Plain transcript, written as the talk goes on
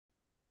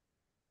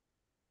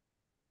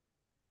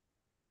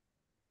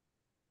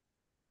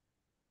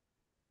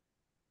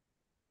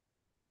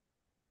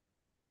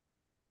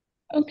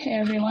Okay,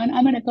 everyone,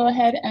 I'm going to go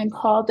ahead and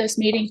call this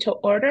meeting to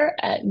order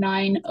at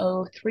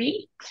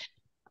 9:03.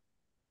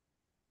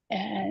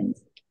 And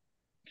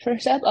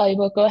first up, I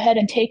will go ahead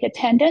and take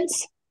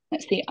attendance.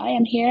 Let's see, I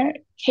am here.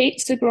 Kate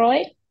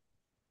Segroy.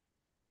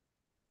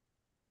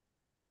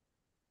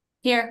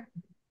 Here.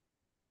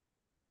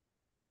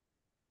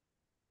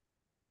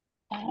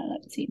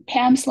 Let's see,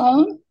 Pam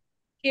Sloan.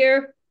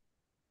 Here.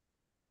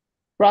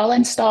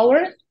 Rollin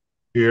Stallworth.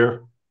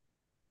 Here.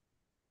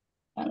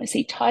 Let's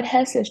see, Todd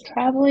Hess is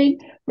traveling.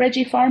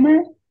 Reggie Farmer.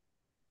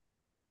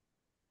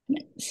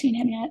 Haven't seen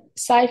him yet.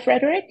 Cy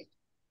Frederick.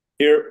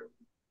 Here.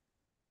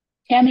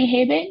 Tammy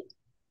Habig.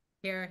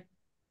 Here.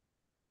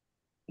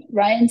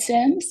 Ryan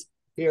Sims.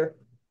 Here.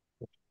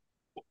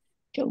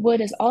 Joe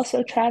Wood is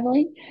also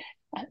traveling.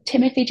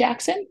 Timothy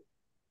Jackson.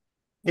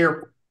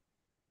 Here.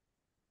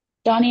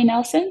 Donnie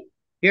Nelson.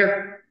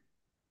 Here.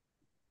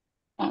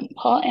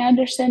 Paul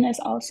Anderson is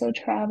also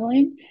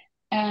traveling.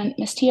 And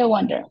Miss Tia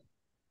Wonder.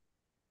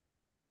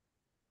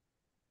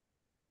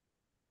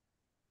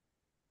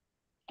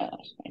 I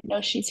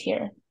know she's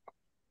here.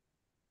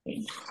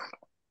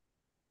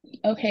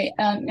 Okay,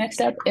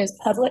 next up is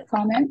public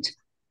comment.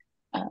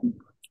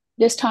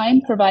 This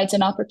time provides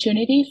an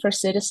opportunity for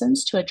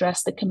citizens to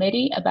address the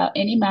committee about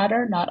any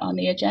matter not on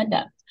the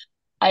agenda.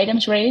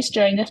 Items raised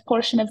during this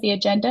portion of the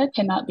agenda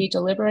cannot be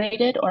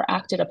deliberated or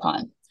acted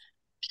upon.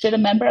 Should a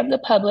member of the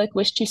public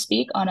wish to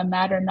speak on a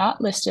matter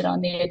not listed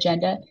on the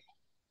agenda,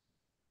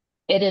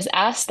 it is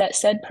asked that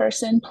said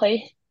person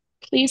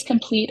please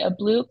complete a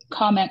blue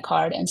comment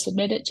card and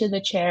submit it to the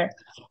chair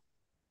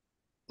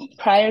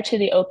prior to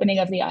the opening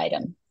of the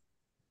item.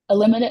 A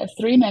limit of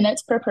 3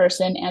 minutes per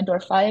person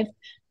and/or 5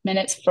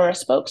 minutes for a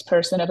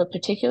spokesperson of a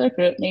particular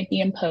group may be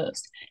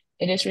imposed.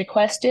 It is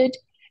requested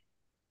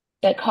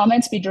that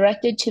comments be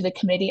directed to the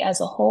committee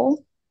as a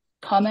whole.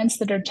 Comments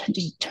that are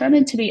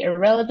determined to be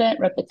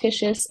irrelevant,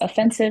 repetitious,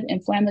 offensive,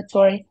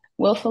 inflammatory,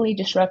 willfully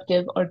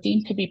disruptive, or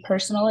deemed to be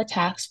personal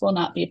attacks will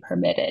not be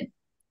permitted.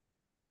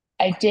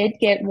 I did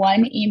get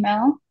one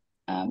email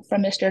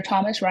from Mr.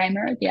 Thomas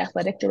Reimer, the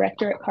athletic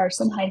director at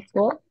Carson High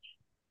School,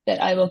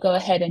 that I will go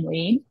ahead and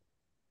read.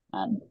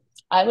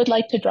 I would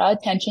like to draw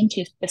attention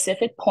to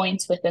specific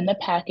points within the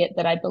packet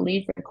that I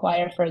believe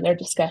require further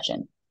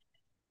discussion.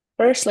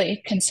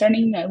 Firstly,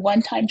 concerning the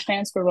one-time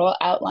transfer rule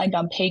outlined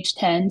on page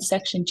 10,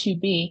 section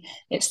 2B,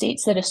 it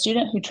states that a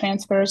student who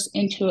transfers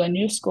into a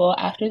new school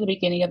after the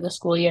beginning of the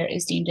school year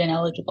is deemed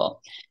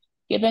ineligible.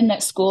 Given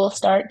that school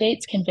start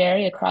dates can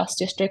vary across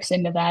districts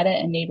in Nevada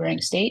and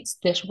neighboring states,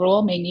 this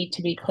rule may need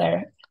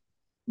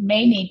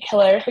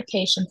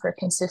clarification for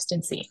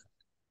consistency.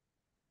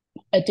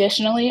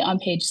 Additionally, on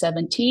page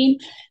 17,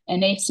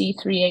 NAC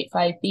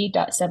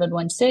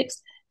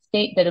 385B.716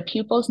 state that a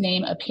pupil's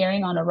name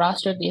appearing on a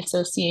roster of the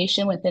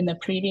association within the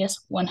previous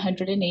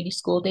 180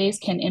 school days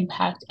can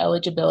impact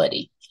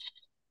eligibility.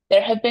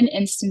 There have been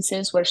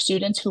instances where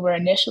students who were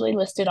initially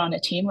listed on a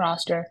team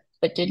roster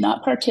but did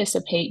not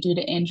participate due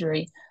to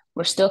injury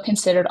were still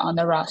considered on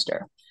the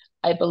roster.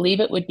 I believe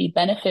it would be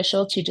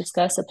beneficial to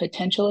discuss a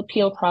potential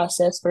appeal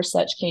process for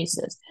such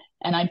cases,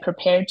 and I'm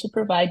prepared to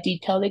provide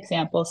detailed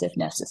examples if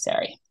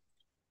necessary.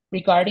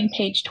 Regarding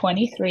page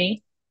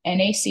 23,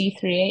 NAC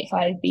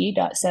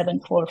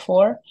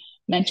 385B.744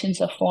 mentions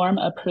a form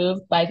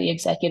approved by the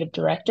executive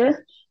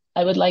director.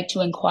 I would like to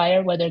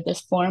inquire whether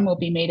this form will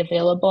be made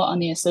available on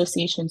the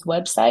association's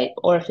website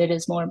or if it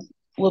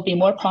will be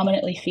more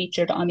prominently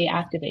featured on the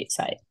Activate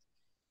site.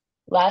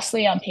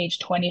 Lastly, on page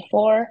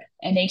 24,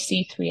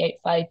 NAC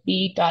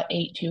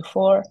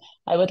 385B.824,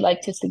 I would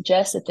like to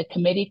suggest that the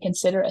committee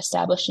consider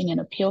establishing an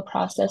appeal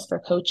process for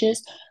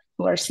coaches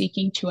who are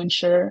seeking to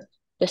ensure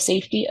the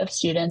safety of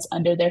students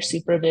under their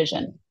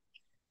supervision.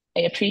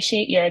 I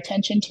appreciate your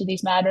attention to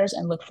these matters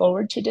and look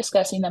forward to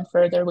discussing them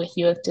further with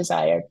you if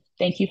desired.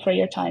 Thank you for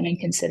your time and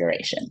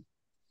consideration.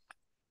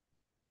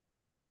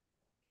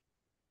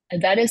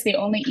 And that is the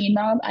only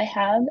email I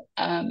have.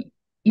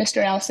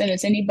 Mr. Nelson,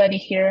 is anybody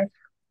here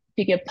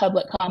to give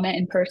public comment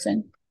in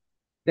person?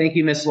 Thank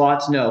you, Ms.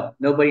 Lotz. No,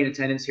 nobody in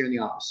attendance here in the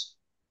office.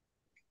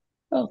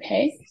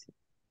 Okay.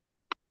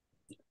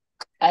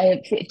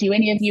 Do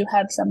any of you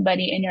have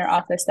somebody in your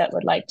office that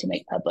would like to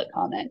make public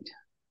comment?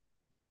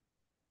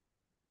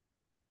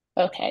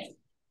 Okay.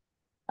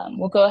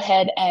 We'll go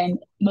ahead and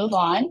move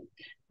on.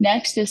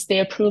 Next is the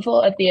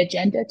approval of the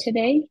agenda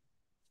today.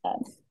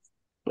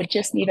 We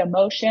just need a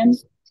motion.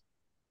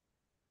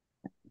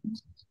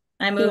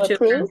 I move to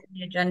approve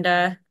the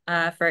agenda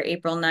for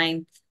April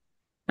 9th,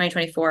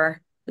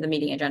 2024 for the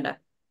meeting agenda.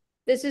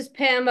 This is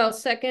Pam. I'll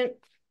second.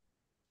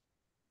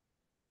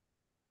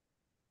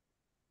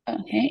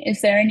 Okay,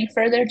 is there any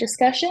further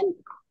discussion?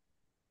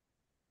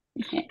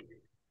 Okay,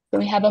 so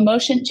we have a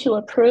motion to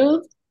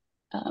approve.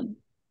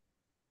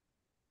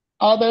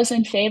 All those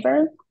in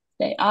favor,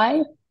 say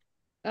aye.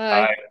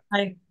 Aye.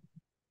 Aye.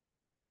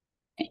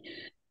 Okay.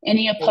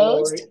 Any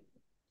opposed?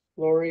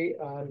 Lori,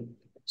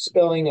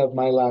 spelling of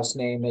my last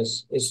name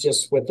is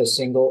just with a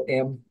single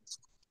M.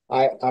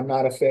 I'm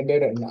not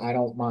offended and I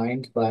don't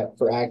mind, but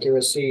for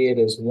accuracy, it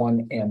is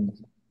one M.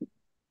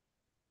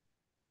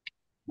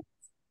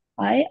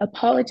 I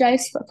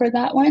apologize for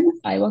that one.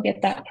 I will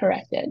get that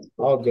corrected.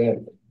 All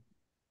good.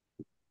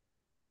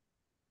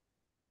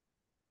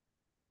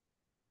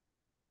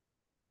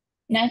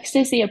 Next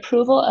is the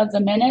approval of the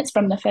minutes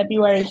from the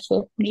February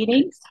 5th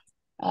meeting.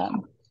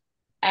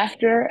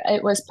 After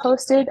it was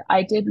posted,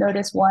 I did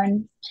notice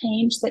one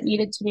change that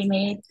needed to be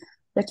made.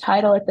 The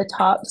title at the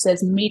top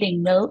says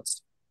meeting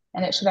notes,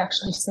 and it should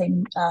actually say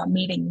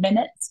meeting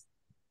minutes.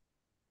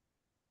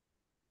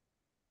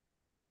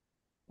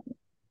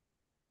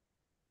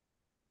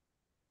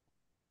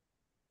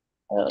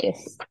 So if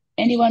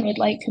anyone would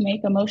like to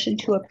make a motion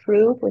to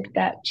approve with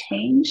that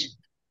change.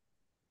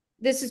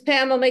 This is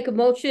Pam. I'll make a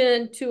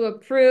motion to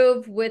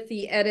approve with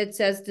the edits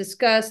as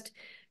discussed.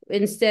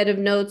 Instead of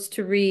notes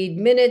to read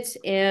minutes,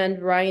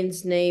 and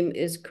Ryan's name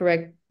is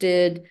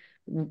corrected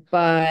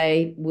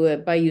by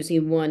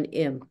using one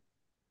M.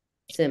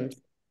 Sims.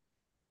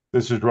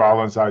 This is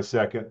Rollins, I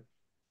second.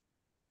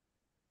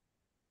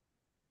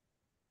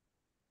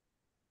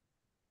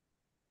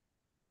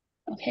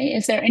 Okay,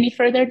 is there any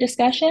further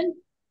discussion?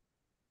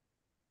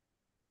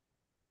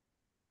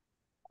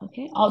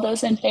 Okay, all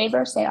those in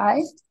favor say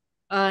aye.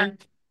 Aye.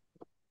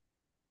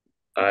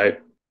 Aye.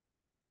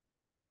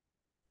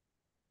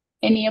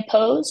 Any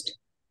opposed?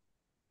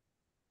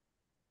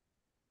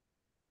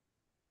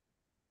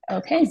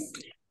 Okay.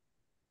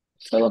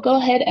 So we'll go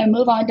ahead and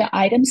move on to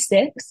item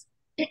 6.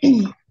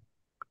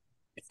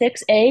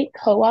 6A,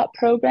 co-op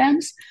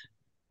programs.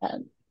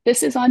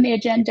 This is on the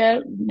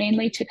agenda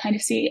mainly to kind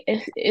of see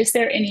if is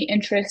there any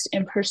interest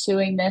in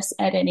pursuing this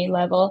at any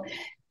level.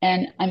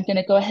 And I'm going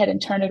to go ahead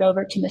and turn it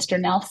over to Mr.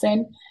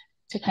 Nelson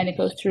to kind of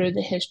go through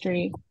the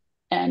history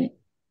and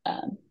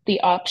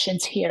the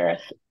options here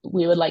if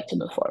we would like to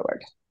move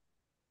forward.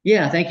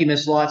 Yeah, thank you,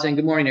 Ms. Lotz,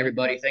 good morning,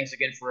 everybody. Thanks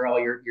again for all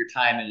your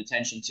time and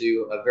attention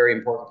to a very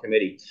important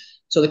committee.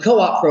 So the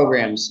co-op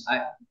programs,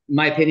 in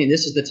my opinion,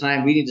 this is the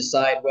time we need to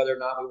decide whether or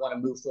not we want to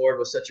move forward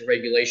with such a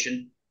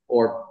regulation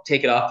or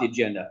take it off the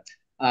agenda.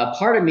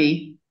 Part of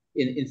me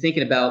in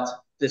thinking about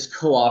this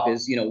co-op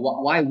is,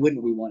 why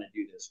wouldn't we want to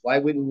do this? Why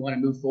wouldn't we want to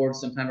move forward with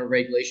some kind of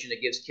regulation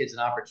that gives kids an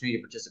opportunity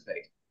to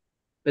participate?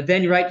 But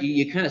then you're right,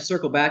 you kind of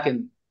circle back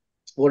and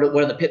what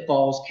are the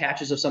pitfalls,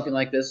 catches of something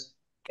like this?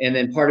 And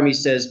then part of me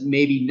says,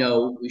 maybe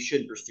no, we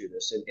shouldn't pursue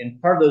this.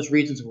 And part of those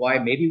reasons why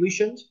maybe we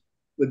shouldn't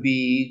would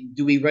be,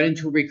 do we run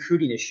into a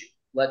recruiting issue?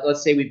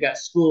 Let's say we've got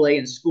school A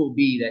and school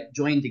B that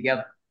join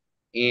together,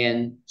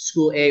 and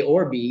school A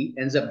or B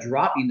ends up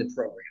dropping the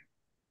program.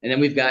 And then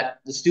we've got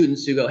the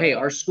students who go, hey,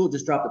 our school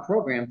just dropped the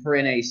program per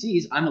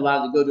NACs. I'm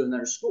allowed to go to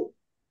another school.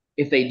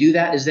 If they do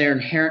that, is there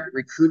inherent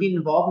recruiting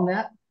involved in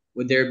that?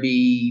 Would there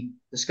be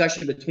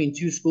discussion between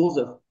two schools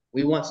of,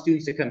 we want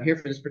students to come here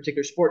for this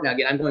particular sport? Now,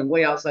 again, I'm going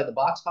way outside the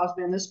box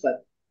possibly on this,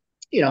 but,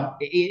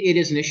 it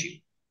is an issue.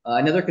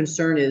 Another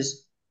concern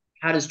is,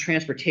 how does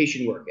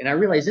transportation work? And I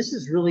realize this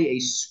is really a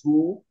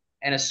school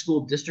and a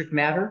school district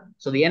matter.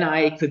 So the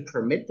NIA could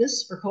permit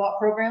this for co-op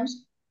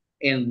programs,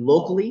 and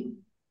locally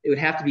it would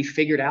have to be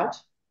figured out.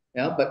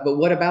 But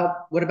what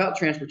about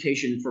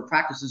transportation for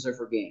practices or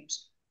for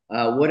games?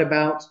 What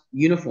about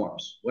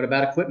uniforms? What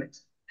about equipment?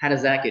 How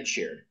does that get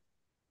shared?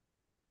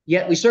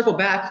 Yet we circle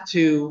back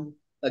to,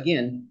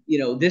 again,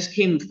 this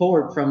came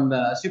forward from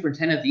the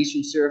superintendent of the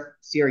Eastern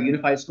Sierra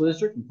Unified School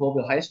District in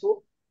Colville High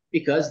School,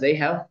 because they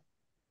have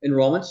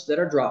enrollments that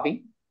are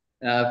dropping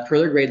per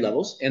their grade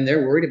levels, and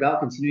they're worried about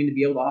continuing to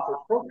be able to offer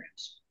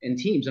programs and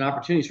teams and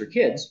opportunities for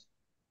kids.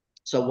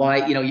 So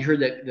why, you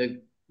heard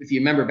that if you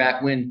remember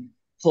back when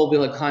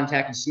Colville had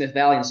contacted Smith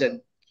Valley and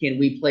said, can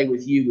we play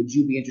with you? Would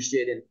you be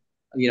interested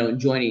in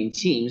joining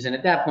teams? And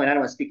at that point, I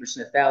don't want to speak for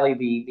Smith Valley.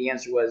 The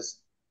answer was,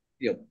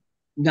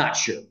 not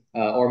sure,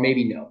 or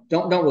maybe no.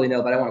 Don't really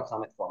know, but I want to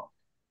comment for them.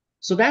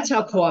 So that's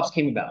how co-ops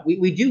came about.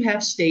 We do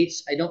have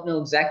states. I don't know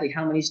exactly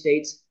how many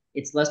states.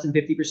 It's less than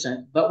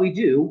 50%, but we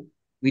do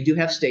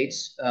have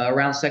states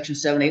around Section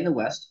 7, 8 in the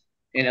West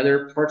and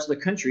other parts of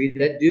the country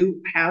that do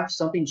have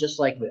something just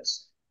like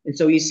this. And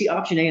so you see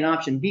option A and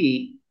option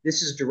B,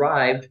 this is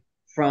derived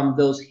from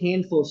those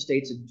handful of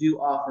states that do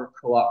offer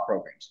co-op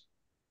programs.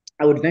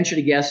 I would venture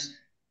to guess,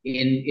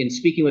 in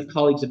speaking with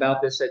colleagues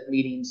about this at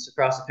meetings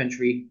across the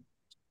country,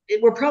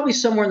 we're probably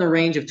somewhere in the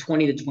range of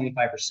 20 to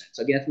 25%.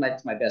 So again,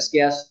 that's my best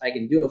guess. I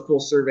can do a full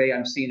survey.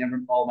 I'm seeing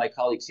all my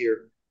colleagues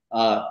here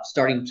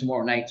starting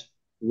tomorrow night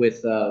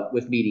with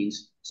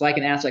meetings. So I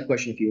can ask that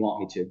question if you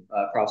want me to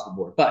across the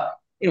board. But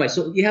anyway,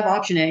 so you have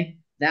option A.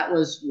 That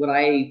was what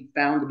I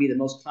found to be the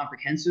most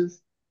comprehensive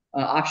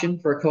option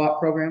for a co-op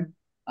program.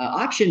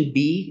 Option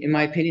B, in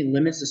my opinion,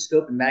 limits the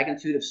scope and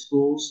magnitude of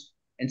schools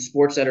and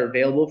sports that are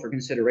available for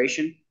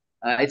consideration.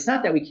 It's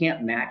not that we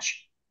can't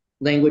match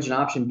language in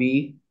option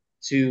B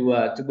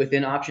to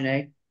within option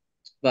A,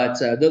 but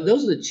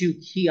those are the two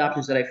key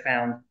options that I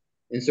found.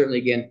 And certainly,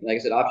 again, like I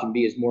said, option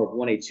B is more of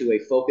 1A,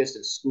 2A focused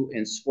and school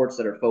and sports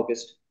that are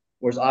focused,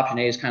 whereas option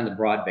A is kind of the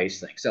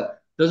broad-based thing. So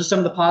those are some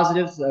of the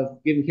positives of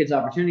giving kids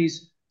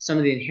opportunities, some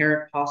of the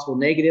inherent possible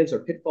negatives or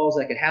pitfalls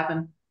that could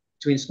happen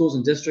between schools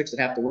and districts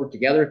that have to work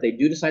together if they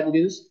do decide to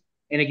do this.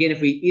 And again,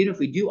 even if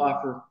we do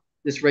offer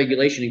this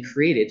regulation and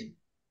create it,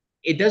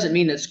 it doesn't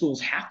mean that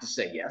schools have to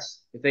say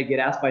yes. If they get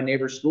asked by a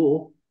neighbor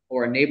school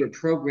or a neighbor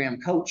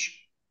program coach,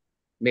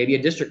 maybe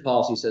a district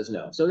policy says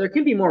no. So there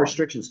can be more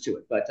restrictions to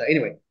it. But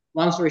anyway,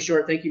 long story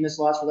short, thank you, Ms.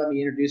 Lotz, for letting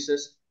me introduce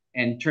this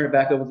and turn it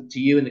back over to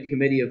you and the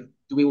committee of,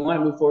 do we want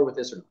to move forward with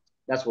this or not?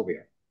 That's where we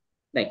are.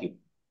 Thank you.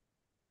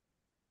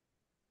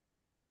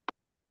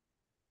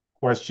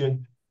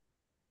 Question?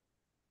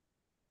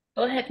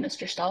 Go ahead,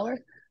 Mr.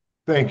 Stallworth.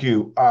 Thank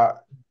you.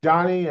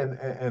 Donnie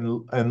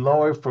and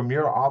Loy, from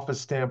your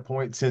office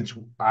standpoint, since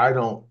I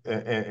don't,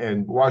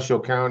 and Washoe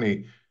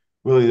County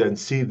really doesn't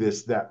see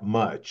this that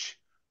much,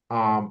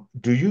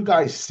 do you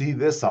guys see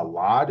this a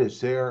lot?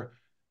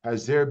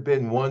 Has there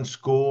been one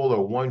school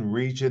or one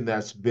region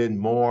that's been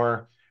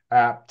more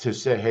apt to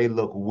say, hey,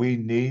 look, we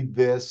need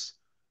this?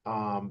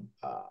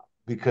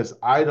 Because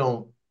I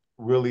don't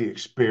really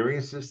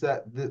experience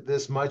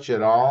this much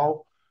at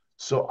all.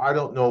 So I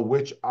don't know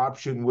which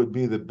option would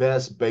be the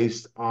best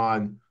based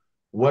on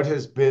what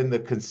has been the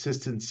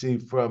consistency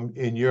from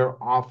in your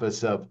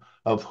office of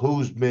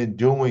who's been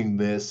doing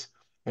this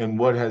and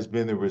what has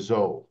been the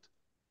result.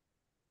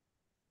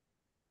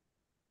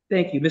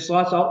 Thank you. Ms.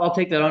 Lotz, I'll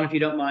take that on if you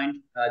don't mind.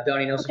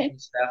 Donnie Nelson from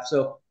the staff.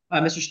 So,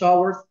 Mr.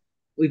 Stallworth,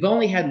 we've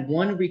only had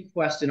one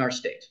request in our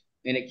state,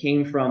 and it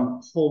came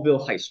from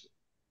Colville High School.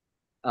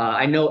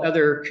 I know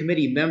other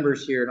committee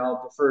members here, and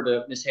I'll defer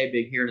to Ms.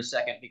 Habig here in a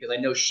second, because I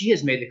know she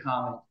has made the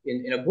comment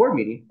in a board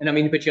meeting, and I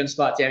mean to put you on the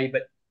spot, Tammy,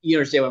 but you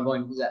understand where I'm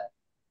going with that.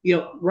 You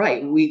know,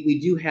 right, we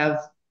do have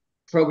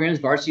programs,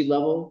 varsity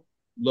level,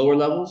 lower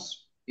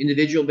levels,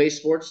 individual-based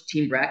sports,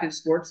 team bracket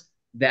sports,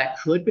 that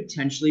could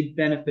potentially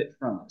benefit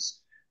from this.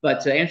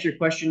 But to answer your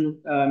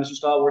question,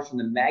 Mr. Stallworth, from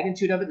the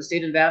magnitude of it, the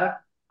state of Nevada,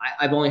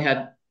 I've only had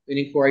an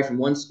inquiry from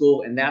one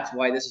school, and that's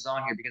why this is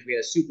on here, because we had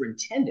a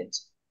superintendent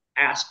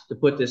asked to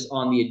put this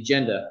on the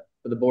agenda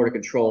for the Board of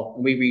Control,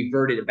 and we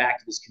reverted it back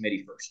to this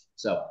committee first.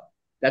 So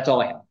that's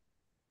all I have.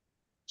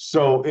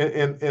 So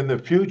in the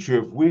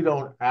future, if we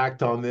don't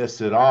act on this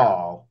at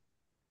all,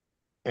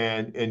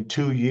 and in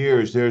 2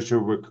 years there's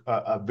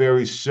a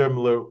very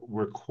similar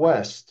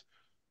request,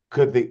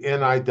 could the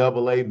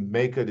NIAA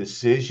make a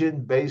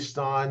decision based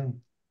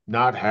on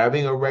not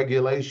having a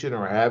regulation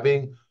or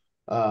having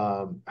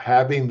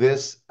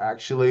this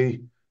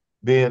actually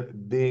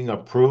being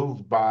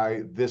approved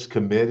by this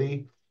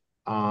committee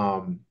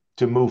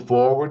to move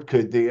forward?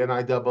 Could the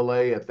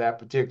NIAA at that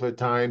particular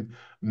time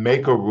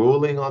make a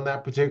ruling on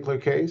that particular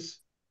case?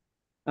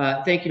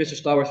 Thank you,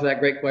 Mr. Stallworth, for that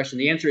great question.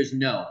 The answer is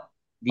no.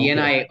 The Okay.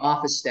 NIA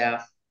office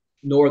staff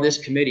nor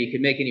this committee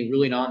could make any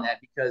ruling on that,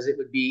 because it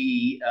would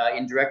be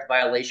in direct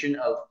violation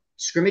of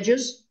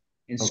scrimmages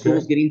and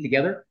schools getting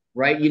together,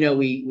 right? You know,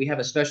 we have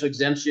a special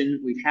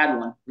exemption. We've had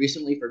one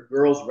recently for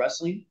girls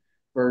wrestling,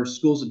 for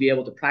schools to be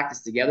able to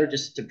practice together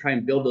just to try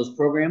and build those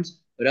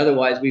programs. But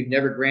otherwise, we've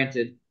never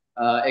granted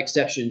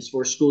exceptions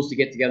for schools to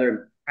get together and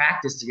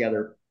practice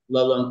together,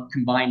 let alone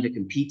combine to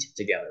compete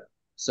together.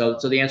 So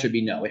the answer would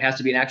be no. It has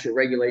to be an actual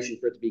regulation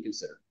for it to be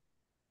considered.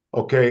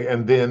 Okay,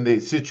 and then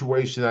the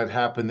situation that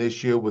happened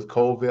this year with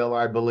Colville,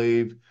 I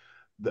believe,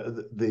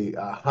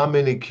 how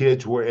many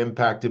kids were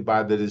impacted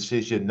by the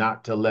decision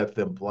not to let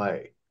them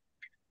play?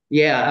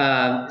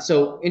 Yeah,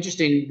 so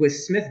interesting. With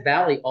Smith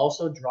Valley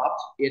also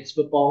dropped its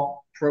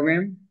football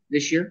program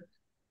this year,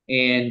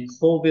 and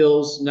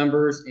Colville's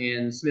numbers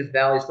and Smith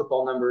Valley's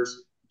football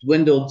numbers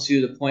dwindled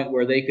to the point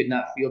where they could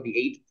not field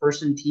the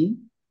 8-person team.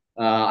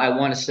 I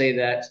want to say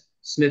that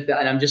Smith,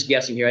 and I'm just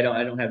guessing here. I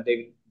don't have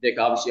Dick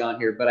obviously on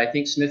here, but I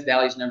think Smith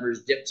Valley's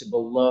numbers dipped to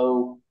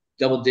below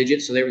double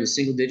digits, so they were in the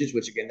single digits,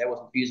 which again, that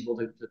wasn't feasible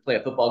to play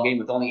a football game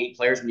with only 8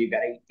 players when you've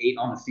got eight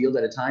on the field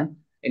at a time.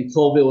 And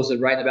Colville was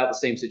right about the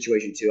same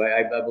situation too.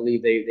 I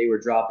believe they were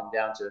dropping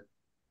down to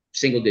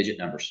single digit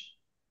numbers.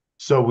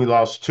 So we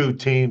lost 2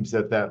 teams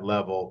at that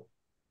level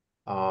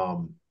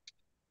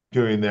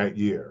during that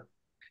year.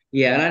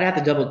 Yeah, and I'd have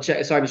to double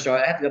check. Sorry, Mr.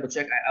 I have to double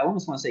check. I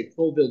almost want to say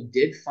Colville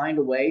did find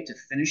a way to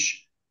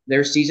finish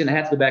their season. I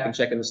have to go back and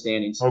check in the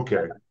standings.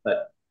 Okay.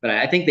 But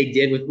I think they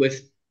did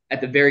with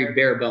at the very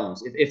bare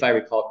bones, if I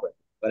recall correctly.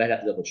 But I'd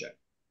have to double check.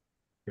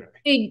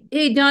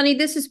 Hey, Donnie,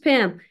 this is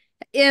Pam.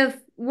 If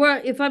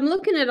I'm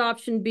looking at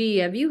option B,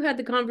 have you had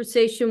the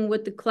conversation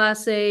with the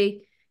Class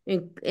A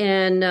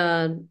and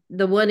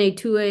the 1A,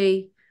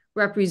 2A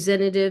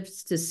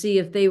representatives to see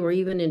if they were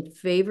even in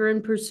favor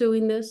in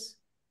pursuing this?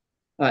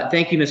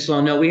 Thank you, Ms.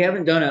 Sloan. No, we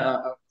haven't done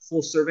a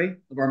full survey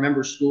of our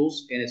member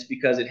schools, and it's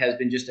because it has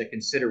been just a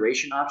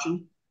consideration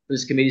option for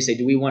this committee to say,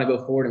 do we want to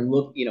go forward and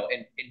look,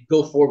 and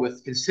go forward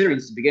with considering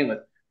this to begin with.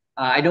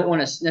 I don't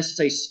want to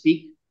necessarily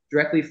speak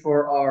directly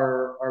for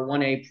our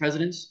 1A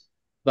presidents,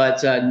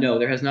 but no,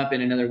 there has not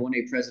been another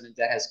 1A president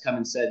that has come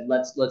and said,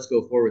 let's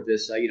go forward with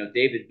this.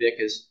 David Vick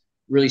has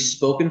really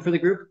spoken for the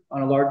group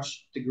on a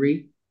large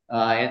degree,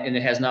 and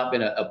it has not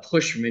been a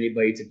push from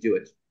anybody to do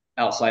it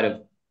outside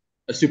of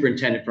a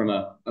superintendent from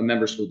a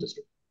member school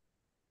district.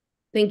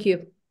 Thank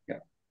you. Yeah.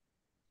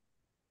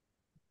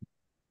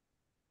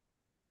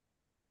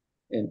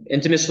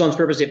 And to Ms. Sloan's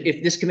purpose,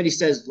 if this committee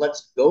says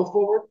let's go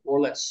forward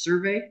or let's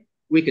survey,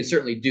 we could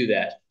certainly do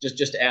that, just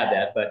to add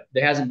that, but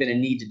there hasn't been a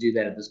need to do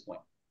that at this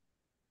point.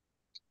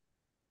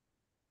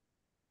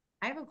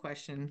 I have a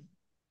question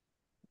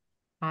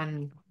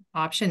on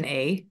option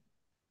A.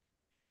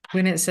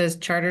 When it says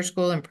charter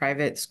school and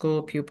private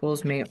school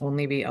pupils may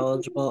only be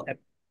eligible at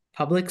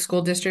public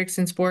school districts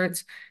in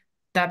sports,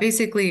 that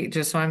basically,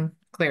 just so I'm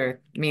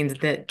clear, means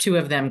that two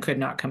of them could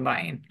not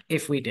combine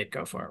if we did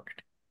go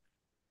forward.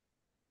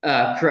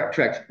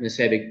 Correct, Ms.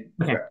 Hebig.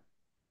 Okay. Correct.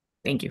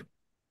 Thank you.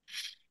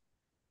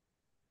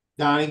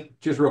 Donnie,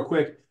 just real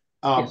quick,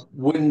 Yes.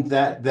 wouldn't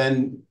that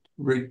then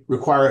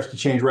require us to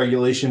change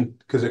regulation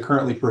because it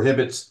currently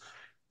prohibits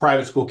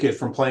private school kids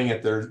from playing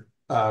at their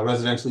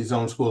residentially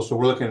zoned schools? So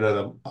we're looking at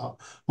a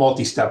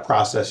multi-step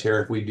process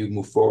here if we do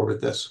move forward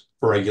with this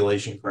for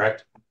regulation,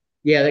 correct?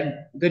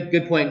 Yeah,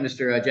 good point,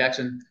 Mr.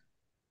 Jackson.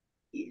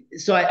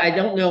 So I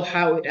don't know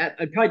how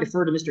I'd probably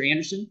defer to Mr.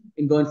 Anderson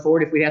in going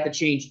forward if we have to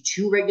change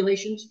two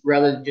regulations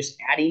rather than just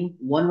adding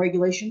one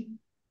regulation.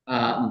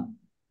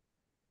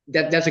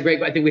 That's a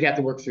great. I think we'd have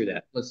to work through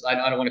that.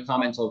 I don't want to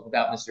comment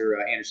without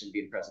Mr. Anderson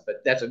being present,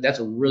 but that's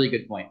a really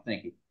good point.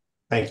 Thank you.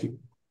 Thank you.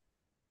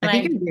 I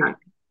think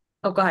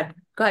Oh, go ahead.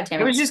 Go ahead,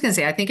 Tammy. I was just gonna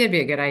say, I think it'd be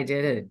a good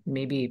idea to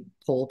maybe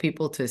poll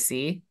people to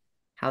see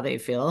how they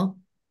feel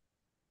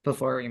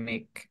before we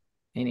make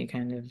any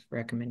kind of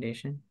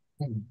recommendation.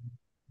 I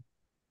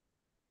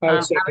I would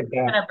was second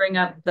that. gonna bring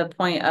up the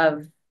point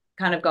of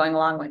kind of going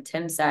along what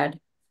Tim said.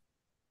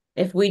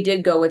 If we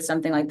did go with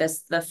something like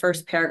this, the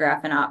first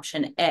paragraph in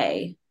option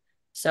A,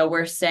 so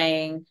we're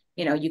saying,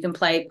 you know, you can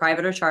play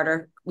private or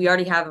charter. We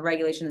already have a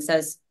regulation that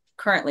says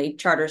currently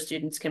charter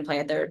students can play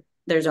at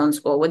their zone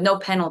school with no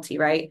penalty,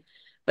 right?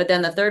 But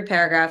then the third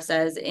paragraph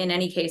says, in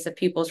any case of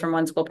pupils from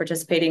one school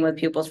participating with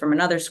pupils from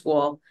another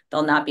school,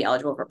 they'll not be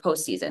eligible for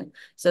postseason.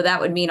 So that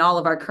would mean all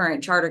of our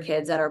current charter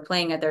kids that are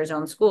playing at their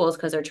zone schools,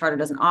 because their charter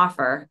doesn't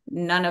offer,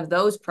 none of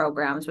those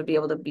programs would be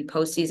able to be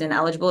postseason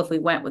eligible if we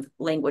went with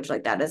language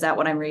like that. Is that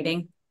what I'm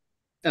reading?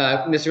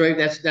 Mr. Ray,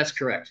 that's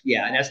correct.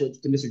 Yeah, and that's what,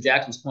 to Mr.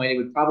 Jackson's point, it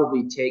would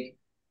probably take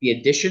the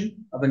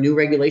addition of a new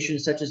regulation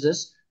such as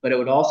this, but it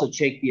would also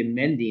take the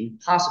amending,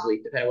 possibly,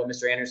 depending on what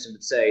Mr. Anderson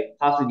would say,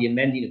 possibly the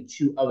amending of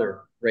two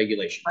other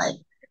regulations. Right.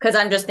 Because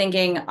I'm just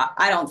thinking,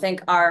 I don't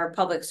think our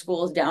public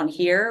schools down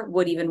here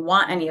would even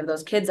want any of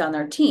those kids on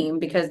their team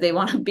because they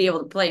want to be able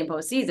to play in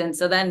postseason.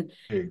 So then,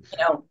 you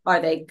know,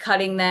 are they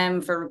cutting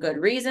them for good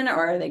reason,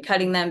 or are they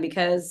cutting them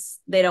because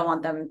they don't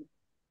want them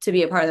to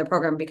be a part of their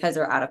program because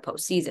they're out of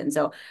postseason?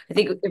 So I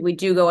think if we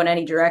do go in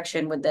any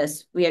direction with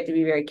this, we have to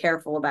be very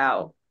careful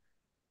about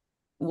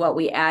what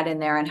we add in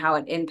there and how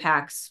it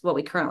impacts what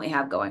we currently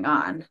have going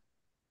on.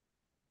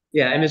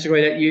 Yeah, and Mr.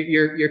 Gray,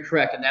 you're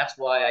correct, and that's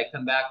why I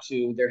come back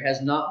to there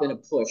has not been a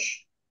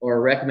push or a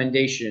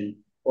recommendation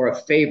or a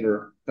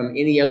favor from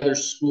any other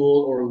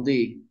school or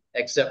league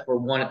except for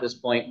one at this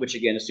point, which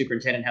again, the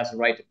superintendent has the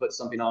right to put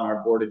something on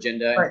our board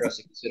agenda and for us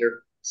to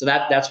consider. So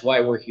that's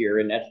why we're here,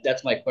 and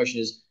that's my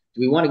question is,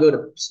 do we want to go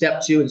to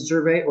step 2 and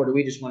survey, or do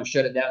we just want to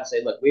shut it down and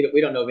say, look,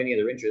 we don't know of any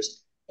other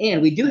interest? And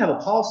we do have a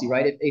policy,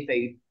 right?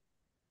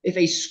 If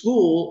a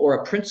school or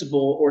a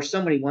principal or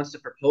somebody wants to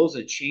propose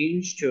a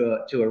change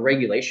to a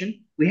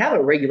regulation, we have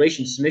a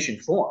regulation submission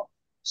form.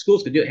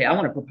 Schools could do it. Hey, I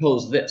want to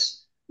propose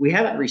this. We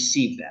haven't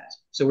received that.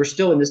 So we're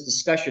still in this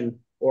discussion,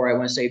 or I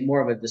want to say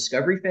more of a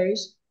discovery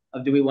phase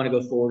of do we want to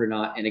go forward or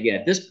not. And again,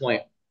 at this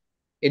point,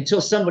 until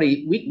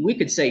somebody, we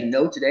could say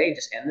no today and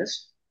just end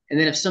this. And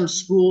then if some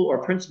school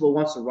or principal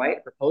wants to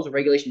propose a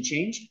regulation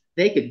change,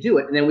 they could do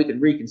it. And then we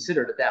could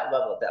reconsider it at that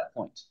level at that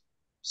point.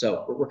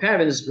 So we're kind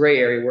of in this gray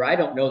area where I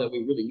don't know that we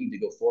really need to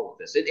go forward with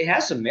this. It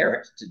has some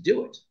merit to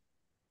do it.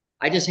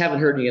 I just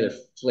haven't heard any other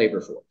flavor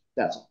for it.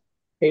 That's all.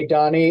 Hey,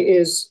 Donnie,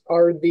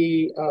 are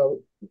the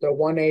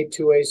 1A,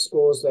 2A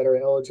schools that are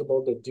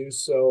eligible to do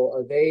so,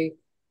 are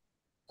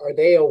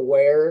they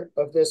aware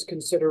of this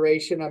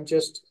consideration? I'm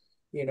just,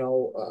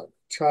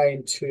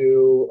 trying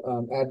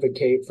to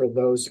advocate for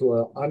those who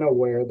are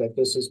unaware that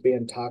this is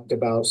being talked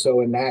about.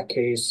 So in that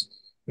case,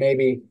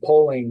 maybe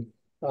polling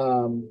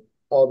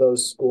all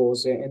those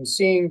schools and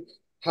seeing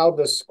how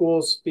the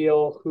schools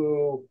feel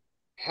who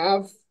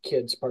have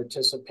kids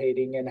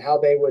participating and how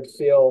they would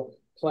feel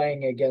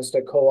playing against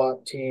a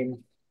co-op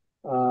team,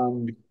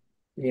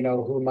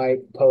 who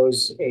might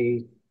pose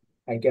a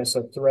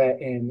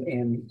threat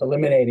in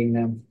eliminating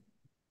them.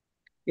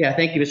 Yeah,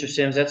 thank you, Mr.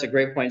 Sims. That's a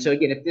great point. So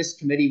again, if this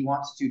committee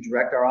wants to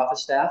direct our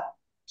office staff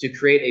to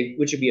create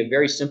which would be a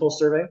very simple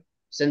survey,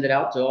 send it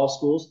out to all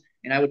schools.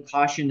 And I would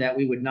caution that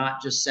we would not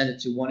just send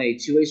it to 1A,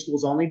 2A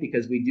schools only,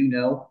 because we do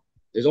know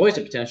there's always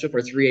a potential for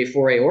 3A,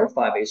 4A, or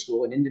 5A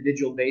school in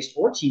individual-based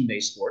or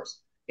team-based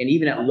sports. And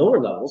even at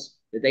lower levels,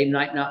 that they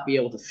might not be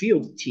able to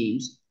field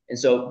teams. And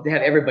so to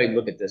have everybody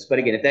look at this. But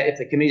again, if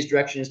the committee's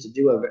direction is to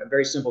do a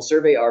very simple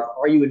survey,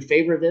 are you in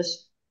favor of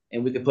this?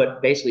 And we could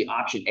put basically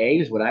option A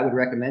is what I would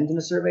recommend in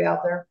the survey out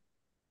there.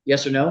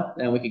 Yes or no?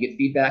 And we could get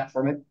feedback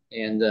from it.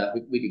 And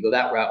we could go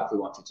that route if we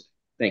want to today.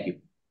 Thank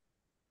you.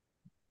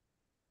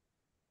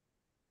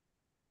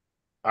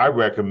 I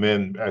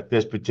recommend at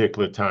this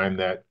particular time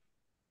that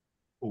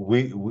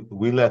we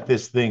let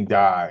this thing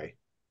die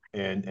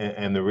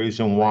And the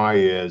reason why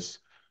is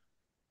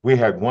we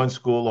had one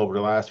school over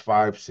the last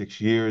 5,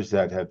 6 years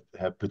that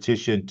have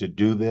petitioned to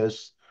do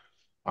this.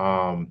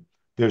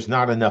 There's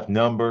not enough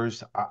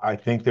numbers. I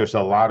think there's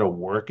a lot of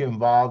work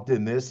involved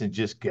in this and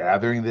just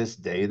gathering this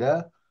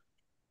data.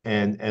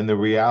 And the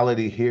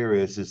reality here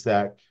is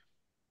that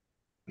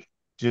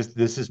just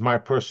this is my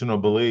personal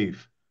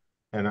belief,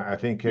 and I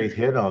think Kate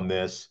hit on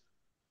this.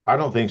 I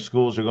don't think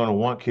schools are going to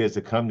want kids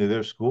to come to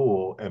their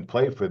school and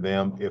play for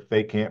them if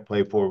they can't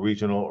play for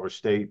regional or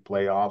state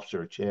playoffs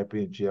or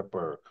championship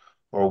or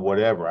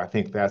whatever. I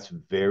think that's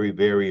very,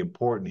 very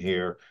important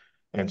here.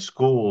 And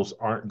schools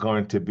aren't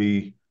going to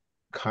be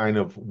kind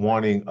of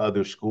wanting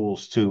other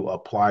schools to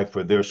apply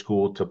for their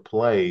school to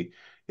play.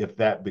 If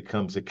that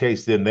becomes the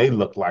case, then they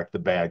look like the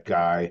bad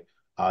guy,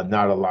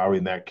 not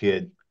allowing that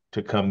kid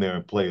to come there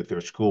and play at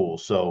their school.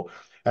 So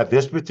at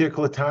this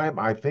particular time,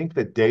 I think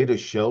the data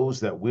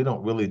shows that we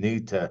don't really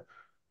need to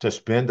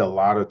spend a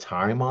lot of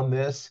time on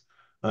this.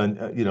 And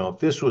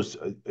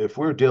if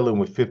we're dealing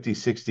with 50,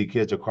 60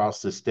 kids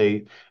across the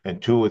state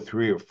and 2 or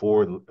 3 or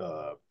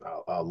 4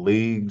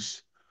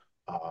 leagues,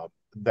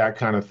 that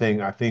kind of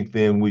thing, I think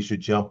then we should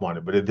jump on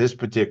it. But at this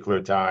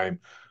particular time,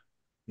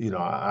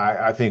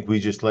 I think we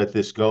just let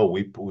this go.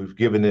 We've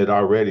given it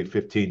already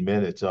 15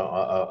 minutes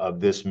of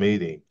this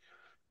meeting.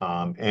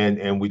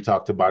 And we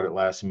talked about it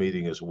last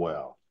meeting as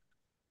well.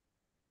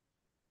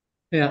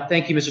 Yeah,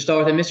 thank you, Mr.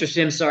 Stallworth. And Mr.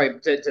 Sims, sorry,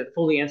 to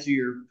fully answer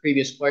your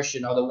previous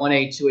question, are the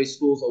 1A, 2A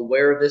schools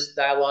aware of this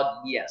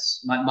dialogue? Yes.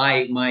 My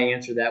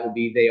answer to that would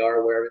be they are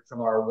aware of it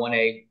from our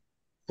 1A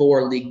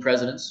 4 league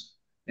presidents,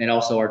 and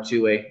also our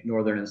 2A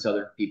northern and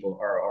southern people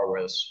are aware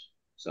of this.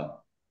 So.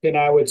 Then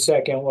I would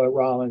second what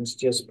Rollins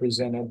just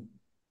presented.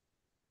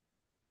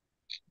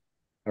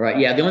 All right.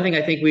 Yeah. The only thing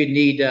I think we'd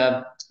need,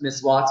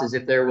 Ms. Watts, is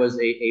if there was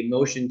a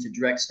motion to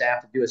direct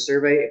staff to do a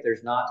survey. If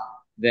there's not,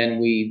 then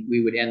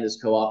we would end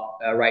this co-op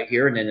right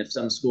here. And then if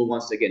some school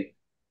wants to, again,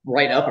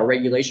 write up a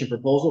regulation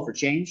proposal for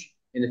change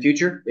in the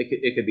future,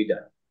 it could be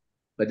done.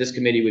 But this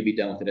committee would be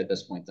done with it at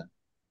this point then.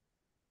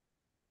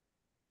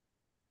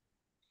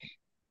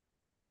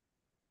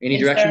 Any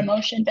direction? Is there a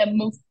motion to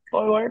move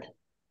forward?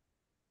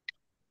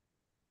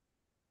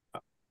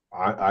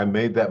 I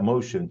made that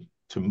motion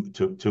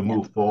to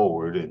move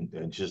forward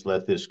and just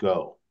let this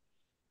go.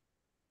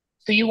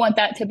 So you want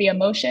that to be a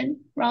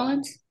motion,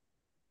 Rollins?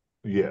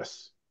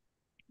 Yes.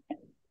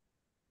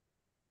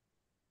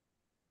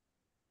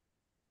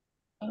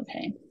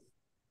 Okay.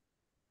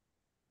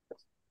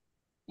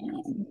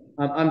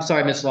 I'm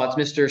sorry, Ms. Watts.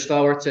 Mr.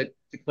 Stallworth, to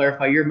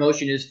clarify, your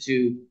motion is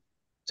to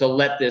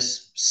let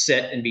this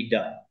sit and be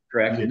done,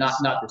 correct? Yes.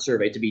 Not the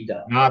survey, to be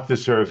done. Not the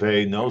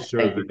survey, no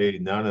survey,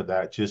 none of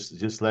that.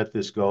 Just let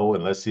this go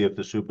and let's see if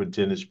the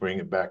superintendents bring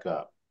it back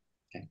up.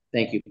 Okay,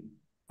 thank you.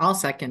 I'll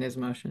second his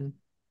motion.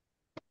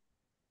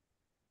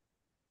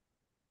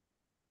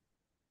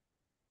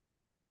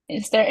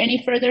 Is there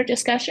any further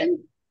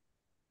discussion?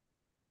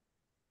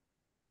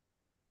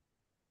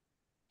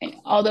 Okay,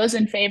 all those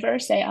in favor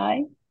say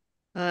aye.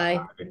 Aye.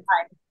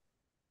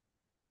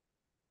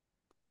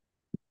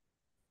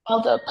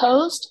 All the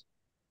opposed?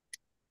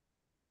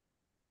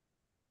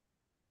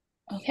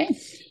 Okay.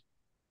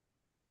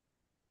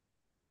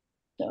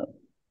 So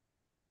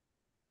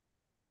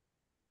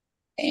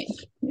okay,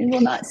 we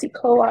will not see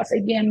co-op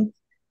again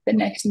the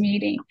next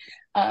meeting.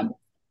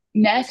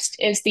 Next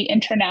is the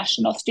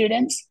international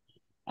students.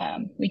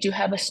 We do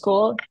have a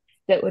school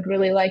that would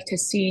really like to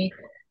see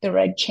the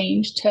reg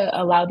change to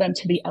allow them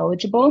to be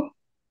eligible.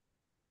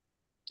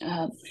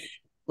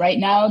 Right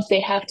now, they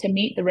have to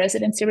meet the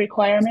residency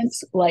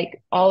requirements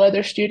like all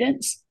other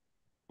students.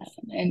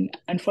 And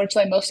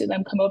unfortunately, most of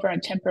them come over on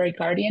temporary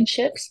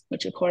guardianships,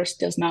 which of course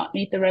does not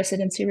meet the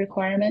residency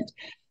requirement.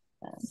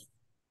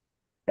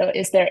 So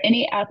is there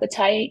any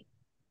appetite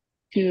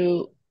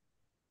to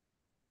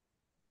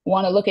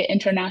want to look at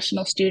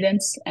international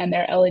students and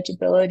their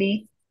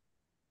eligibility?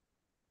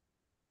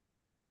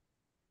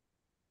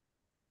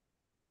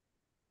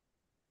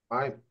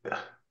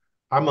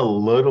 I'm a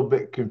little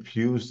bit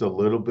confused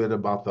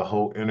about the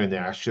whole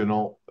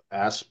international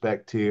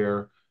aspect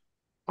here.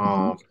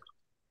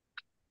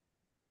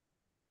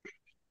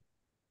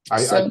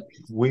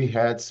 We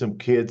had some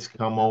kids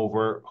come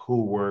over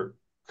who were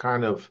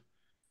kind of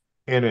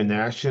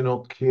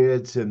international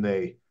kids, and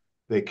they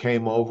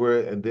came over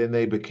and then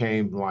they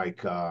became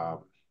like I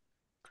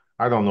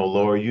don't know,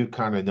 Laura, you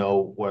kind of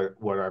know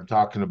what I'm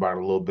talking about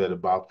a little bit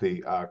about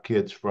the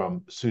kids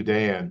from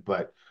Sudan,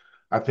 but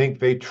I think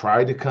they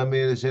tried to come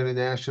in as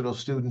international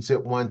students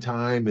at one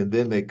time and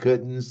then they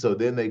couldn't, so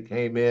then they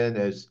came in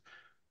as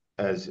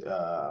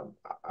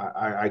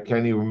I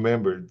can't even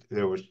remember.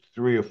 There was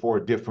 3 or 4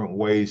 different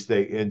ways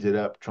they ended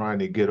up trying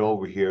to get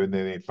over here, and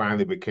then they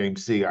finally became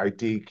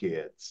CIT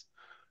kids.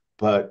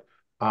 But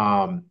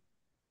I'm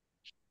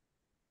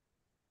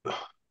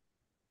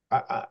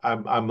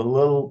a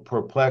little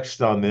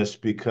perplexed on this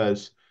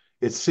because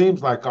it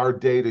seems like our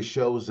data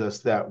shows us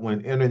that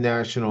when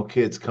international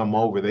kids come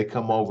over, they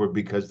come over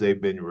because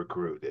they've been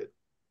recruited.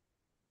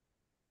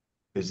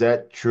 Is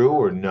that true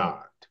or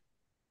not?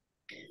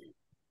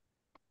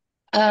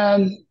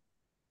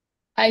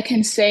 I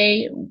can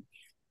say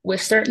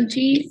with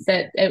certainty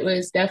that it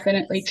was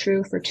definitely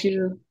true for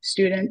 2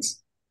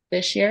 students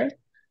this year.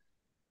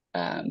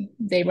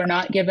 They were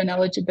not given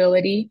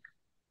eligibility.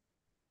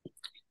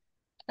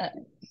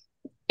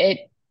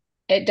 It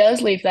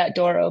does leave that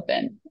door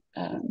open,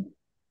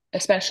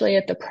 especially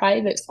at the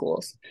private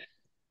schools.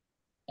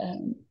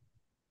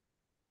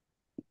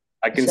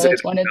 I can So say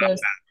it's one of those.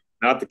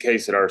 not the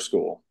case at our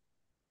school.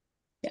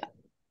 Yeah.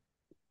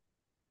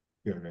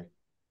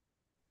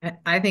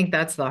 I think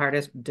that's the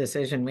hardest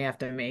decision we have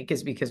to make,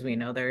 is because we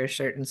know there are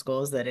certain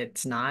schools that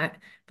it's not.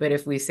 But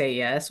if we say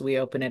yes, we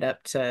open it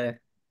up to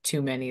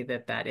too many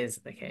that is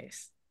the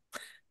case.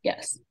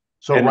 Yes.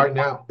 So And- right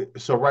now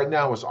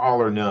it's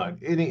all or none.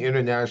 Any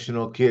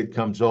international kid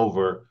comes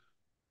over,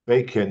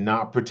 they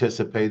cannot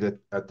participate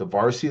at the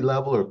varsity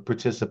level or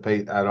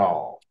participate at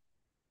all.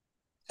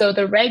 So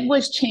the reg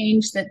was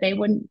changed that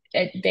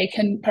they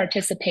can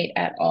participate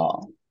at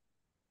all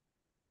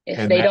if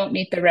And they that- don't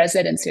meet the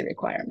residency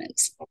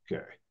requirements.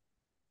 Okay.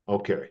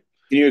 Can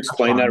you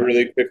explain that fine.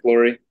 really quick,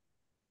 Lori?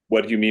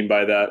 What do you mean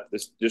by that?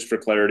 Just for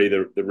clarity,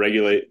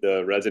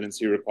 the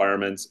residency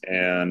requirements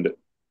and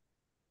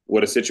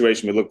what a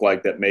situation would look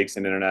like that makes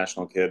an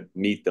international kid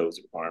meet those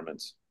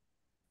requirements.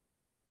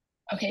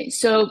 Okay,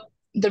 so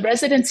the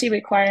residency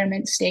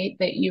requirements state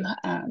that you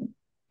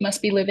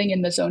must be living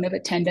in the zone of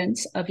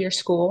attendance of your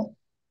school.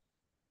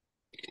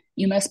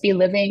 You must be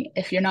living,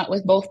 if you're not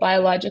with both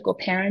biological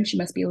parents, you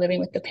must be living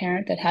with the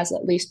parent that has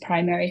at least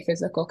primary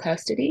physical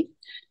custody.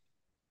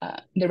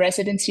 The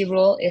residency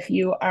rule, if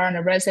you are on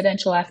a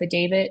residential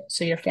affidavit,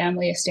 so your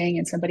family is staying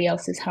in somebody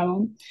else's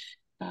home,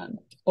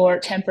 or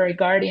temporary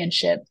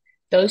guardianship,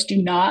 those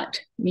do not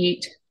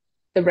meet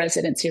the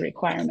residency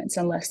requirements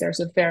unless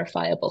there's a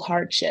verifiable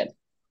hardship.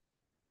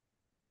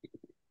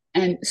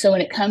 And so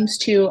when it comes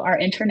to our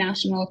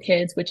international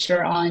kids, which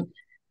are on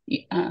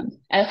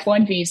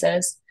F1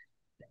 visas,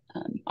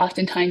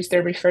 oftentimes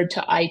they're referred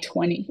to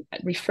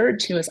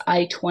as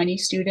I-20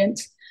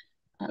 students.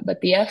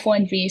 But the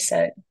F1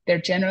 visa, they're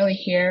generally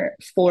here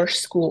for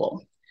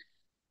school.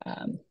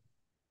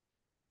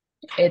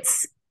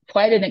 It's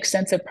quite an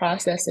extensive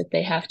process that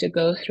they have to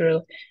go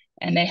through,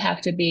 and they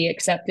have to be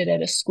accepted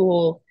at a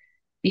school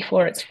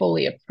before it's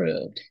fully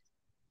approved.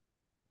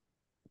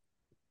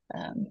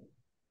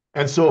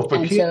 And so if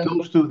a kid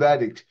goes through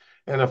that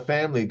and a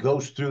family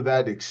goes through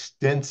that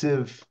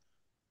extensive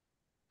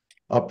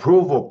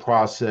approval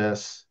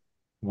process,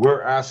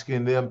 we're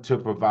asking them to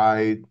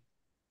provide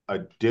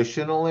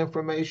additional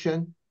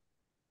information?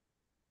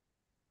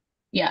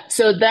 Yeah,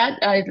 so that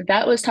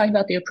was talking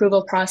about the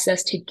approval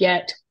process to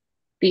get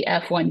the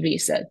F1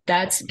 visa.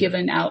 That's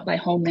given out by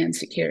Homeland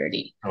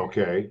Security.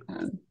 Okay.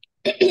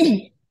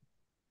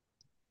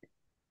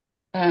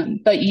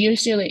 But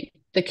usually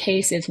the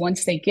case is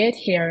once they get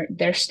here,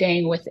 they're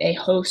staying with a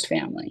host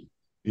family.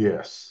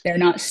 Yes. They're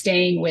not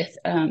staying with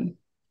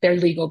their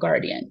legal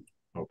guardian.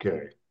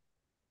 Okay.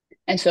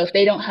 And so if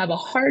they don't have a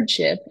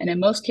hardship, and in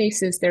most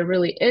cases there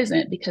really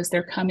isn't because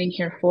they're coming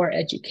here for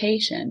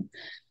education,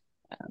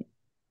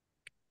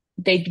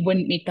 they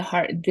wouldn't meet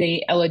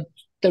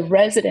the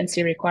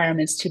residency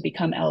requirements to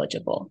become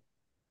eligible.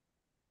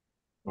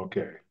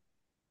 Okay.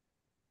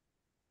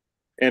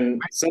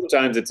 And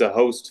sometimes it's a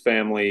host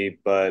family,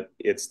 but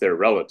it's their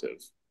relative,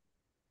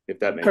 if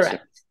that makes Correct.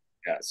 sense.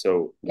 Yeah.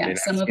 So Yeah, I mean,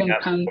 some I've of seen them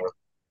that come. before.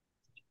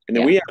 And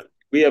then Yeah.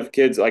 we have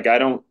kids, like I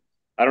don't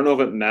know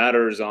if it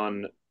matters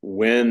on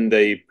when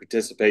they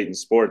participate in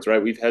sports,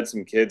 right? We've had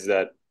some kids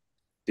that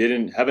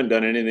haven't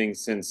done anything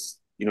since,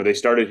 they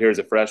started here as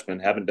a freshman,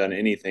 haven't done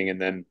anything,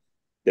 and then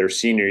their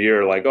senior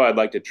year, like, oh, I'd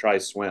like to try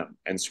swim.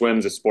 And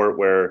swim's a sport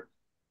where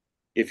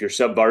if you're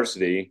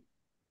sub-varsity,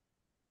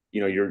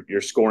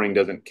 your scoring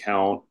doesn't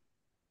count,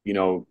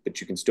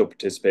 but you can still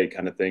participate,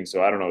 kind of thing.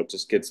 So I don't know, it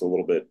just gets a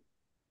little bit,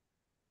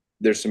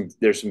 there's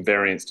some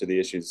variance to the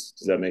issues.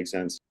 Does that make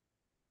sense?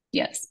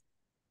 Yes.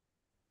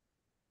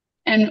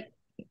 And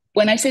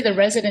when I say the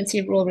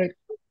residency rule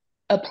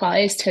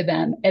applies to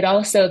them, it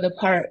also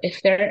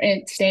if they're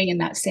staying in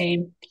that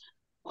same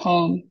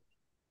home,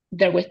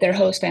 they're with their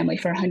host family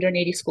for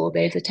 180 school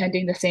days,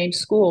 attending the same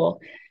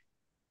school,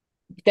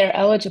 they're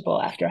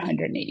eligible after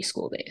 180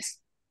 school days.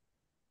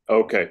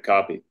 Okay,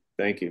 copy.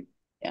 Thank you.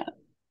 Yeah.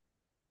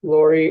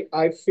 Lori,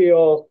 I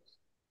feel,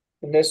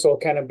 and this will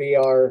kind of be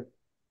our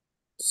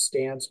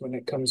stance when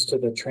it comes to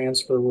the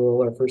transfer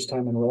rule or first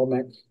time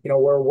enrollment,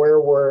 we're where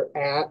we're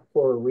at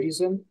for a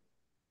reason.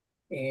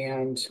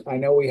 And I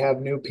know we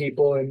have new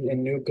people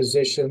in new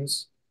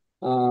positions,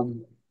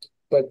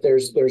 but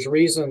there's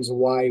reasons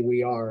why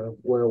we are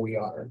where we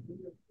are.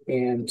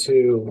 And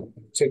to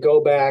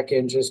go back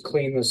and just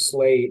clean the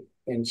slate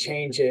and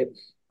change it,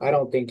 I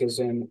don't think is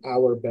in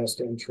our best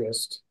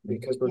interest,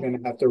 because we're going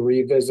to have to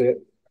revisit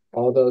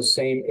all those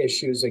same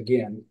issues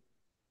again.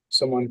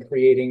 Someone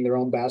creating their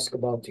own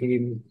basketball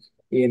team,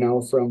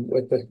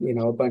 with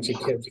a bunch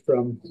of kids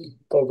from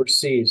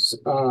overseas.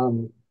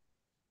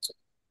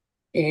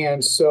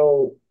 And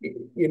so,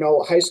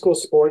 high school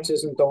sports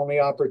isn't the only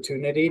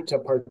opportunity to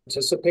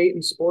participate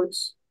in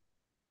sports.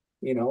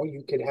 You know,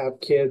 you could have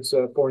kids,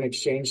 a foreign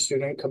exchange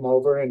student come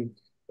over and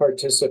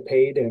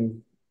participate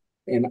in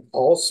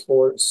all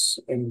sports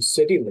and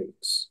city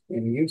leagues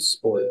and youth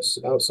sports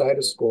outside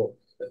of school.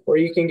 Or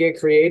you can get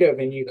creative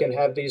and you can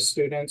have these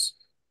students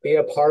be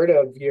a part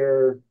of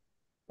your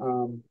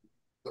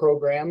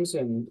programs,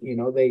 and you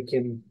know they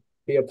can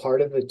be a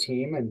part of the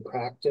team and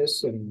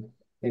practice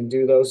and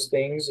do those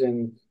things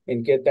and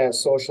get that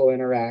social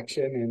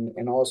interaction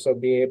and also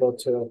be able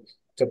to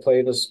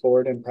play the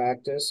sport and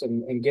practice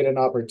and get an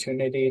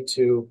opportunity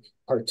to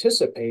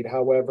participate.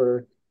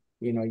 However,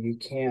 you know, you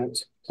can't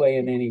play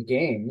in any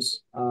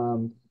games.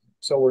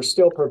 So we're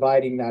still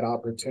providing that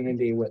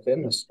opportunity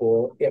within the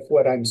school if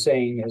what I'm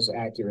saying is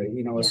accurate.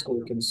 You know, a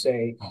school can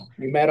say,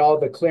 you met all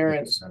the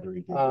clearance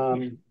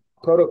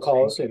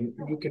protocols and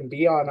you can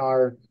be on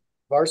our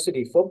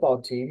varsity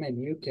football team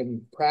and you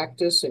can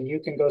practice and you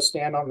can go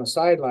stand on the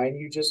sideline.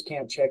 You just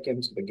can't check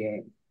into the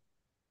game.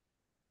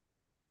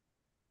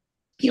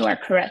 You are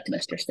correct,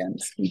 Mr.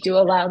 Sims. We do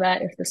allow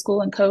that if the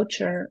school and coach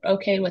are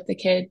okay with the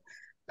kid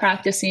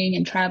practicing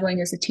and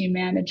traveling as a team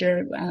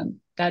manager,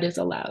 that is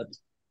allowed.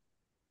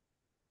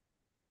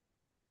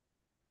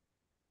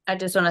 I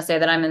just want to say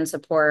that I'm in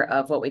support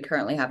of what we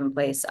currently have in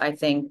place. I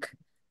think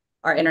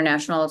our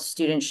international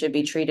students should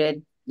be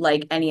treated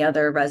like any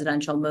other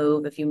residential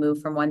move. If you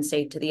move from one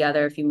state to the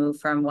other, if you move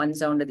from one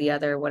zone to the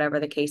other, whatever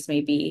the case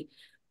may be,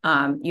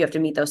 you have to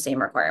meet those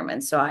same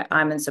requirements. So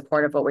I'm in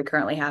support of what we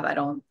currently have. I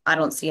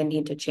don't see a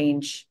need to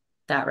change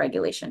that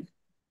regulation.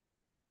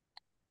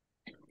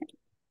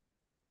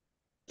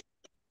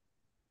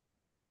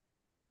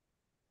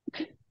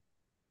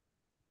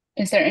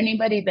 Is there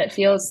anybody that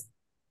feels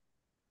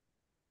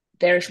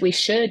we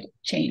should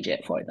change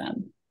it for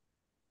them?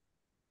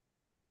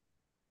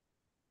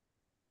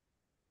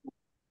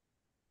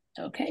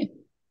 Okay.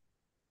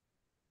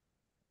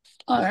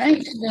 All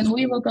right, then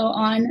we will go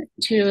on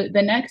to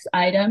the next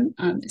item,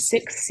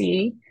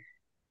 6C,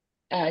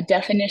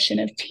 definition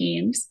of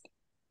teams.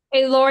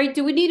 Hey, Lori,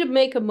 do we need to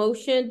make a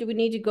motion? Do we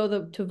need to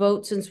go to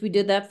vote since we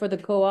did that for the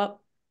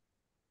co-op?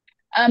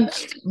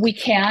 We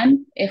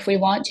can if we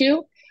want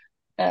to.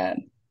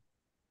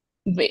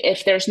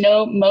 If there's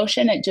no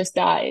motion, it just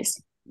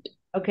dies.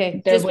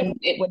 Okay.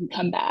 It wouldn't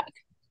come back.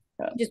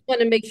 So. Just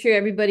want to make sure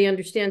everybody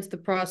understands the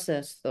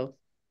process, though.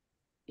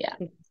 Yeah.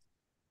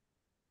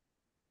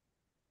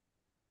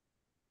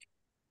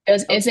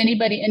 Is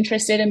anybody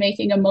interested in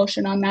making a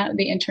motion on that,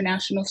 the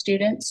international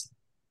students?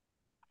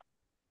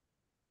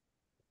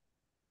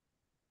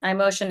 I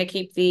motion to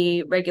keep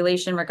the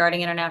regulation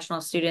regarding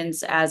international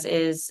students as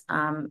is,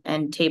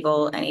 and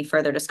table any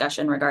further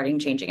discussion regarding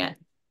changing it.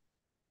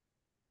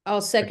 I'll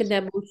second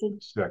that motion.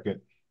 Second,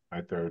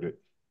 I third it.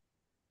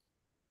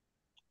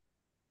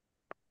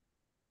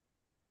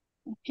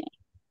 Okay.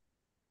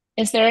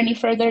 Is there any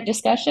further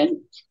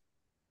discussion?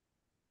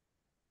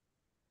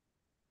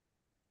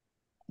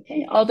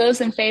 Okay, all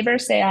those in favor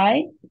say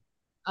aye.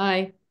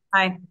 Aye.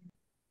 Aye.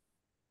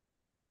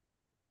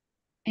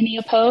 Any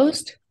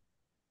opposed?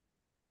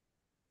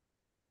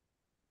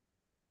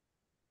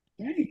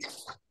 Right.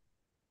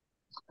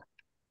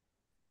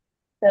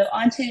 So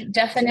on to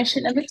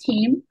definition of a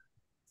team.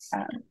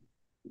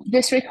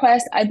 This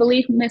request, I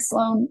believe, Ms.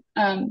 Sloan,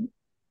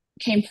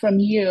 came from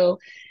you,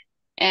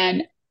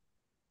 and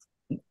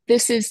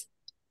this is,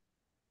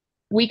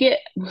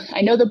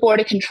 I know the Board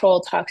of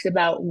Control talks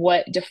about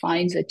what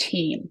defines a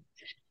team,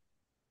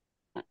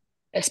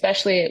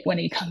 especially when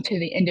you come to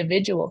the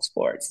individual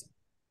sports.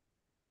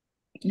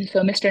 And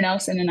so Mr.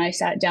 Nelson and I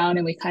sat down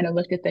and we kind of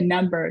looked at the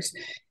numbers.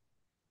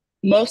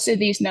 Most of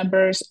these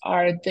numbers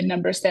are the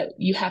numbers that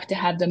you have to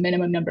have the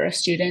minimum number of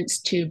students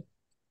to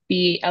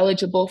be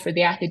eligible for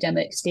the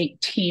Academic State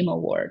Team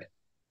Award,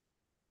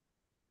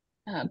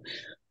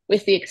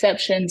 with the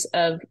exceptions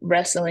of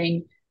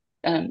wrestling,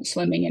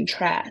 swimming, and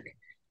track.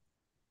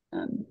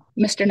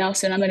 Mr.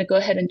 Nelson, I'm going to go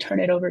ahead and turn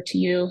it over to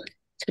you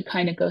to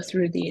kind of go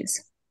through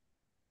these.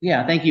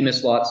 Yeah, thank you,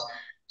 Ms. Lotz.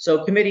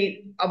 So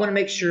committee, I want to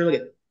make sure,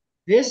 look at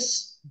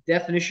this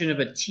definition of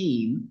a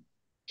team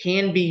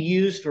can be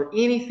used for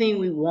anything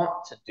we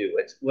want to do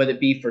it, whether it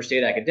be for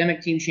state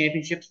academic team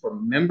championships, for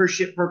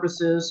membership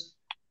purposes,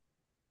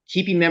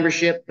 keeping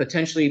membership,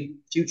 potentially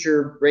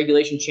future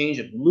regulation change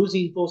of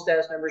losing full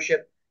status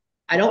membership.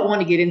 I don't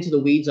want to get into the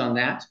weeds on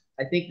that.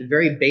 I think the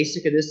very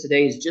basic of this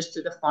today is just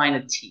to define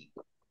a team.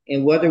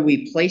 And whether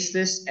we place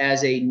this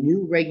as a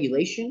new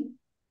regulation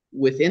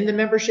within the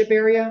membership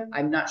area,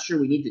 I'm not sure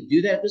we need to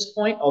do that at this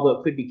point, although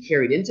it could be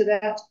carried into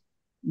that.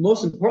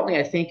 Most importantly,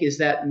 I think, is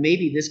that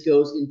maybe this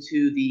goes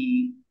into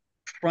the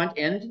front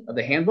end of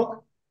the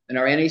handbook and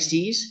our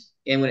NACs.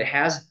 And when it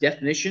has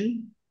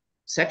definition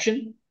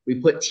section, we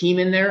put team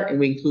in there and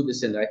we include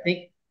this in there. I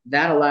think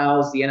that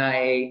allows the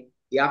NIA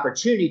the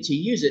opportunity to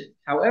use it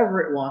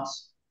however it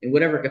wants, in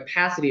whatever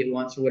capacity it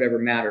wants, or whatever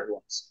matter it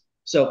wants.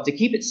 So to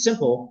keep it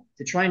simple,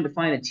 to try and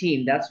define a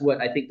team, that's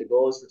what I think the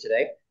goal is for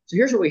today. So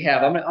here's what we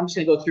have. I'm just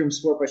going to go through them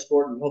sport by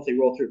sport and hopefully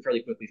roll through it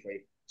fairly quickly for you.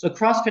 So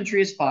cross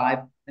country is 5,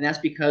 and that's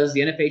because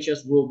the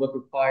NFHS rulebook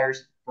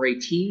requires for a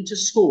team to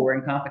score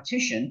in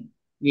competition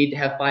you need to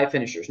have 5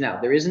 finishers.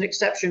 Now, there is an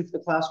exception for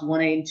the class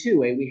 1A and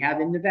 2A we have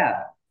in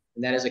Nevada,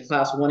 and that is a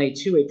class 1A,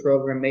 2A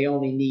program may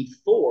only need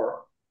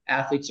 4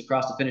 athletes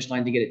across the finish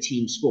line to get a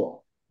team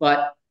score.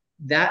 But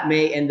that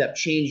may end up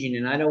changing,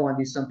 and I don't want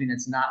to do something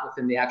that's not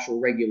within the actual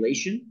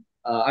regulation.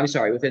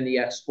 Within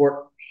the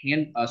sport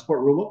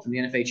rulebook from the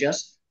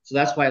NFHS. So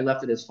that's why I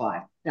left it as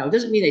 5. Now, it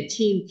doesn't mean a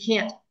team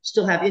can't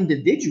still have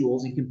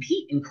individuals and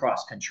compete in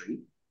cross country,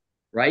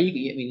 right?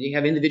 You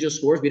have individual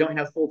scores. We don't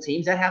have full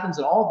teams. That happens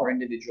in all of our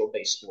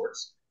individual-based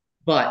sports.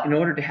 But in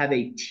order to have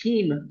a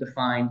team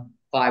defined,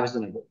 5 is the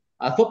number.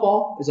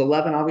 Football is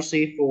 11,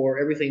 obviously, for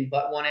everything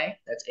but 1A.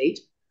 That's 8.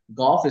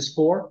 Golf is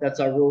 4.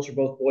 That's our rules for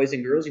both boys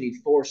and girls. You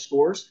need 4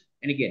 scores.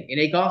 And again, in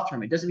a golf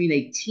tournament, it doesn't mean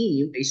a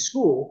team, a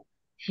school,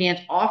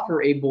 can't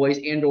offer a boys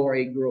and or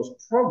a girls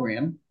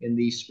program in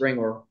the spring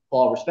or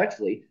fall,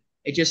 respectively.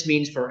 It just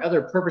means for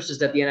other purposes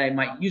that the NIA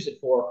might use it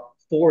for,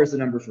 4 is the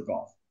number for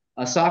golf.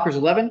 Soccer is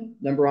 11,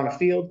 number on a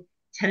field.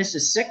 Tennis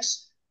is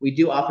 6. We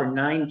do offer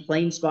 9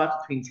 playing spots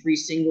between 3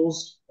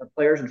 singles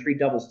players and 3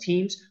 doubles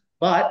teams.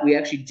 But we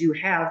actually do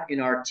have in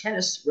our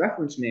tennis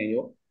reference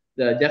manual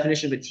the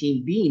definition of a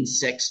team being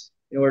 6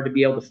 in order to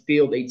be able to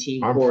field a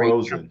team for a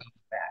match.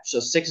 So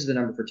 6 is the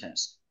number for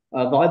tennis.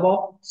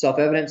 Volleyball,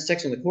 self-evident,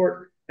 6 on the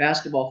court.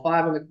 Basketball,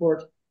 5 on the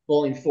court.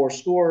 Bowling, 4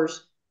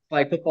 scores.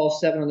 Flag football,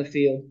 7 on the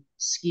field.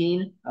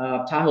 Skiing,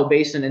 Tahoe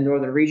Basin and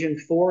Northern Region,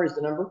 4 is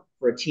the number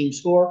for a team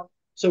score.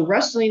 So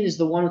wrestling is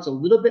the one that's a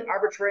little bit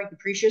arbitrary and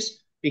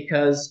capricious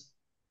because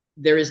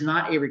there is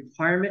not a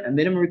requirement, a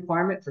minimum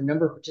requirement for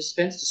number of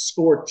participants to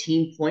score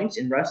team points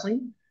in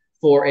wrestling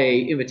for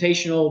a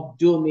invitational,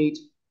 dual meet,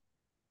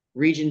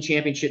 region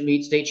championship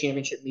meet, state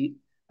championship meet.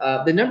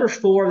 The number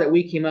 4 that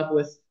we came up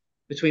with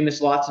between Ms.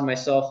 Lotz and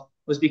myself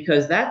was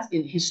because that's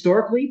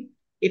historically,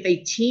 if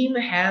a team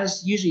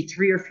has usually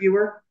 3 or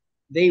fewer,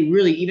 they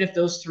really, even if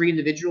those 3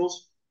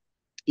 individuals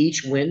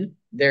each win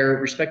their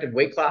respective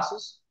weight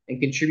classes and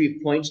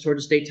contribute points toward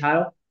a state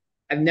title,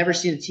 I've never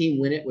seen a team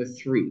win it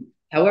with 3.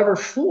 However,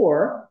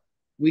 4,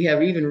 we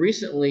have even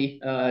recently,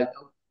 a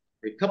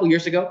couple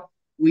years ago,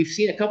 we've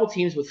seen a couple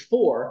teams with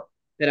 4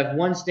 that have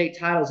won state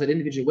titles at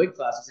individual weight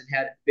classes and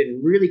had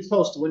been really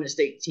close to winning a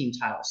state team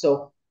title.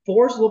 So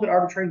 4 is a little bit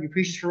arbitrary and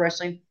capricious for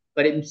wrestling,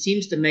 but it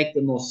seems to make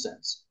the most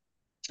sense.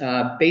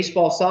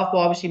 Baseball, softball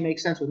obviously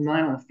makes sense with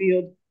 9 on the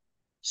field.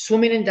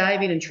 Swimming and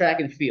diving and track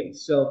and field.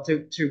 So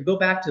to go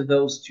back to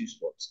those 2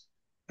 sports.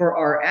 For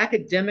our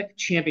academic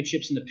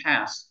championships in the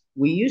past,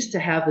 we used to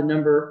have the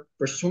number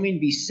for swimming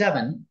be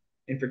 7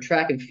 and for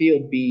track and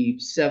field be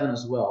 7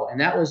 as well.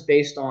 And that was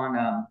based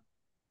on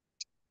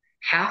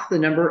half the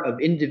number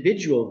of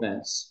individual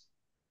events.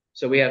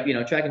 So we have,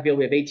 track and field,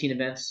 we have 18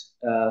 events,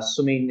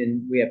 swimming,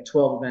 and we have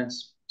 12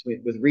 events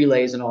with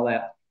relays and all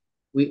that.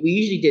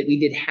 We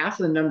did half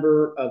the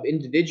number of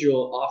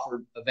individual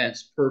offered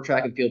events per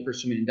track and field, per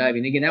swimming and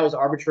diving. Again, that was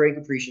arbitrary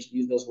and capricious to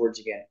use those words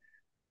again.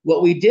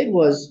 What we did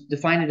was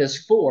define it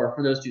as 4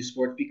 for those 2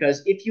 sports,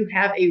 because if you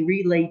have a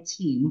relay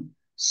team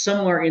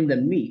somewhere in the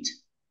meet,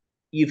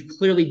 you've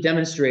clearly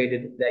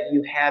demonstrated that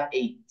you have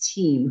a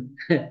team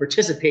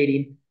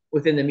participating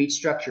within the meet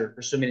structure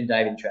for swimming and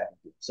diving, track and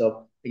field.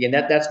 So again,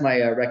 that's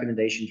my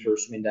recommendation for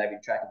swimming,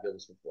 diving, track and field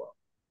is 4.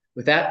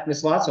 With that,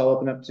 Ms. Lotz, I'll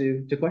open up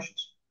to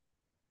questions.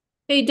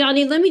 Hey,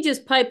 Donnie, let me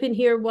just pipe in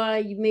here why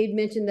you made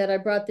mention that I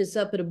brought this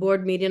up at a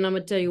board meeting. I'm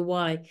going to tell you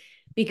why.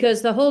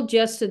 Because the whole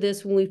gist of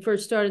this, when we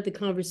first started the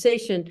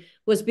conversation,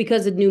 was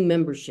because of new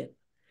membership.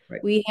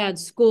 Right. We had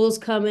schools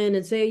come in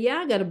and say, yeah,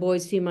 I got a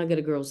boys team, I got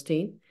a girls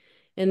team.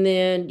 And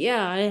then,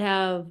 yeah, I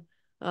have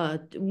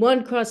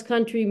 1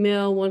 cross-country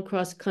male, 1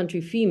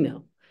 cross-country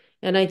female.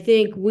 And I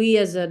think we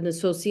as an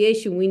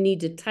association, we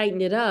need to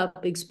tighten it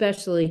up,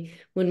 especially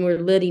when we're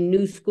letting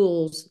new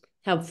schools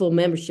have full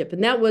membership.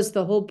 And that was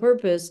the whole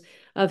purpose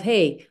of,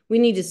 hey, we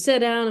need to sit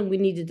down and we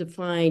need to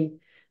define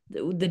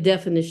the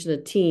definition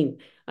of team.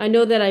 I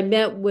know that I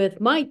met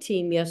with my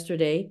team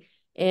yesterday,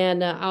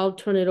 and I'll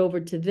turn it over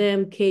to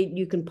them. Kate,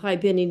 you can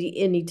pipe in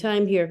any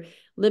time here.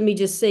 Let me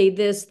just say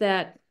this,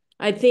 that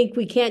I think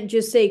we can't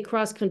just say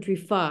cross-country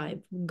 5,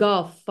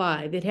 golf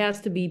 5. It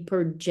has to be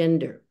per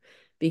gender,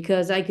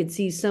 because I could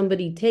see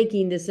somebody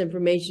taking this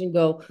information and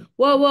go,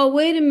 whoa,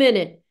 wait a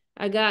minute.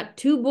 I got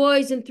 2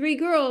 boys and 3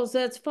 girls.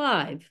 That's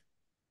 5.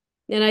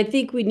 And I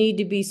think we need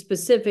to be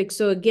specific.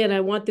 So again, I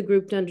want the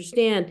group to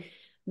understand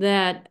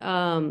that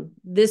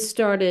this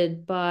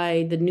started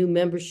by the new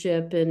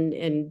membership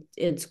and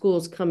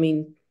schools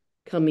coming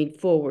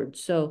forward.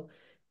 So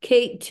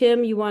Kate,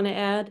 Tim, you want to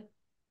add?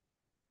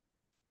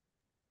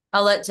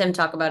 I'll let Tim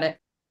talk about it.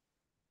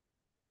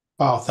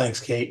 Oh, thanks,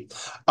 Kate.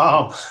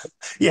 I'm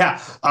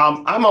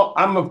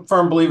a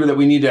firm believer that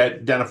we need to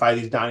identify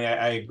these, Donnie.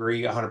 I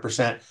agree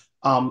 100%.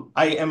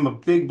 I am a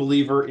big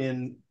believer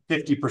in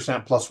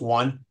 50% plus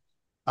 1.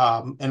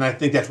 And I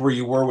think that's where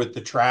you were with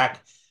the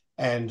track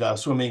and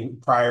swimming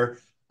prior.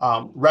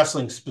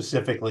 Wrestling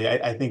specifically,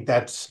 I think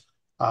that's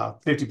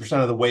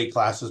 50% of the weight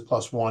classes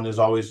plus 1 has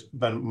always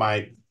been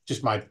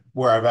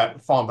where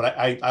I've fallen. But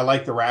I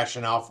like the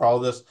rationale for all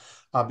of this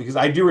because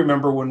I do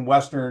remember when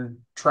Western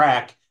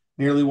track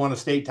nearly won a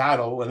state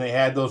title when they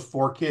had those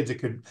 4 kids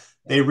that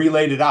they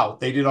relayed it out.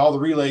 They did all the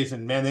relays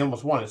and man, they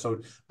almost won it.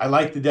 So I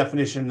like the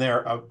definition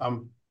there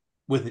of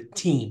with a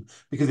team,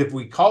 because if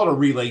we call it a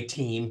relay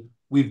team,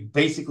 we've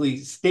basically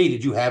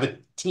stated you have a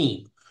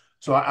team.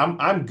 So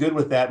I'm good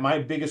with that. My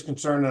biggest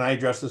concern, and I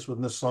addressed this with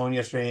Ms. Sloan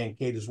yesterday and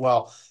Kate as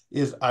well,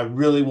 is I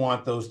really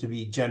want those to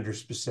be gender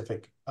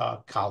specific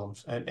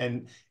columns,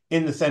 and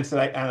in the sense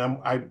that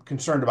I'm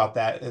concerned about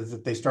that is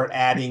that they start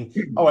adding,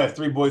 oh, I have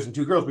 3 boys and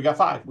 2 girls, we got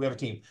 5, we have a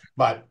team.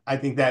 But I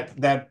think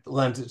that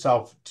lends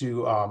itself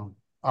to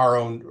our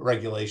own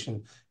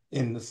regulation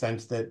in the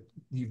sense that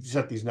you've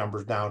set these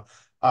numbers down.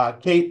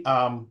 Kate,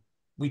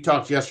 we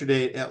talked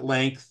yesterday at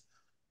length.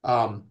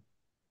 I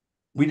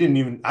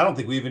don't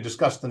think we even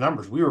discussed the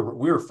numbers. We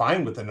were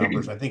fine with the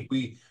numbers. I think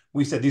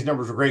we said these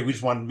numbers were great. We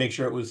just wanted to make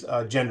sure it was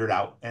gendered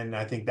out. And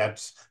I think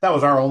that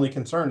was our only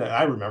concern that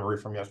I remember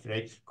from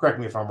yesterday. Correct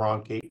me if I'm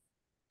wrong, Kate.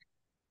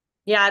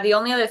 Yeah, the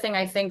only other thing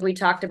I think we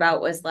talked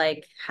about was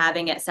like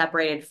having it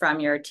separated from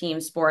your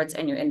team sports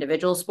and your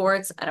individual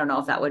sports. I don't know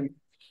if that would,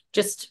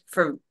 just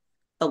for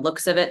the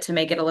looks of it, to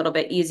make it a little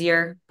bit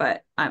easier,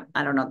 but I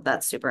don't know if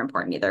that's super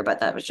important either, but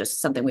that was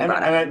just something we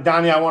brought up. And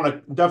Donnie, I want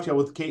to dovetail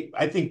with Kate.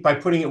 I think by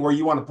putting it where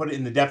you want to put it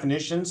in the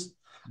definitions,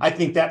 I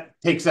think that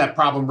takes that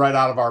problem right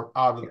out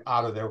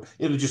of there.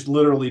 It'll just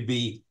literally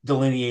be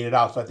delineated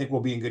out. So I think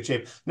we'll be in good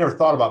shape. Never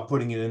thought about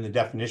putting it in the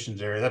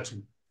definitions area.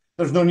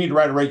 There's no need to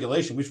write a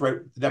regulation. We just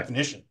write the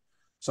definition.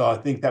 So I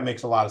think that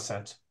makes a lot of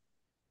sense.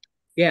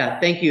 Yeah,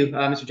 thank you,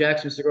 Mr.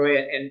 Jackson, Mr.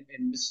 Goya,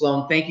 and Ms.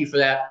 Sloan. Thank you for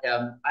that.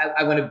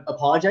 I want to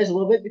apologize a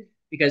little bit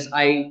because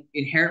I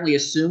inherently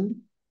assumed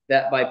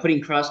that by putting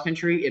cross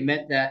country, it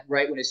meant that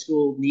right when a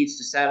school needs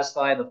to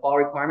satisfy the fall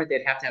requirement,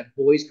 they'd have to have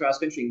boys cross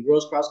country and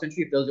girls cross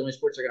country if those are the only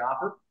sports they're going to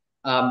offer.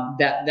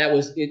 That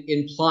was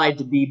implied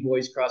to be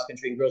boys cross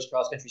country and girls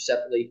cross country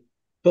separately.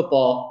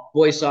 Football,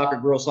 boys soccer,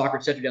 girls soccer,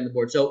 etc. down the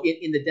board. So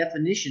in the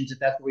definitions, if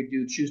that's what we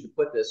do choose to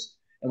put this,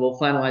 and we'll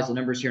finalize the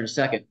numbers here in a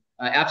second.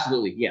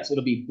 Absolutely, yes.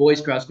 It'll be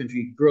boys cross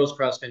country, girls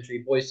cross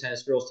country, boys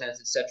tennis, girls tennis,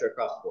 etc.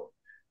 across the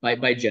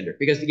board by gender.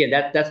 Because again,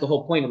 that's the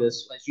whole point of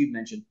this, as you've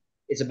mentioned.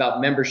 It's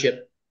about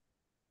membership.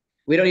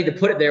 We don't need to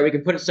put it there. We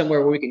can put it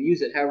somewhere where we can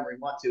use it however we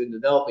want to in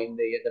developing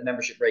the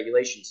membership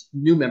regulations,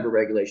 new member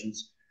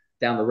regulations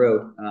down the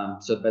road.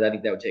 But I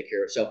think that would take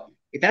care of it. So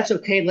if that's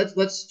okay,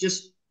 let's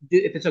just do.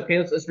 If it's okay,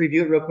 let's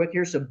review it real quick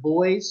here. So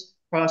boys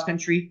cross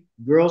country,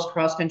 girls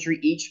cross country,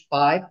 each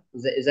 5.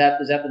 Is that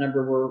the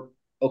number we're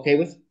okay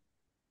with?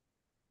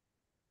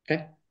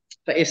 Okay.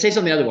 But if say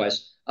something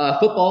otherwise,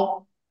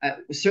 football,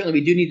 certainly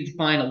we do need to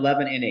define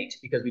 11 and 8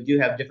 because we do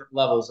have different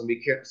levels, and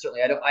we care.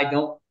 Certainly, I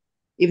don't.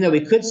 Even though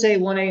we could say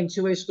 1A and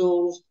 2A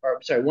schools, or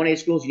sorry, 1A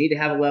schools, you need to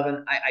have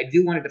 11. I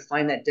do want to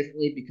define that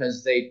differently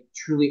because they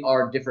truly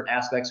are different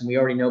aspects, and we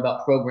already know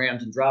about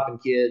programs and dropping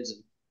kids.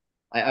 And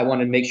I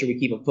want to make sure we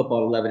keep a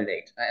football at 11 and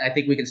 8. I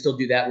think we can still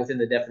do that within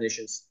the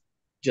definitions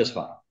just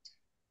fine.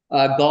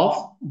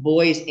 Golf,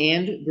 boys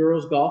and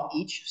girls golf,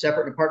 each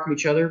separate and apart from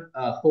each other,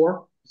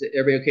 4. Is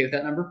everybody okay with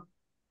that number?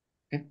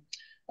 Okay.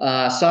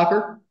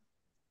 Soccer,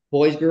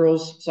 boys,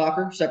 girls,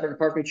 soccer, separate and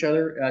apart from each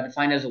other,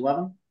 defined as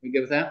 11. We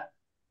good with that?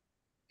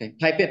 Okay.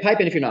 Pipe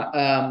in if you're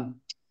not.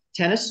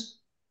 Tennis,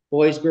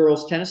 boys,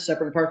 girls, tennis,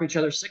 separate and apart from each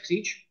other, 6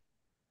 each.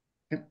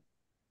 Okay.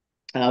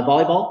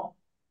 Volleyball,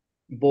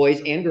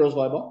 boys and girls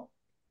volleyball,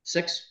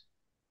 6.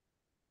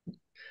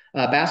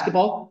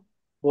 Basketball,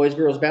 boys,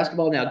 girls,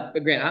 basketball. Now,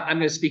 again, I'm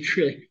going to speak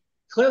really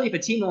clearly. If a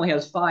team only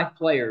has 5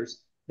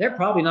 players, they're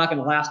probably not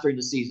going to last during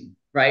the season,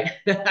 right?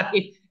 I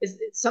mean,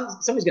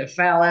 somebody's going to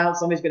foul out,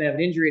 somebody's going to have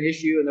an injury, an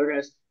issue, and they're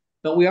going to.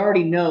 But we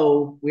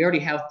already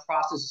have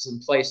processes in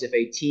place if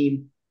a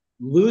team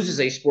loses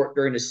a sport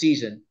during the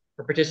season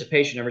for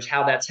participation numbers,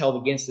 how that's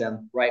held against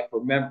them, right?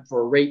 For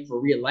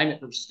realignment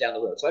purposes down the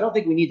road. So I don't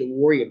think we need to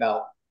worry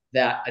about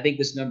that. I think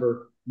this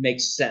number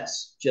makes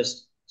sense,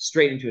 just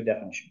straight into a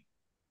definition.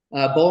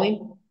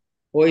 Bowling,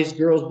 boys,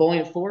 girls, bowling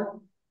at 4.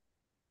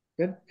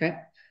 Good. Okay.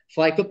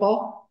 Flag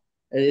football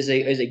is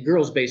a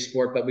girls-based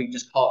sport, but we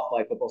just call it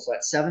flag football. So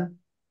that's 7.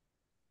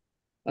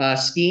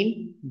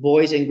 Skiing,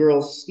 boys and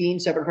girls skiing,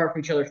 separate apart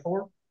from each other,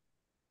 4.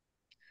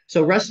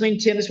 So wrestling,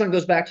 Tim, this one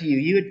goes back to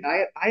you.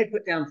 I had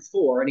put down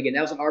 4, and again,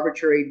 that was an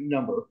arbitrary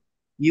number.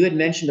 You had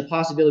mentioned the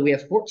possibility we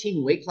have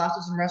 14 weight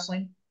classes in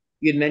wrestling.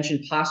 You had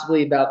mentioned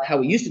possibly about how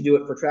we used to do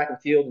it for track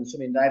and field and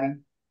swimming and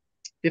diving.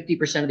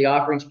 50% of the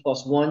offerings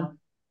plus 1.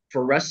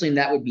 For wrestling,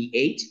 that would be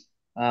 8.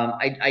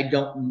 I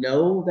don't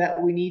know that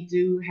we need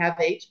to have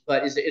 8,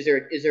 but is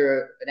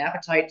there an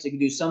appetite to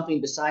do something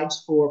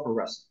besides 4 for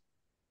wrestling?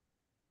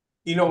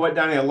 You know what,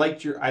 Donnie? I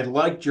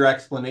liked your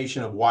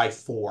explanation of why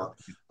 4.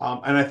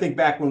 And I think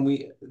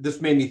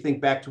this made me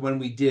think back to when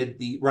we did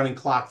the running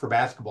clock for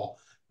basketball.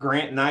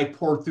 Grant and I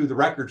poured through the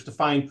records to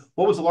find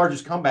what was the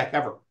largest comeback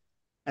ever.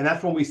 And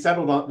that's when we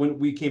settled on, when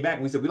we came back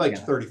and we said we liked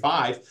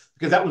 35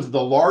 because that was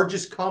the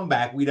largest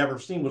comeback we'd ever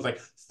seen, was like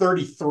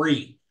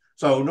 33.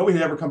 So nobody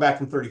had ever come back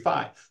from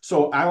 35.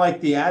 So I like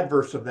the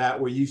adverse of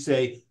that where you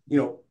say,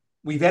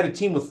 we've had a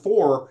team with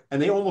 4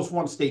 and they almost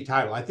won a state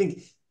title. I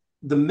think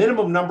the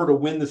minimum number to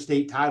win the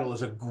state title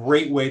is a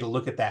great way to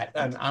look at that.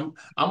 And I'm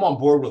on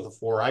board with a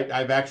 4.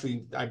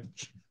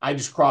 I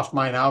just crossed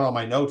mine out on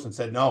my notes and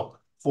said, no,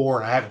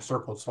 4, and I have it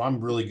circled. So I'm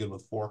really good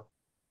with 4.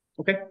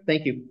 Okay,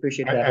 thank you.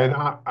 Appreciate that. And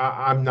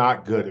I'm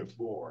not good at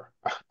 4.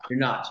 You're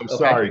not. I'm Okay.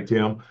 sorry,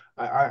 Tim.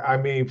 I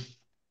mean,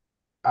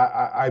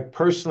 I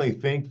personally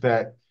think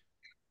that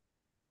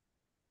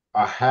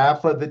a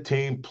half of the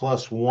team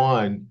plus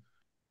 1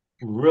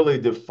 really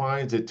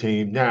defines a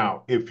team.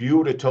 Now, if you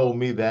would have told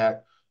me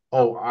that,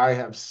 oh, I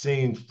have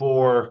seen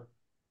 4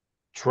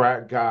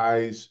 track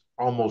guys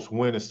almost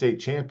win a state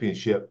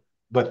championship,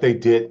 but they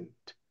didn't.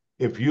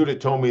 If you'd have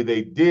told me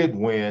they did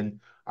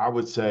win, I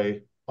would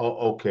say,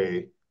 oh,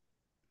 okay,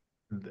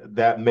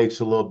 that makes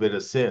a little bit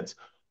of sense.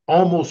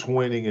 Almost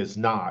winning is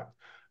not.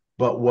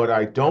 But what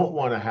I don't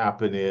want to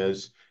happen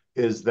is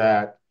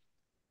that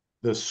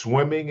the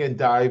swimming and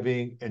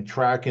diving and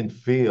track and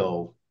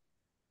field,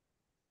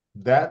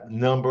 that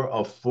number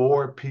of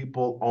 4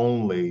 people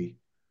only,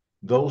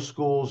 those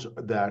schools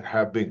that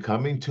have been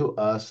coming to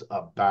us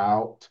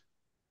about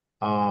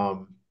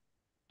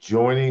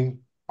joining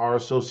our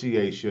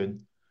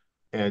association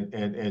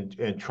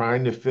and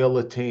trying to fill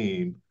a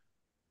team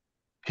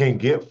can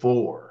get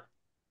 4.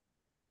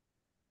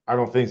 I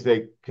don't think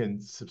they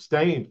can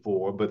sustain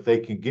 4, but they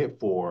can get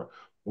 4.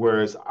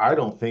 Whereas I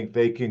don't think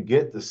they can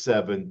get the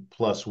 7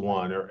 plus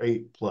 1 or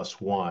 8 plus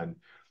 1.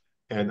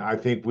 And I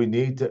think we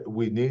need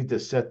to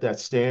set that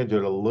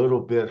standard a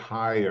little bit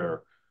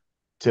higher.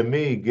 To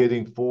me,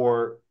 getting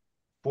 4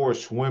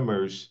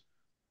 swimmers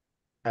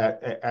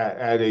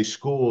at a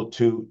school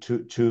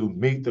to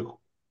meet the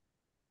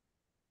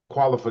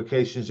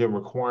qualifications and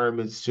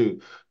requirements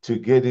to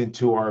get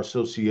into our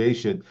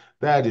association,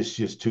 that is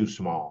just too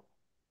small.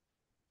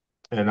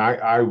 And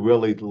I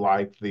really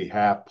like the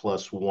half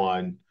plus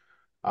 1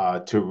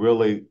 to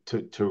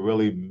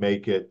really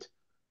make it,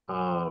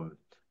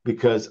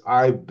 because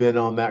I've been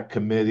on that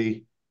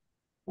committee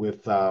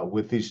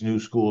with these new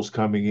schools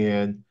coming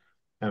in,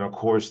 and of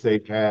course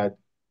they've had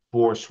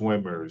 4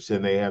 swimmers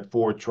and they had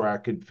 4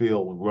 track and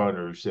field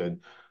runners, and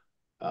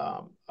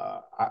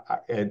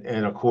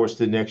and of course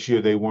the next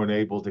year they weren't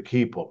able to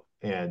keep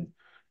them,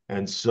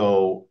 and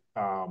so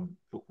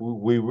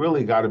we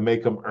really got to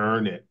make them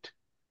earn it.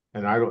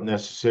 And I don't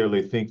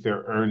necessarily think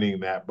they're earning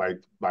that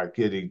by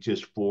getting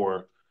just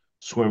 4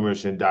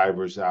 swimmers and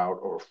divers out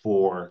or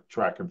 4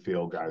 track and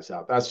field guys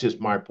out. That's just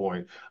my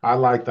point. I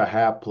like the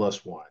half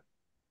plus 1.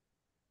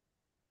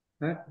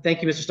 All right.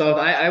 Thank you, Mr. Stallworth.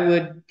 I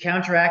would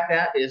counteract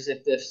that is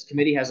if this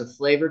committee has a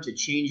flavor to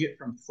change it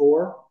from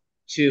 4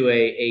 to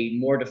a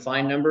more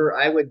defined number.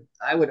 I would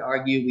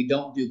argue we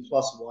don't do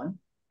plus 1.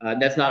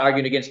 That's not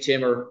arguing against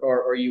Tim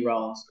or you,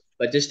 Rollins,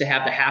 but just to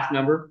have the half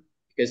number,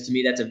 because to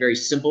me that's a very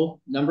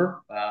simple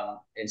number.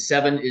 And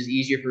 7 is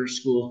easier for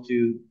schools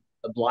to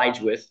oblige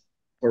with.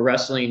 For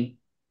wrestling,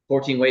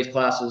 14 weight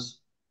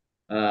classes,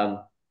 7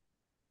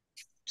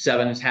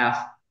 is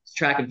half.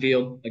 Track and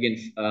field,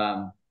 again,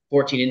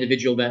 14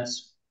 individual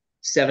events.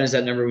 7 is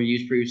that number we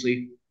used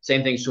previously.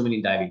 Same thing, swimming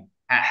and diving.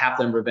 Half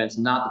the number of events,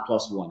 not the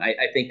plus 1. I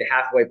think the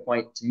halfway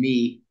point to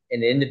me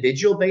in an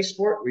individual based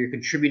sport where you're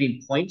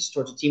contributing points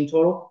towards a team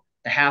total,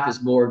 the half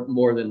is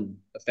more than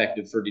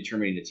effective for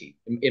determining the team,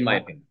 in my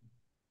opinion.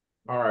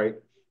 All right.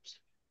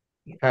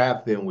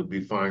 Half then would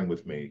be fine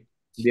with me.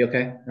 Be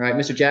okay. All right,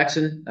 Mr.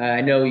 Jackson.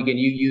 I know again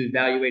you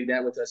evaluated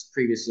that with us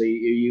previously.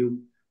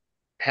 You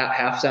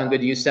half sound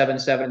good to you? 7,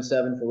 7, and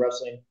 7 for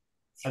wrestling.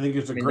 I think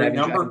it's a great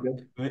number.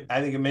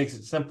 I think it makes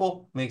it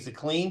simple, makes it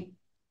clean.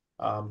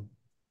 I'm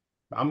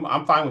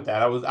fine with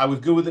that. I was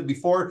good with it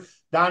before,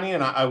 Donnie,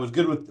 and I was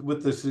good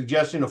with the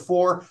suggestion of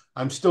 4.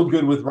 I'm still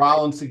good with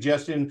Rollins'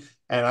 suggestion,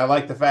 and I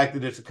like the fact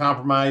that it's a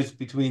compromise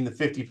between the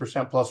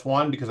 50% plus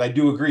 1, because I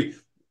do agree.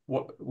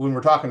 When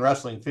we're talking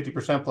wrestling,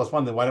 50% plus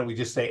 1, then why don't we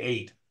just say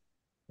 8?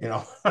 You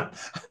know,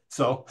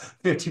 so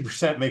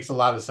 50% makes a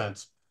lot of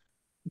sense.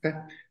 Okay.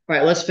 All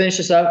right, let's finish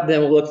this up. Then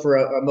we'll look for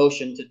a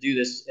motion to do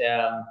this.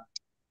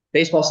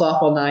 Baseball,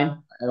 softball, 9.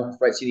 I don't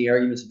quite see the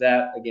arguments of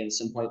that. Again, at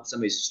some point,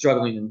 somebody's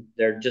struggling and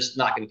they're just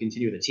not going to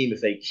continue with the team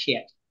if they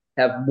can't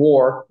have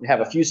more and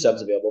have a few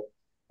subs available.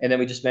 And then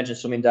we just mentioned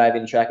swimming,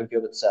 diving, track and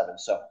field at 7.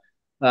 So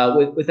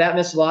with that,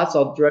 Ms. Lotz,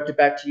 I'll direct it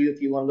back to you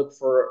if you want to look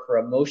for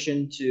a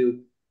motion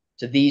to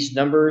these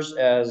numbers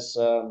as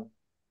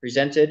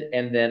presented,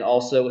 and then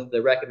also with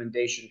the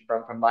recommendation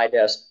from my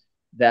desk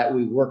that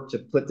we work to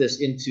put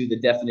this into the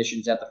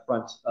definitions at the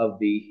front of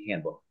the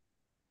handbook.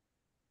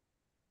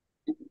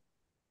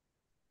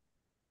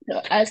 So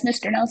as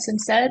Mr. Nelson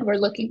said, we're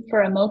looking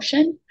for a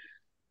motion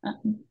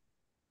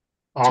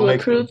to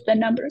approve the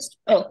numbers.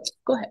 Oh,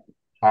 go ahead.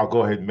 I'll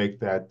go ahead and make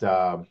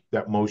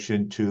that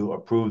motion to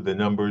approve the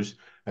numbers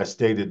as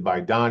stated by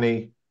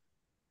Donnie,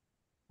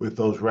 with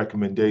those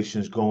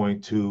recommendations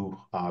going to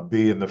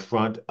be in the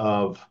front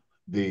of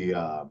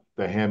the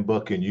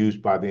handbook and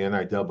used by the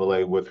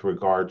NIAA with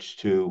regards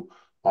to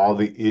all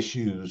the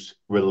issues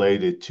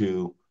related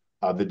to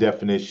the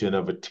definition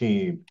of a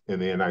team in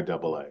the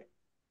NIAA.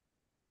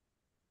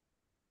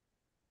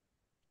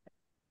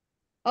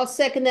 I'll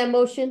second that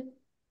motion.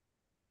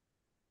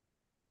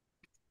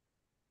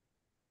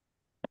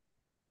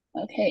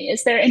 Okay,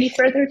 is there any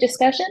further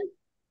discussion?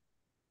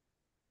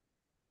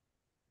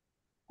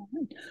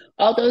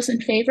 All those in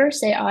favor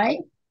say aye.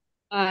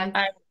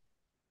 Aye.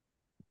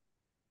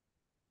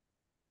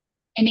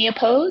 Any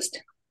opposed?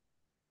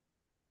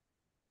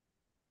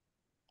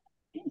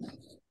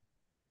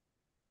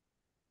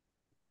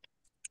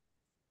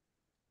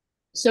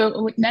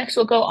 So next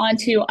we'll go on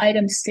to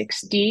item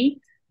 6D,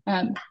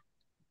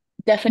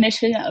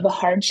 definition of a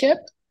hardship.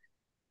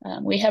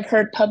 We have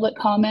heard public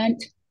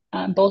comment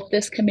on both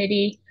this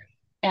committee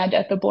and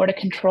at the Board of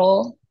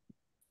Control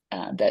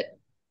that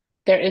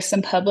there is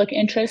some public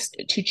interest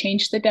to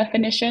change the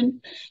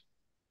definition.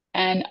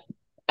 And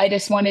I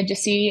just wanted to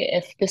see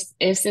if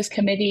this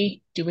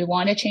committee, do we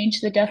want to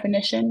change the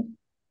definition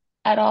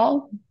at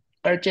all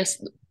or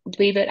just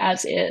leave it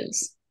as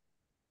is?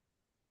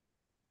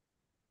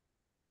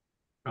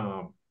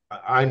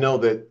 I know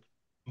that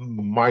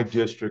my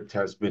district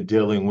has been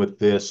dealing with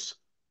this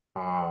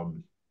for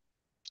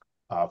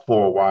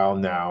a while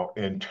now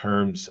in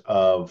terms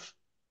of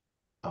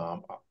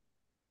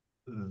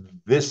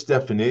this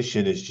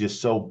definition is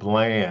just so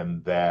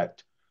bland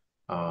that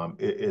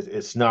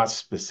it's not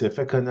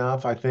specific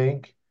enough, I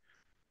think.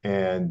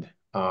 And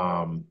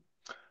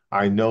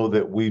I know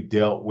that we've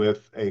dealt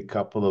with a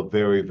couple of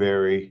very,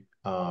 very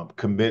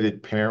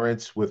committed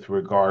parents with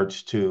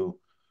regards to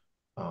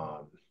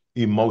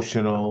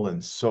emotional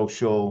and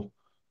social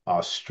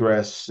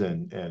stress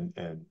and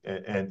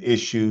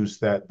issues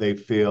that they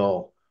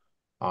feel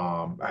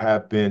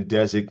have been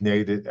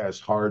designated as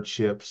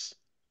hardships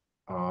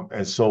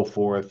and so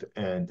forth.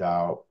 And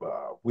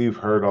we've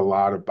heard a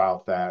lot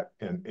about that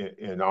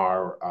in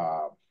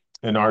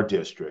our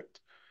district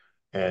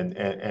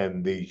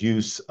and the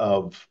use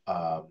of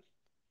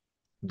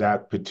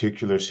that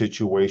particular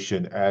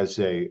situation as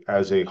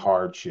a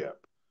hardship.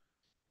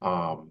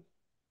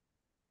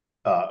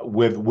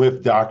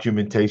 With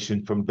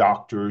documentation from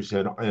doctors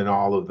and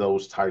all of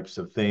those types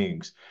of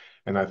things.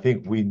 And I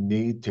think we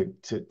need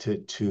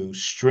to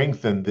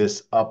strengthen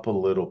this up a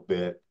little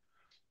bit.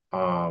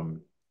 I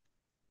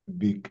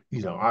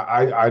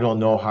don't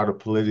know how to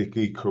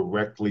politically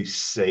correctly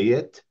say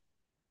it,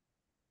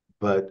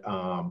 but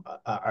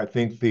I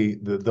think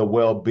the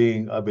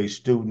well-being of a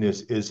student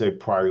is a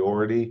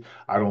priority.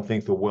 I don't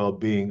think the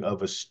well-being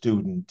of a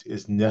student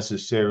is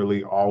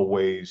necessarily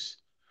always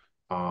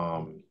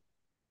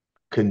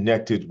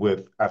connected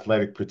with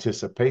athletic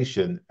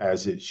participation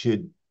as it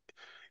should.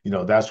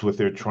 That's what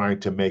they're trying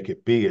to make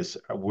it be. Is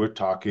we're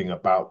talking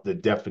about the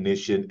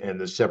definition and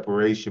the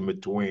separation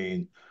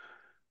between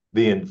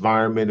the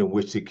environment in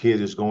which the kid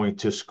is going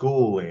to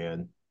school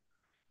in,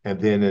 and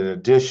then an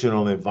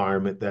additional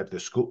environment that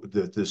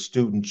the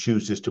student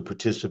chooses to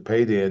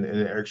participate in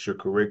an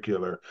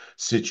extracurricular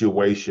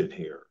situation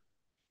here.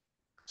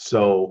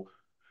 So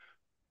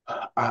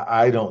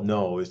I don't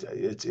know.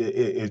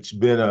 It's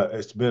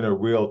been a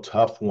real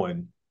tough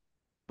one,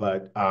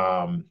 but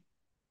I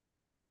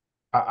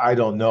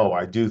don't know.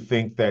 I do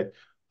think that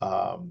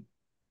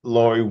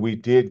Lori, we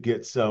did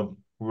get some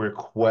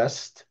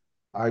requests,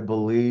 I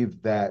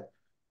believe, that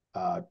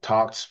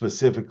talked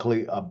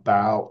specifically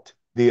about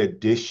the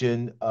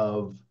addition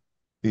of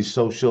the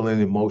social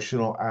and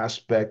emotional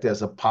aspect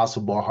as a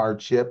possible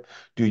hardship.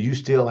 Do you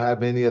still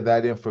have any of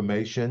that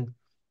information?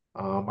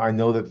 I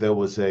know that there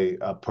was a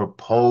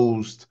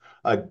proposed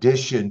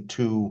addition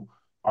to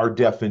our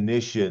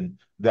definition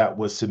that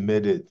was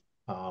submitted,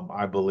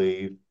 I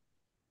believe.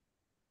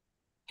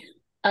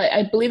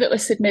 I believe it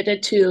was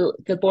submitted to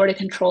the Board of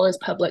Control as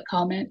public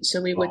comment, so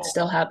we would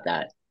still have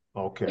that.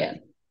 Okay. Yeah.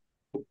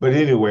 But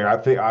anyway,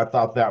 I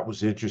thought that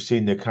was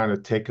interesting to kind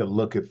of take a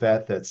look at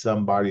that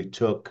somebody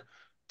took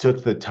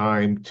the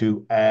time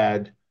to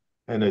add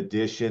an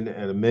addition,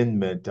 an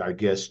amendment, I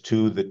guess,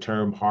 to the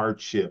term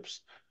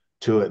hardships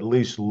to at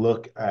least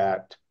look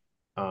at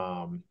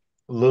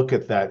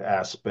that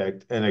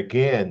aspect. And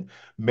again,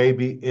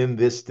 maybe in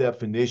this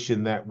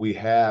definition that we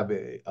have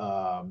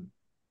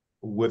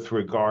with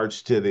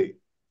regards to the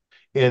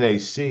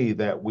NAC,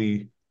 that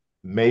we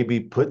maybe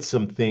put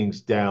some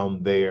things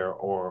down there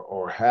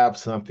or have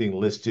something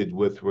listed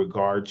with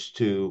regards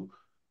to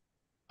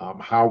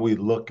how we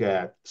look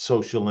at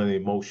social and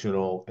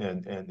emotional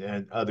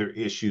and other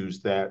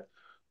issues that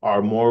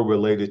are more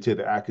related to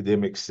the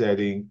academic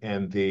setting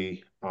and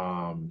the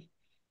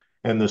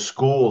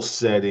school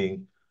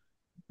setting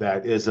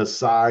that is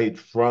aside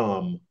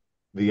from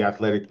the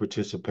athletic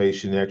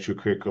participation,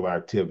 extracurricular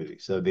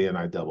activities, so the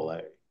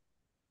NIAA.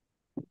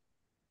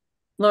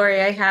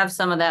 Lori, I have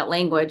some of that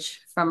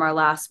language from our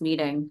last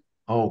meeting.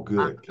 Oh,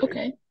 good.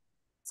 Okay.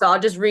 So I'll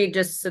just read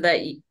just so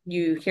that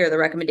you hear the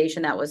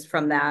recommendation that was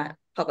from that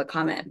public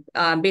comment.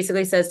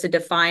 Basically says to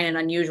define an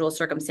unusual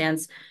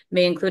circumstance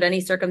may include any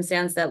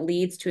circumstance that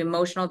leads to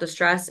emotional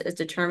distress is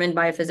determined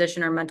by a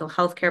physician or mental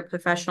health care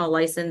professional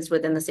licensed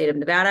within the state of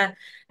Nevada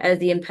as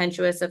the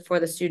impetuous for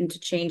the student to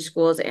change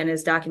schools and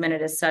is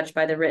documented as such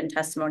by the written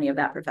testimony of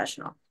that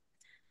professional.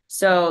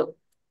 So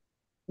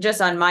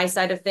just on my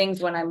side of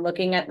things, when I'm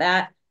looking at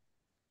that,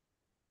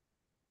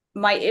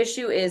 my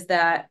issue is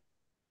that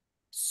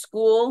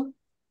school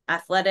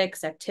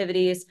athletics,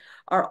 activities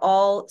are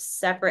all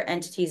separate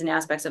entities and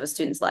aspects of a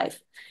student's life.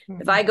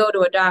 If I go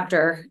to a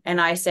doctor and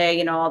I say,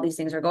 you know, all these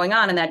things are going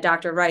on, and that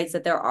doctor writes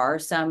that there are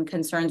some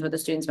concerns with the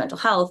student's mental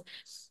health,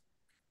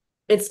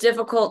 it's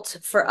difficult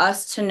for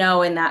us to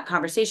know in that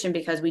conversation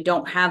because we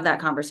don't have that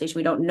conversation.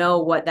 We don't know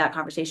what that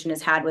conversation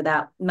has had with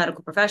that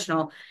medical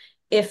professional.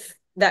 If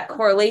that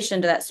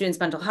correlation to that student's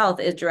mental health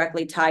is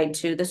directly tied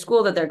to the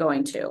school that they're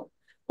going to,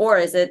 or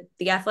is it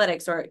the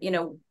athletics, or, you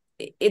know,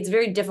 it's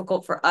very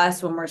difficult for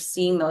us when we're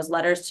seeing those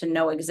letters to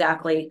know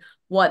exactly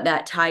what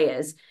that tie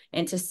is.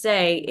 And to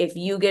say, if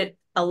you get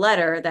a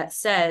letter that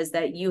says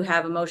that you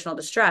have emotional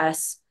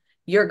distress,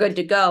 you're good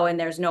to go, and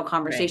there's no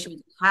conversation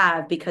we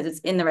have because it's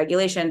in the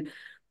regulation.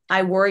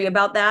 I worry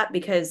about that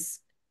because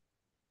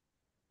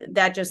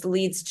that just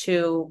leads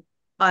to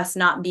us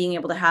not being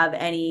able to have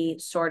any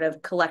sort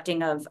of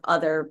collecting of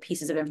other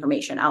pieces of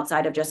information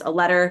outside of just a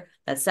letter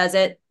that says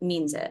it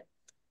means it.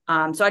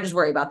 So I just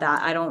worry about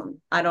that. I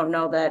don't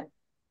know that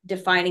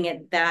defining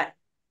it that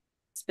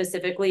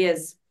specifically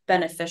is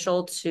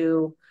beneficial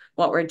to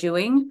what we're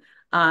doing.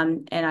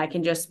 And I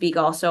can just speak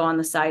also on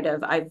the side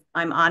of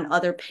I'm on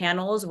other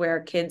panels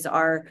where kids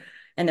are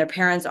and their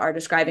parents are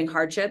describing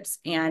hardships.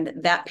 And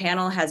that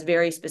panel has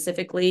very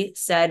specifically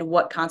said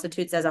what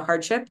constitutes as a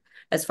hardship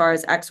as far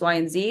as X, Y,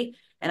 and Z.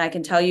 And I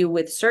can tell you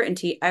with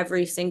certainty,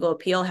 every single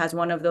appeal has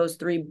one of those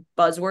three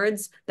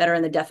buzzwords that are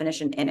in the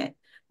definition in it,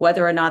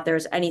 whether or not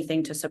there's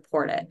anything to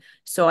support it.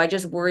 So I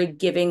just worry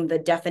giving the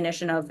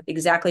definition of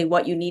exactly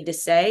what you need to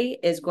say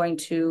is going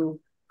to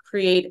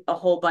create a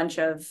whole bunch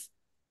of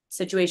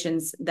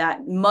situations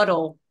that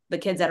muddle the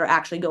kids that are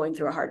actually going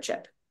through a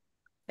hardship,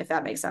 if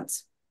that makes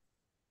sense.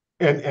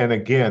 And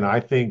again, I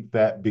think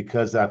that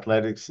because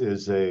athletics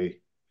is a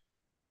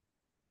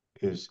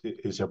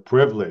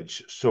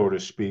privilege, so to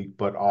speak,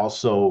 but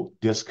also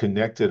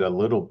disconnected a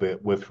little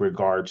bit with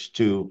regards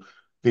to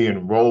the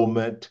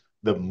enrollment,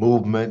 the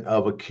movement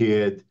of a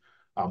kid,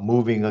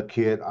 moving a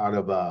kid out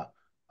of a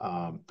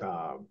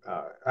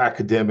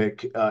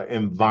academic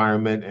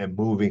environment and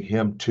moving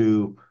him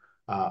to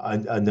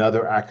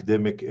another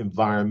academic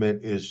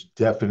environment is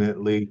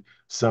definitely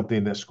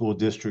something that school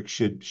districts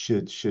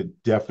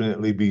should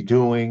definitely be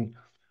doing.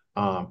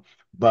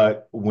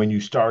 But when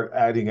you start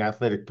adding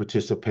athletic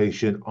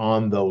participation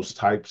on those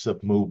types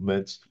of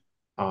movements,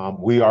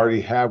 we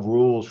already have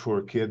rules for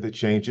a kid that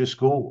changes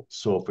schools.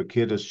 So if a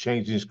kid is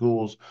changing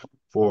schools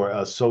for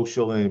a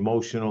social and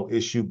emotional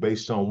issue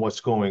based on what's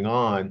going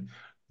on,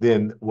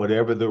 then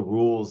whatever the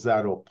rules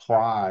that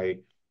apply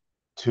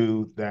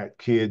to that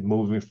kid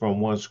moving from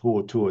one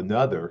school to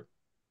another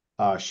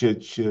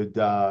should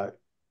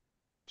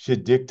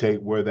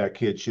dictate where that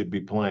kid should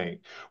be playing.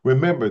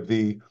 Remember,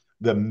 the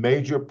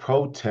major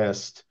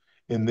protest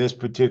in this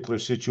particular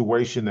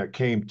situation that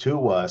came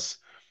to us,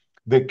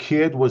 the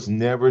kid was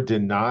never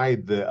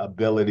denied the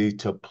ability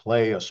to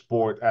play a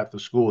sport at the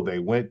school they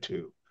went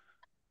to.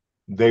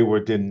 They were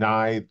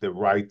denied the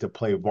right to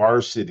play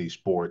varsity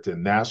sports,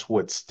 and that's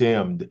what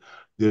stemmed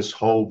this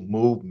whole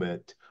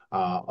movement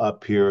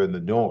up here in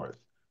the north.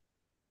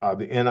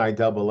 The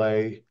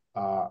NIAA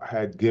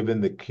had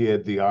given the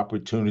kid the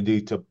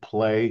opportunity to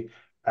play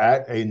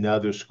at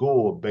another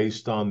school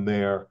based on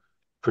their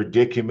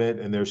predicament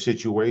and their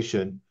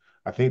situation.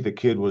 I think the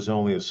kid was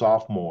only a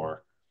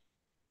sophomore,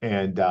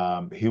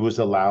 and he was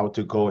allowed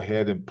to go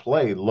ahead and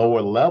play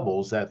lower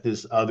levels at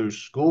this other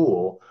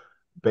school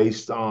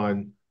based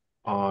on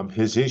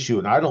his issue.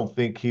 And I don't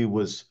think he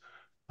was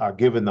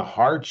given the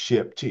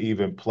hardship to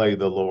even play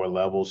the lower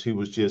levels. He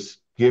was just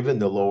given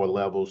the lower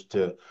levels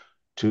to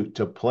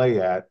play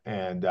at.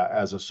 And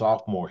as a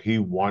sophomore,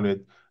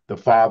 the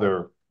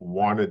father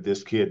wanted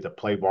this kid to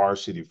play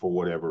varsity for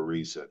whatever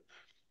reason.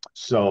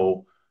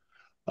 So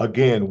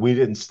again, we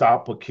didn't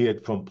stop a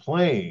kid from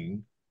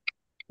playing.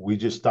 We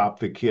just stopped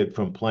the kid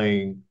from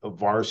playing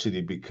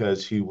varsity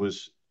because he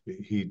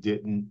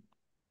didn't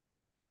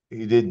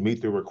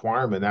meet the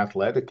requirement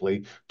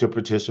athletically to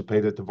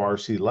participate at the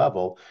varsity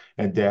level.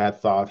 And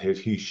dad thought that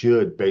he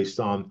should based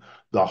on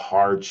the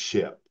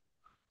hardship.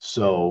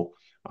 So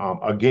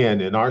again,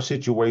 in our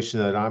situation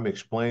that I'm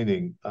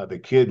explaining, the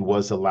kid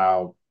was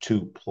allowed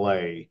to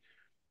play.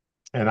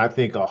 And I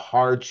think a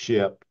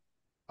hardship,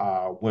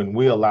 when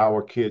we allow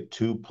a kid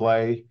to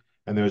play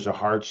and there's a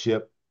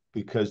hardship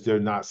because they're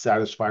not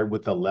satisfied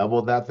with the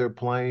level that they're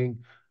playing,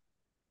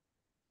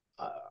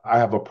 I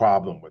have a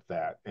problem with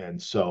that. And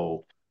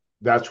so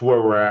that's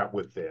where we're at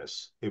with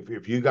this.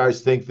 If you guys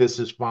think this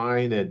is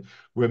fine, and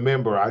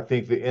remember, I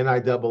think the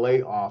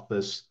NIAA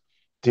office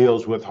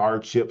deals with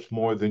hardships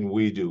more than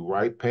we do,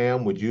 right,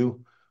 Pam? Would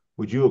you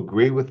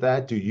agree with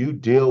that? Do you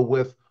deal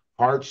with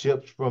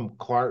hardships from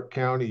Clark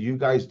County? You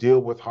guys deal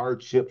with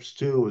hardships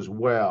too as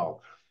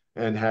well.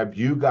 And have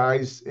you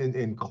guys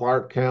in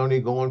Clark County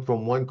going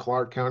from one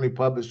Clark County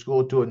public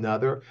school to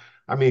another?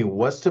 I mean,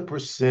 what's the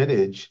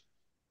percentage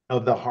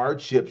of the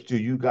hardships do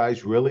you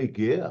guys really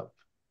give?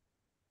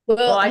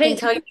 Well, I hey, can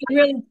tell you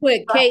really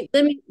quick, Kate,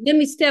 let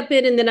me step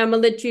in and then I'm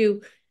gonna let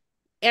you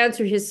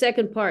answer his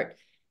second part.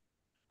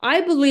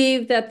 I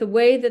believe that the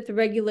way that the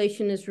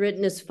regulation is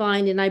written is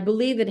fine, and I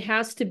believe it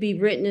has to be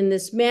written in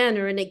this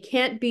manner, and it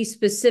can't be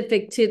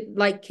specific to,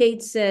 like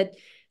Kate said,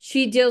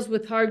 she deals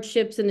with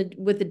hardships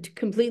with a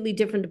completely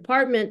different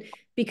department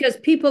because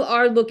people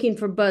are looking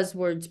for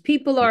buzzwords.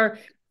 People are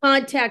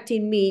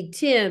contacting me,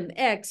 Tim,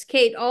 X,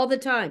 Kate, all the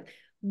time.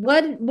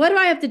 What do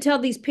I have to tell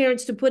these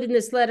parents to put in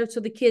this letter so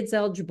the kid's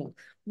eligible?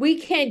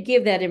 We can't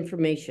give that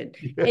information.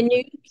 And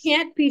you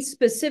can't be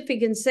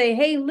specific and say,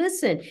 hey,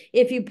 listen,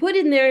 if you put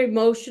in there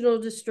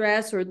emotional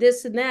distress or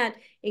this and that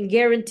and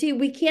guarantee,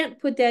 we can't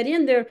put that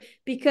in there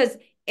because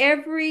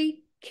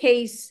every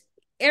case,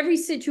 every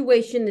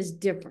situation is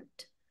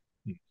different.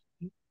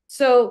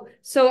 So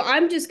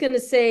I'm just going to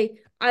say,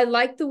 I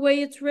like the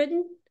way it's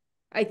written.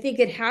 I think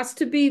it has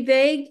to be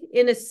vague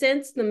in a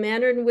sense, the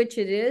manner in which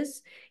it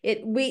is.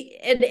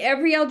 And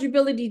every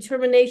eligibility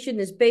determination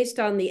is based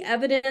on the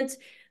evidence,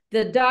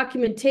 the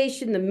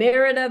documentation, the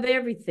merit of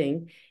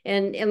everything.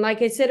 And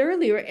like I said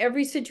earlier,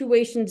 every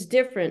situation's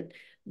different.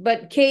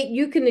 But Kate,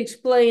 you can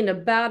explain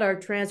about our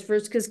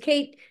transfers because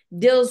Kate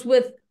deals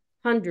with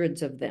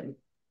hundreds of them.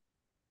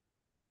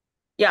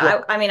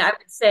 Yeah, I mean, I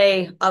would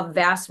say a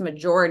vast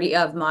majority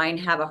of mine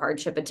have a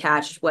hardship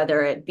attached,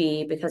 whether it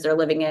be because they're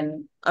living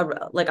in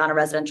like on a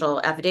residential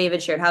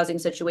affidavit, shared housing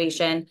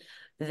situation,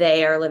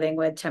 they are living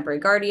with temporary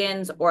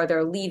guardians, or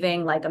they're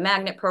leaving like a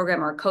magnet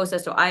program or a COSA.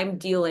 So I'm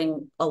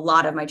dealing a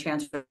lot of my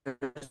transfers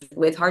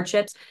with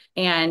hardships,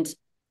 and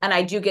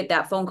I do get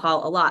that phone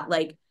call a lot.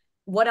 Like,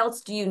 what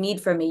else do you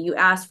need from me? You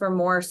asked for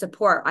more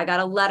support. I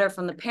got a letter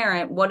from the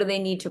parent. What do they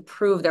need to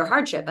prove their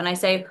hardship? And I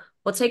say,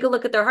 well, take a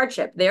look at their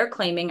hardship. They're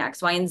claiming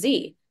X, Y, and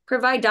Z.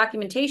 Provide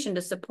documentation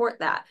to support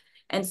that.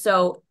 And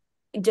so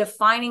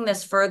defining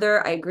this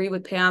further, I agree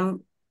with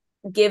Pam,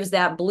 gives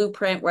that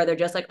blueprint where they're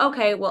just like,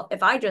 okay, well,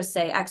 if I just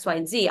say X, Y,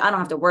 and Z, I don't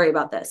have to worry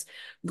about this.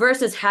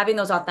 Versus having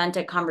those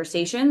authentic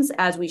conversations,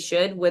 as we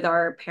should with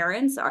our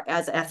parents,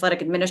 as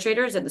athletic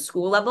administrators at the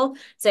school level,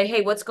 say,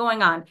 hey, what's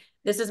going on?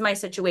 This is my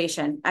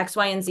situation. X,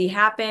 Y, and Z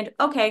happened.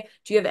 Okay,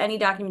 do you have any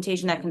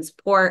documentation that can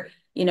support,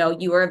 you know,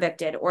 you were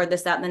evicted or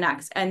this, that, and the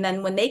next? And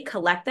then when they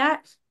collect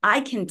that,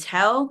 I can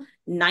tell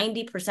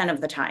 90%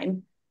 of the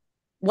time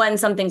when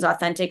something's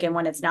authentic and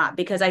when it's not,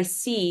 because I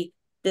see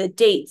the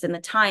dates and the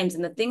times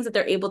and the things that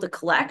they're able to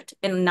collect.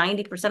 And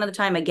 90% of the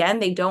time, again,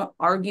 they don't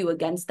argue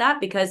against that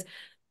because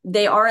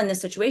they are in this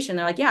situation.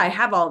 They're like, yeah, I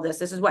have all of this.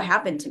 This is what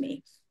happened to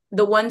me.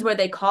 The ones where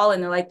they call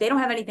and they're like, they don't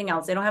have anything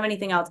else. They don't have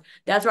anything else.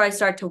 That's where I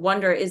start to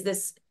wonder, is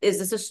this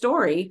a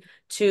story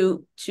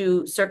to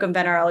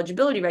circumvent our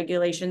eligibility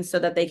regulations so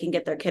that they can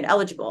get their kid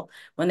eligible?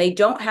 When they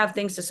don't have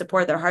things to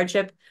support their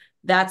hardship,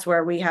 that's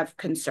where we have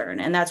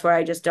concern. And that's where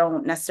I just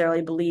don't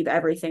necessarily believe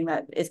everything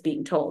that is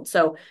being told.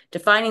 So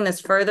defining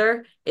this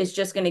further is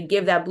just going to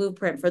give that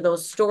blueprint for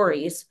those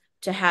stories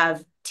to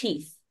have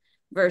teeth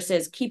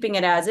versus keeping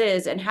it as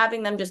is and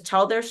having them just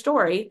tell their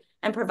story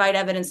and provide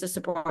evidence to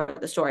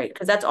support the story,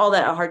 because that's all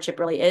that a hardship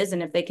really is.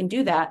 And if they can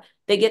do that,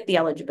 they get the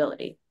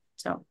eligibility.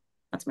 So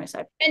that's my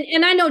side.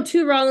 And I know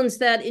too, Rollins,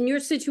 that in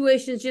your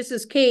situations, just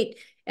as Kate,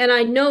 and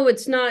I know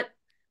it's not,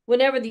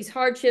 whenever these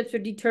hardships are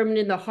determined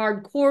in the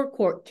hardcore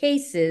court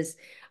cases,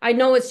 I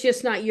know it's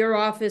just not your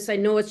office. I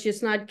know it's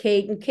just not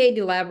Kate, and Kate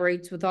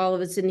elaborates with all of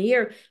us in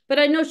here, but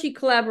I know she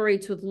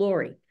collaborates with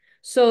Lori.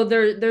 So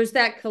there's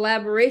that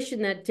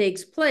collaboration that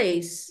takes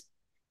place,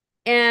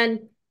 and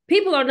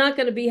people are not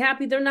going to be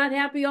happy. They're not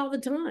happy all the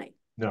time.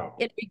 No.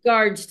 In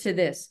regards to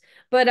this.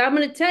 But I'm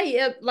going to tell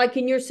you, like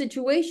in your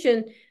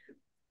situation,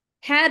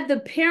 had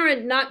the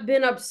parent not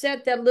been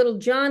upset that little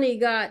Johnny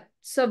got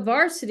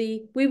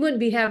sub-varsity, we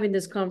wouldn't be having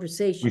this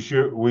conversation.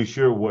 We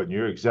sure wouldn't.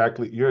 You're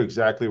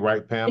exactly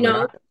right, Pam. You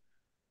know?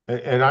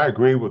 And I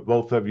agree with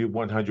both of you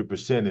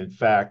 100%. In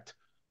fact,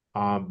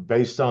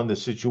 based on the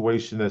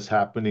situation that's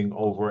happening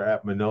over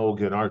at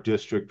Minogue in our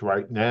district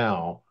right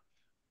now,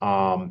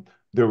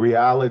 the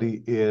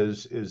reality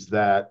is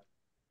that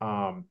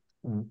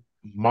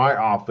my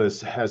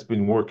office has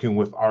been working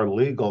with our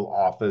legal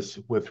office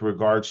with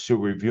regards to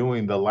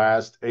reviewing the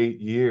last 8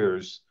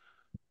 years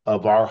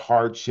of our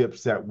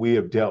hardships that we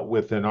have dealt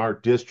with in our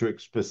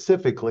district,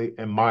 specifically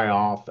in my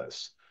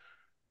office.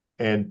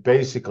 And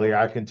basically,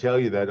 I can tell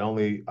you that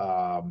only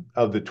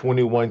of the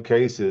 21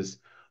 cases,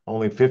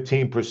 only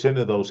 15%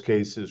 of those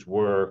cases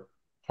were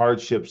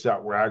hardships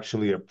that were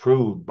actually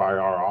approved by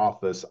our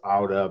office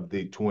out of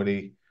the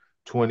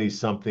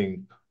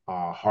 20-something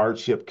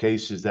hardship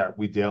cases that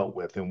we dealt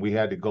with. And we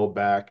had to go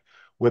back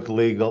with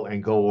legal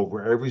and go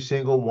over every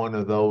single one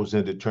of those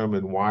and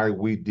determine why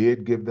we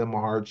did give them a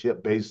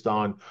hardship based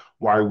on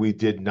why we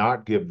did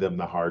not give them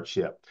the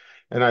hardship.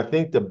 And I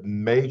think the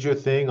major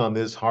thing on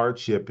this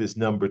hardship is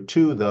number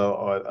 2, though,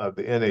 of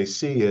the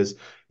NAC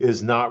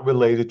is not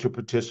related to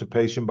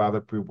participation by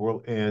the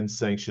pupil in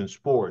sanctioned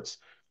sports.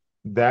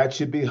 That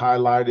should be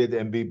highlighted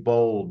and be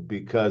bold,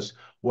 because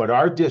what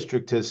our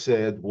district has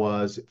said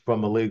was,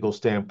 from a legal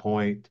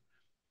standpoint,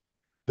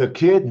 the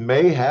kid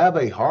may have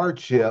a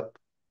hardship,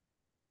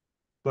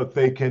 but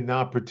they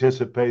cannot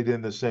participate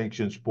in the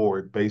sanctioned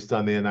sport based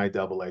on the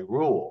NIAA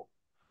rule.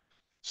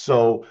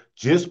 So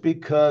just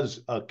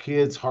because a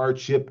kid's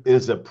hardship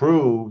is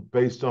approved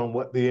based on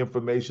what the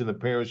information the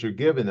parents are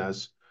giving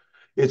us,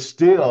 it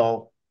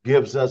still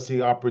gives us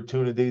the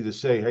opportunity to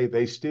say, hey,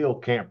 they still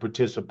can't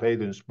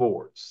participate in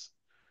sports.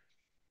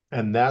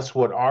 And that's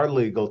what our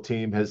legal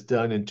team has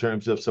done in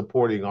terms of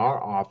supporting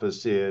our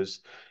office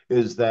is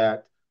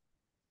that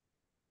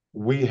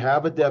we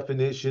have a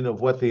definition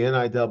of what the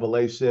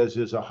NIAA says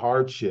is a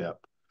hardship.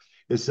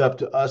 It's up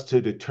to us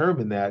to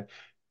determine that.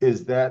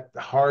 Is that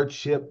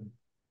hardship?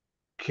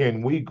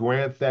 Can we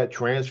grant that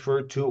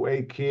transfer to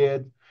a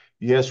kid?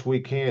 Yes, we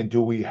can.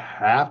 Do we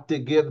have to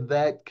give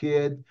that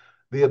kid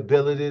the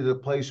ability to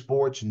play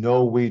sports?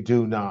 No, we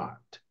do not.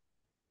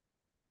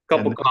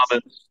 Couple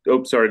comments.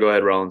 Oh, sorry. Go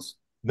ahead, Rollins.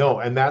 No,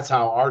 and that's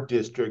how our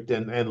district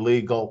and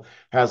legal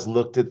has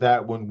looked at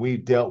that when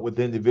we've dealt with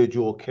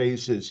individual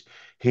cases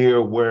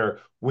here where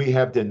we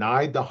have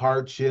denied the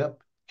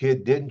hardship,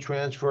 kid didn't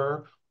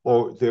transfer,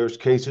 or there's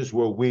cases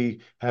where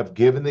we have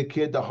given the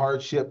kid the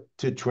hardship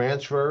to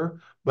transfer,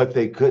 but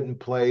they couldn't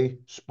play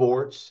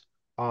sports.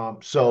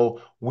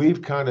 So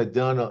we've kind of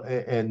done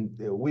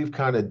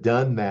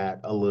that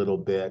a little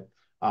bit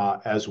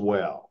as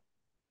well.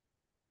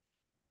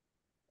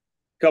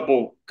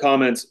 Couple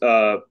comments.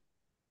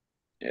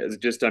 It's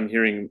just I'm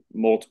hearing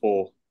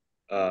multiple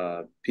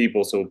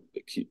people, so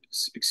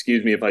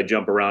excuse me if I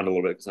jump around a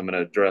little bit because I'm going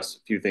to address a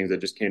few things that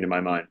just came to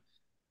my mind.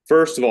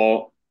 First of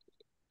all,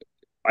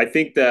 I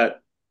think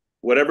that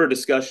whatever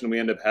discussion we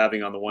end up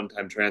having on the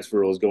one-time transfer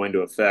rule is going to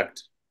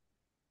affect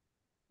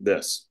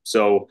this.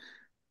 So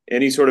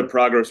any sort of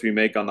progress we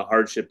make on the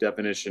hardship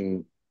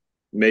definition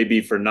may be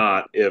for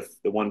naught if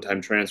the one-time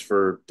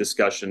transfer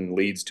discussion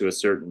leads to a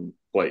certain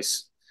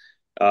place.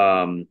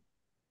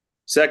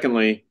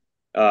 Secondly,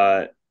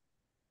 I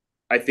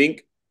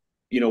think,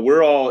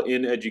 we're all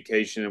in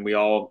education and we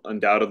all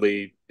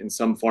undoubtedly in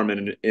some form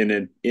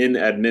in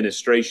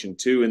administration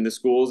too in the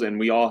schools, and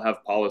we all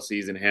have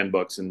policies and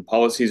handbooks, and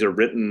policies are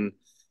written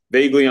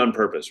vaguely on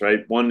purpose,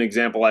 right? One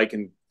example I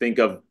can think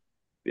of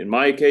in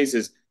my case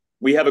is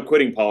we have a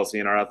quitting policy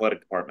in our athletic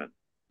department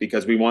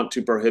because we want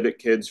to prohibit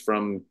kids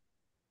from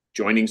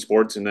joining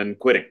sports and then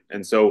quitting.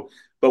 And so,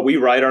 but we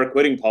write our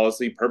quitting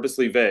policy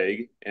purposely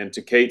vague. And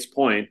to Kate's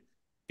point,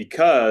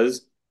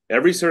 because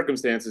every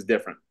circumstance is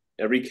different,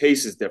 every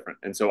case is different.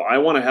 And so I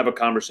want to have a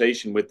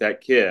conversation with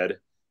that kid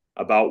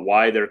about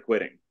why they're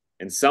quitting.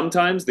 And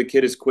sometimes the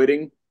kid is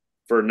quitting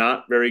for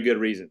not very good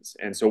reasons.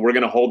 And so we're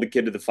going to hold the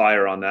kid to the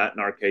fire on that. In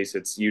our case,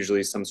 it's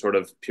usually some sort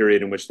of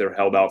period in which they're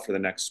held out for the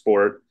next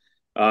sport.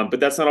 But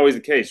that's not always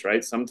the case,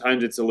 right?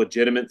 Sometimes it's a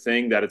legitimate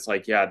thing that it's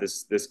like, yeah,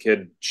 this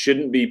kid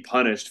shouldn't be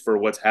punished for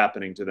what's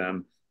happening to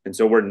them. And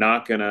so we're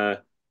not going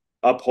to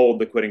uphold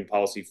the quitting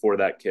policy for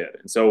that kid.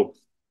 And so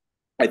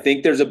I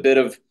think there's a bit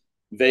of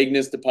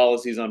vagueness to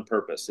policies on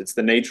purpose. It's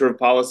the nature of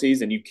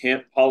policies, and you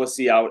can't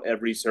policy out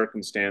every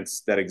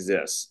circumstance that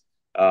exists.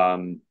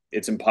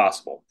 It's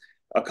impossible.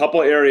 A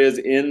couple areas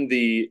in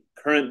the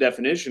current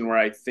definition where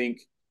I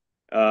think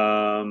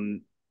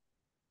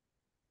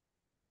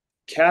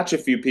catch a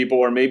few people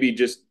or maybe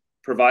just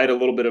provide a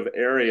little bit of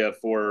area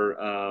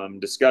for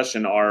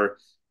discussion are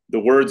the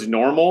words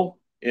normal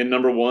in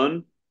number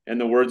 1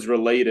 and the words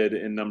related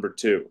in number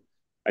 2.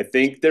 I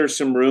think there's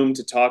some room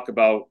to talk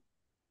about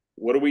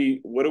what do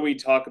we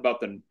talk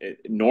about the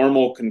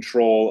normal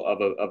control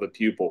of a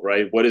pupil,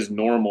 right? What is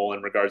normal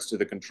in regards to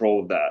the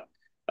control of that?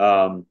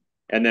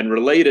 And then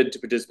related to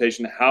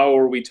participation, how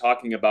are we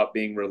talking about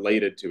being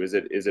related to? Is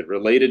it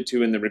related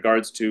to in the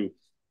regards to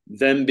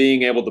them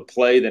being able to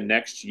play the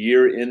next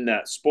year in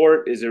that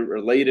sport? Is it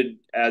related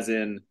as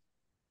in,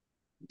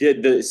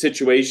 did the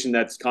situation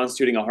that's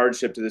constituting a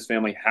hardship to this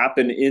family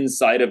happen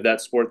inside of that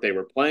sport they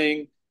were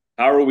playing?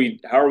 How are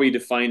we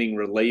defining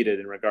related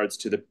in regards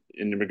to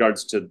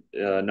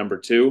number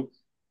 2?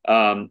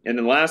 And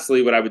then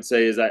lastly, what I would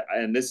say is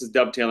and this is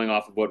dovetailing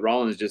off of what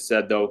Rollins just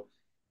said, though,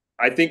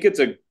 I think it's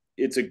an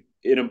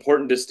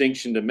important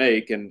distinction to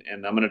make, and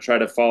I'm going to try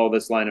to follow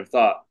this line of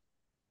thought.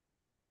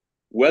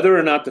 Whether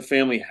or not the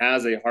family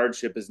has a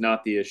hardship is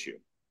not the issue.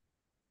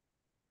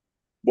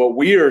 What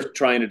we are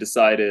trying to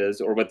decide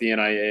is, or what the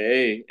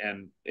NIAA,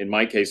 and in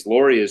my case,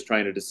 Lori is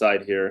trying to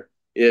decide here,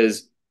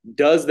 is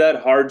does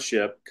that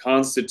hardship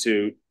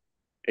constitute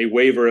a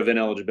waiver of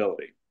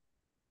ineligibility?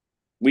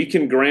 We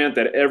can grant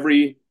that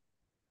every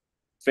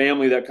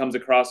family that comes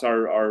across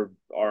our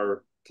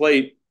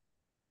plate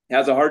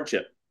has a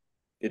hardship.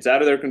 It's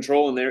out of their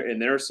control in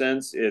their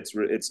sense.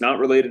 It's not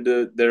related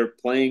to their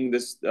playing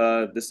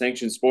the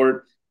sanctioned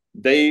sport.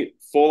 They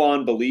full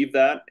on believe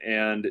that,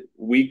 and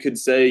we could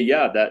say,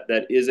 yeah,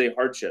 that is a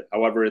hardship.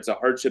 However, it's a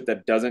hardship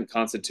that doesn't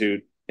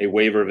constitute a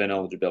waiver of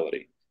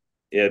ineligibility.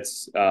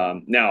 It's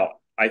now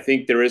I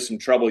think there is some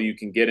trouble you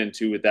can get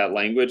into with that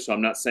language. So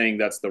I'm not saying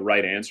that's the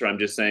right answer. I'm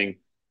just saying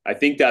I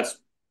think that's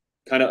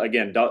kind of,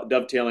 again,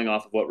 dovetailing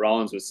off of what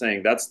Rollins was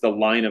saying. That's the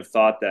line of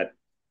thought that,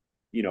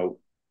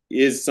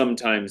 is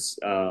sometimes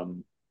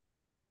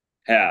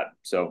had.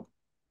 So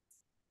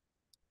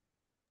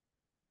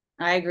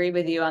I agree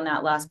with you on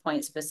that last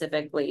point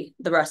specifically,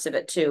 the rest of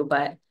it too,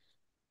 but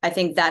I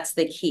think that's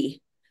the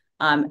key.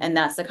 And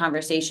that's the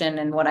conversation.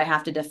 And what I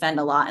have to defend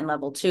a lot in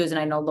level twos, and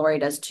I know Lori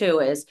does too,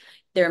 is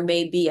there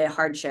may be a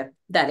hardship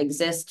that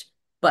exists,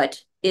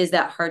 but is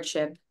that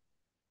hardship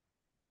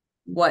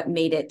what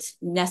made it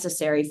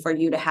necessary for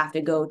you to have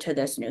to go to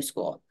this new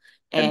school?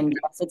 And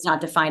it's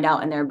not to find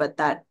out in there, but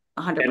that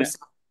 100%.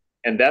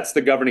 And that's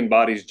the governing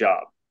body's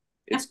job.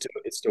 It's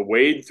to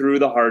wade through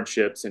the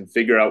hardships and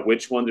figure out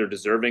which ones are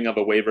deserving of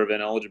a waiver of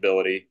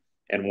ineligibility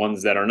and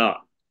ones that are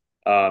not.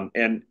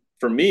 And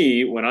for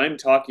me, when I'm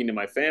talking to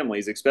my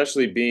families,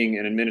 especially being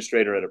an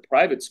administrator at a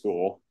private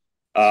school,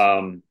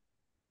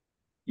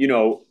 you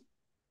know,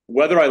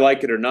 whether I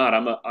like it or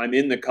not, I'm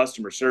in the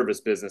customer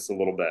service business a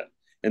little bit.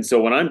 And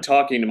so when I'm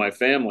talking to my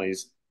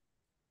families,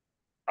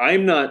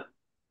 I'm not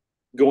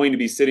going to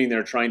be sitting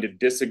there trying to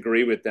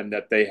disagree with them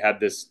that they had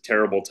this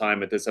terrible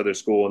time at this other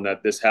school and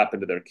that this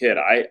happened to their kid.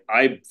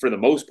 I for the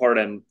most part,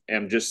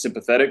 am just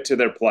sympathetic to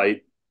their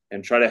plight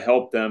and try to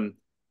help them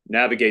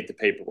navigate the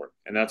paperwork.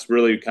 And that's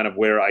really kind of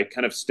where I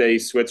kind of stay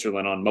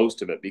Switzerland on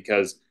most of it,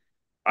 because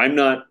I'm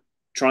not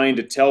trying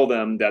to tell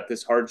them that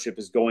this hardship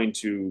is going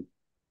to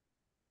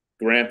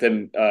grant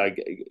them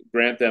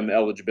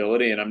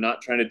eligibility, and I'm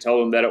not trying to tell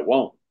them that it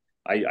won't.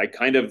 I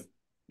kind of,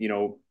 you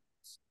know,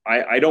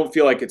 I don't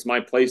feel like it's my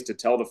place to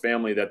tell the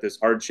family that this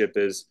hardship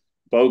is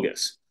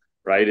bogus,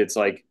 right? It's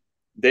like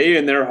they,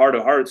 in their heart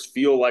of hearts,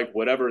 feel like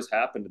whatever's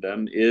happened to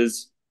them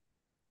is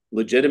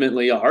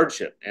legitimately a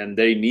hardship, and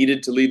they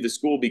needed to leave the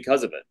school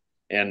because of it.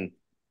 And,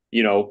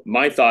 you know,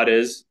 my thought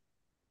is,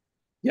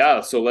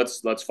 yeah, so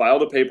let's file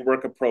the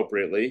paperwork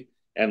appropriately,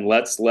 and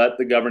let's let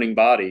the governing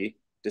body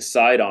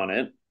decide on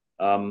it.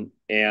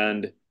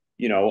 And,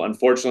 you know,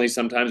 unfortunately,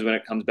 sometimes when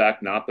it comes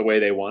back not the way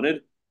they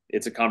wanted,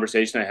 it's a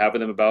conversation I have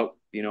with them about,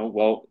 you know,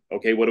 well,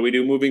 okay, what do we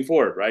do moving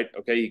forward, right?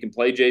 Okay, you can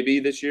play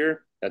JV this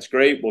year. That's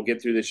great. We'll get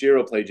through this year.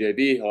 We'll play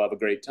JV. He'll have a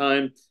great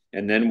time,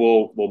 and then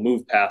we'll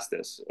move past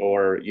this,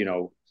 or, you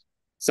know,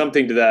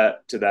 something to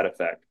that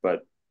effect.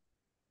 But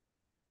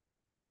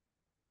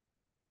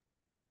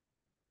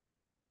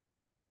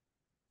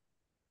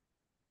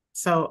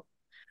So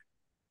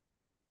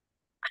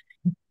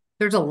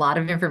there's a lot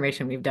of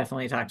information we've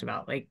definitely talked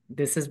about. Like,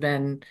 this has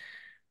been,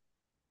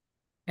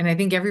 and I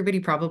think everybody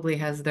probably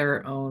has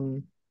their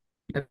own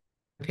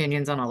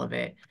opinions on all of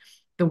it.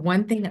 The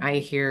one thing I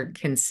hear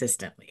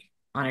consistently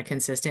on a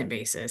consistent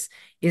basis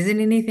isn't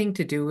anything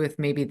to do with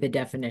maybe the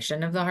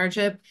definition of the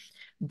hardship,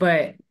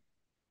 but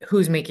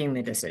who's making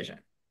the decision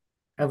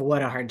of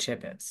what a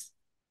hardship is.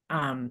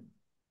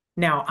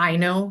 Now, I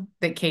know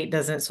that Kate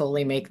doesn't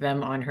solely make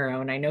them on her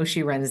own. I know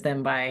she runs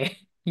them by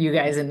you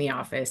guys in the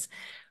office.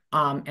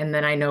 And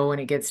then I know when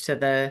it gets to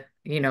the,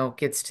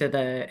 gets to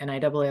the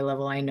NIAA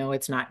level, I know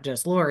it's not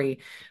just Lori,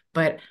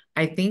 but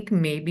I think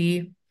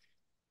maybe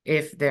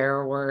if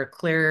there were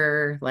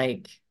clearer,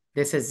 like,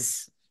 this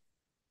is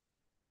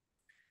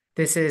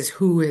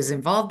who is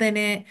involved in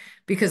it,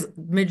 because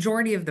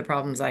majority of the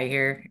problems I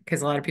hear,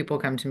 because a lot of people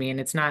come to me,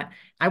 and it's not,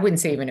 I wouldn't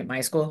say even at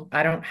my school,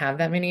 I don't have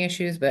that many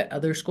issues, but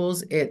other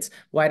schools, it's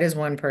why does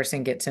one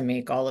person get to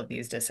make all of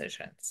these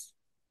decisions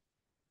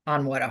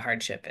on what a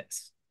hardship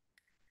is?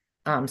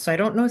 So I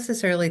don't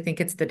necessarily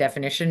think it's the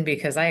definition,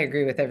 because I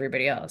agree with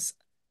everybody else.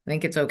 I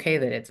think it's okay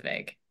that it's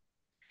vague.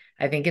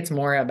 I think it's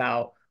more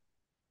about,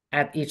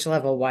 at each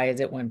level, why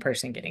is it one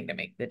person getting to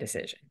make the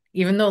decision?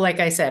 Even though, like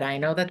I said, I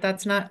know that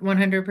that's not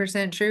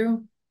 100%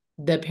 true.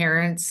 The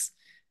parents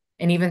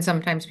and even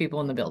sometimes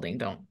people in the building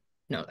don't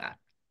know that.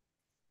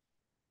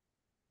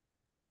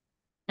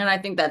 And I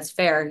think that's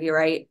fair. You're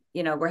right.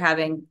 You know, we're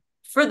having,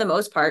 for the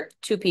most part,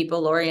 two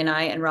people, Lori and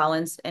I, and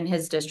Rollins and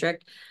his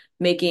district,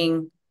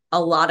 making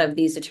a lot of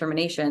these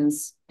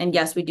determinations. And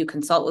yes, we do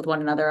consult with one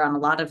another on a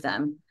lot of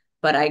them,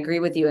 but I agree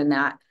with you in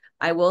that.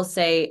 I will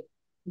say,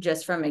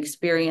 just from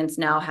experience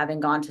now, having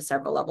gone to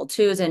several level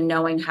twos and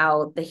knowing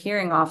how the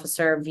hearing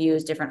officer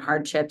views different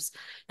hardships,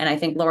 and I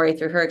think Lori,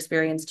 through her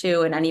experience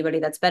too, and anybody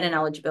that's been in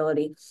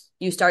eligibility,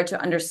 you start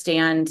to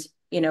understand,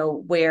 you know,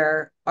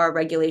 where our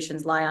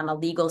regulations lie on a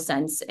legal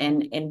sense,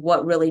 and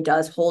what really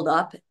does hold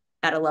up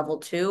at a level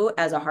two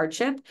as a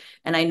hardship,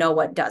 and I know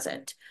what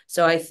doesn't.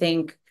 So I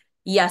think,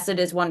 yes, it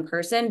is one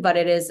person, but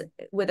it is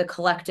with a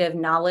collective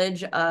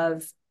knowledge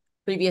of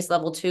previous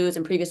level twos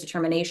and previous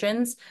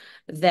determinations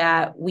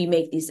that we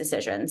make these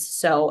decisions.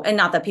 So, and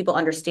not that people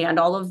understand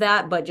all of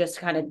that, but just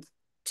kind of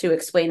to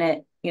explain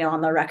it, you know,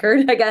 on the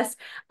record, I guess.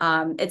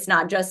 It's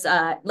not just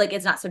like,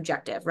 it's not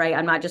subjective, right?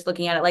 I'm not just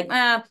looking at it like,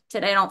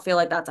 today I don't feel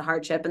like that's a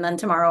hardship, and then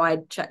tomorrow I,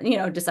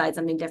 decide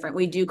something different.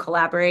 We do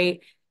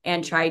collaborate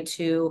and try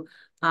to,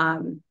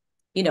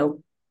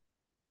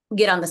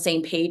 get on the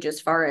same page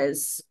as far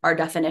as our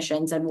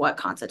definitions and what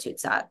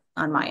constitutes that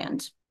on my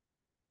end.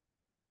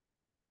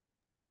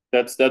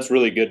 That's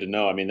really good to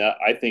know. I mean,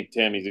 I think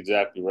Tammy's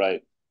exactly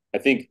right. I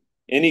think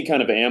any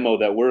kind of ammo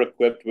that we're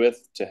equipped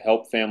with to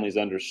help families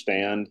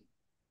understand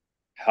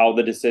how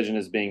the decision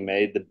is being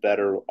made, the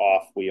better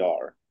off we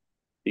are.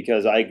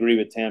 Because I agree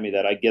with Tammy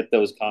that I get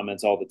those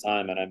comments all the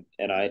time,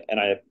 and I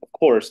of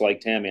course,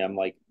 like Tammy, I'm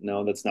like,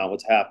 no, that's not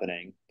what's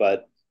happening.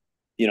 But,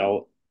 you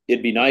know,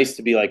 it'd be nice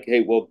to be like,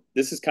 hey, well,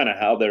 this is kind of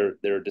how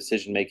their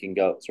decision making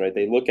goes, right?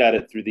 They look at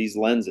it through these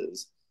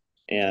lenses,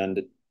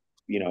 and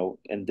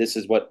and this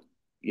is what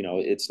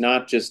it's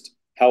not just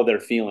how they're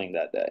feeling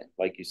that day,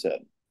 like you said.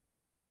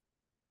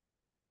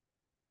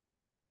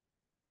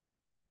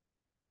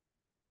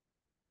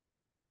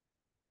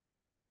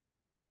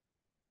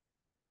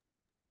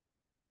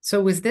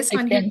 So was this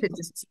I've on here been, to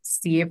just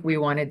see if we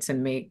wanted to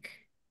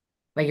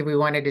like if we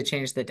wanted to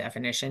change the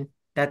definition?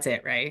 That's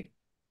it, right?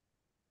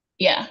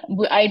 yeah,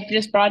 I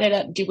just brought it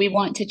up. Do we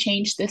want to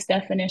change this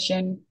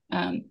definition?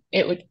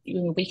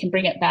 We can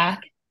bring it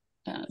back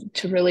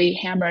to really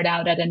hammer it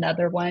out at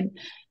another one.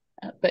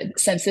 But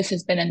since this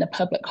has been in the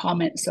public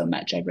comment so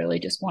much, I really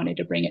just wanted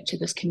to bring it to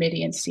this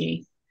committee and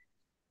see,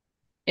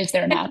 is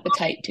there an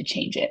appetite to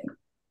change it?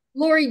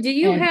 Lori, do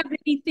you And have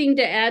anything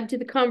to add to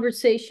the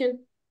conversation?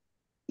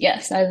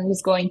 yes, I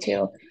was going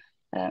to.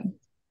 Um,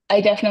 I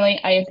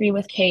agree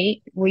with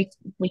Kate. We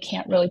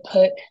can't really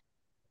put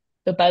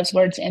the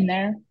buzzwords in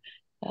there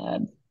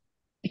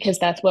because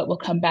that's what will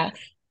come back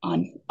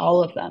on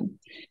all of them.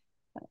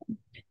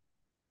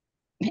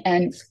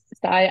 And so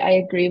I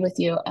agree with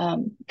you.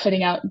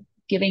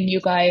 Giving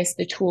you guys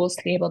the tools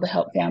to be able to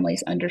help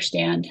families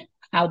understand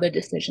how the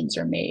decisions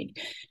are made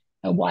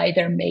and why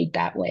they're made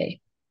that way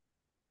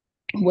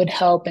would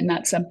help. And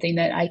that's something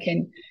that I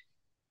can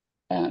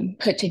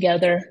put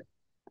together.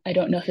 I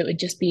don't know if it would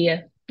just be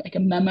like a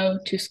memo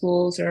to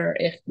schools or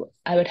if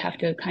I would have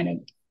to kind of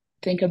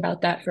think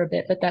about that for a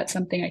bit, but that's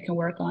something I can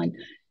work on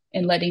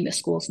and letting the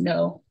schools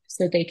know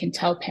so they can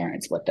tell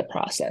parents what the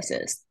process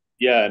is.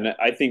 Yeah, and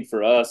I think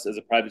for us as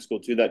a private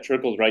school too, that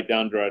trickles right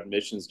down to our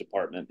admissions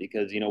department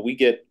because we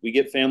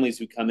get families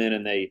who come in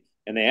and they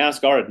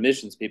ask our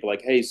admissions people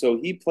like, hey, so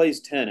he plays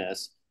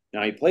tennis.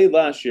 Now he played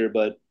last year,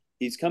 but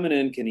he's coming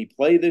in. Can he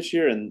play this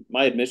year? And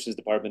my admissions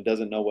department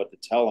doesn't know what to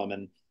tell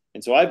him.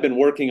 And so I've been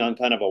working on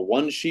kind of a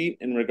one sheet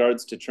in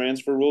regards to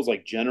transfer rules,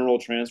 like general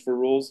transfer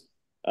rules.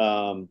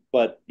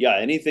 But yeah,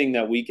 anything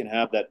that we can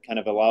have that kind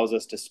of allows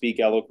us to speak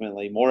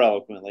more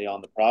eloquently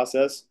on the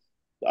process,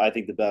 I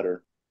think the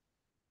better.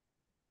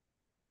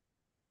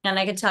 And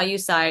I can tell you,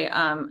 Sai,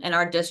 in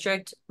our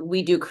district,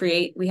 we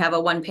have a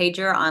one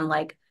pager on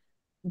like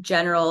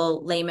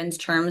general layman's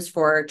terms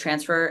for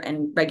transfer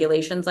and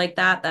regulations like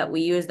that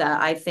we use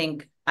that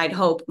I'd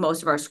hope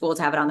most of our schools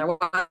have it on their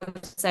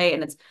website,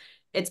 and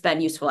it's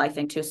been useful, I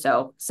think, too.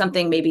 So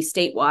something maybe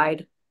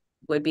statewide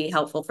would be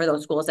helpful for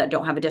those schools that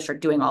don't have a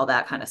district doing all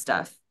that kind of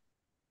stuff.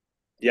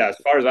 Yeah, as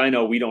far as I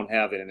know, we don't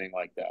have anything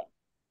like that.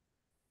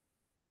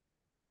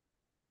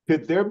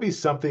 Could there be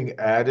something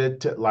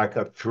added to like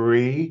a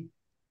 3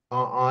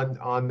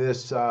 on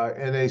this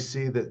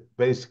NAC that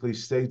basically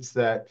states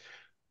that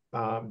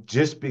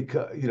just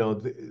because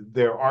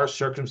there are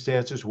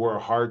circumstances where a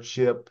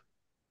hardship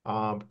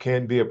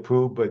can be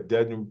approved, but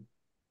doesn't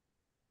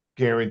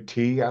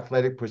guarantee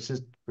athletic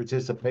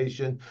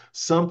participation,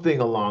 something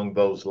along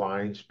those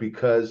lines,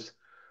 because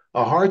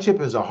a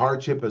hardship is a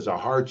hardship is a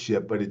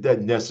hardship, but it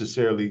doesn't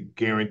necessarily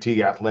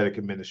guarantee athletic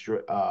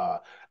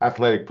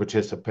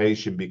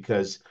participation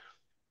because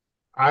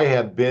I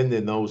have been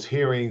in those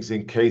hearings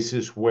in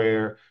cases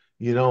where,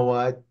 you know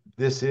what,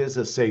 this is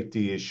a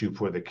safety issue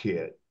for the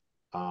kid.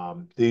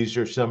 These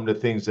are some of the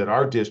things that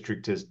our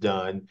district has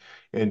done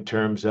in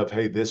terms of,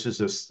 hey, this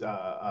is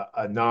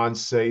a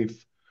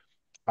non-safe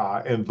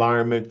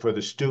environment for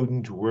the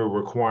student. We're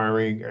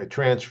requiring a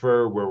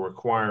transfer. We're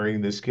requiring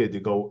this kid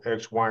to go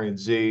X, Y, and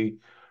Z.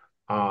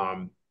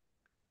 There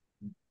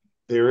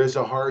is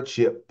a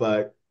hardship,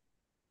 but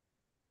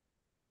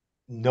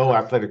no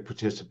athletic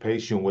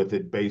participation with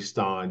it based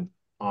on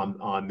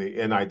the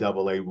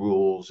NIAA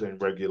rules and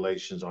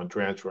regulations on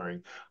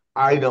transferring.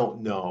 I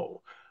don't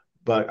know,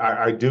 but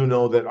I do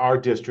know that our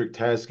district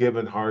has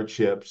given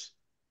hardships,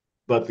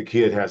 but the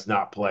kid has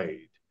not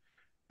played.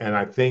 And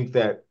I think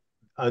that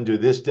under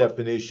this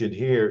definition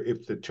here,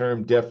 if the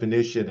term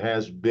definition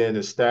has been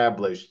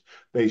established,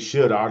 they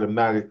should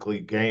automatically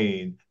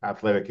gain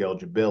athletic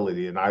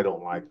eligibility, and I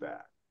don't like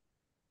that.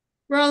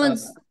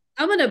 Rollins,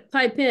 I'm going to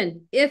pipe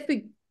in. If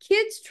a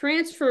kid's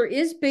transfer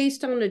is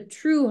based on a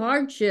true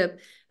hardship,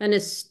 an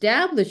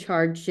established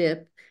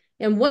hardship,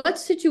 and what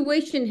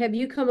situation have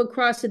you come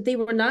across that they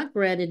were not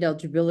granted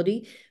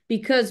eligibility?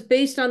 Because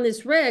based on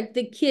this reg,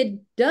 the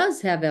kid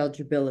does have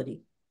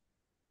eligibility.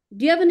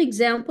 Do you have an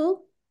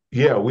example?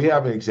 Yeah, we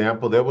have an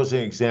example. There was an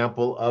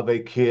example of a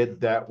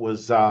kid that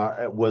was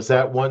at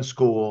one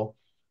school,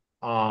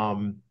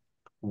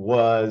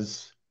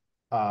 was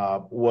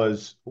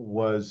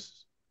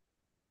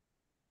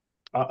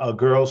a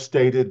girl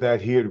stated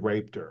that he had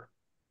raped her.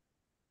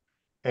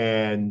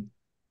 And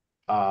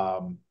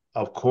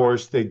of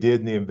course, they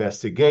did the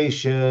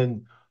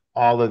investigation.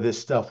 All of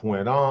this stuff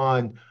went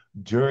on.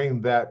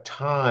 During that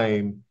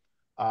time,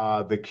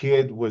 the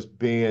kid was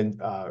being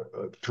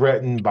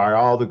threatened by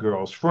all the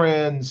girl's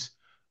friends.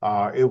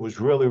 It was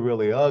really,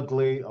 really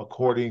ugly,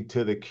 according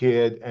to the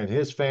kid and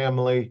his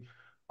family.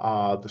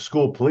 The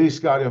school police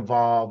got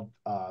involved.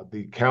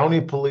 The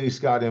county police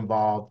got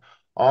involved.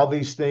 All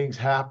these things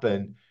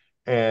happened.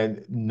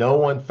 and no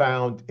one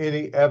found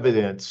any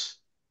evidence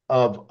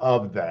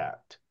of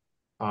that,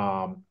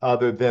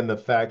 other than the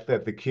fact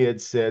that the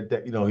kid said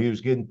that, you know, he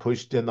was getting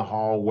pushed in the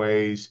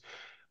hallways,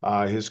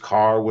 his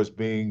car was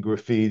being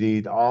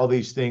graffitied, all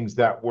these things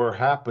that were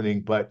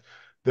happening, but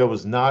there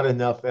was not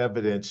enough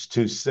evidence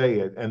to say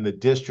it. And the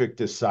district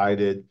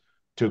decided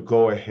to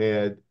go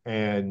ahead,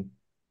 and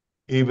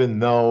even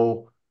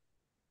though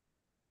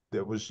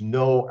there was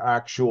no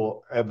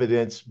actual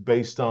evidence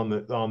based on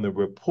the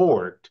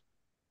report,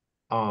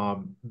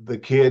 the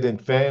kid and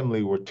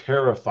family were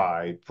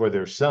terrified for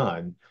their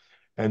son.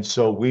 And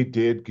so we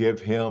did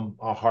give him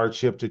a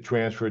hardship to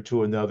transfer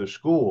to another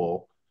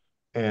school,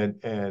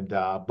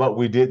 but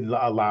we didn't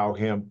allow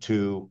him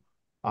to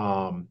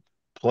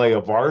play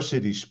a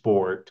varsity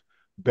sport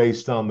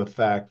based on the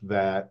fact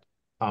that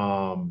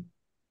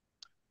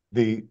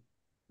the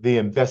the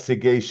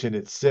investigation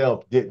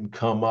itself didn't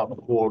come up,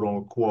 quote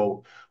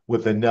unquote,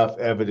 with enough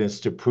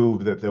evidence to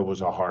prove that there was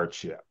a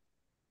hardship.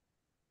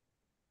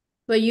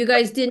 But you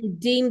guys didn't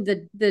deem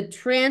the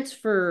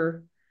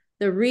transfer,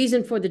 the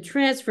reason for the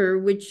transfer,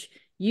 which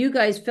you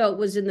guys felt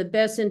was in the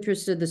best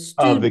interest of the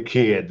student. Of the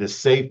kid. The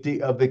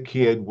safety of the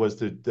kid was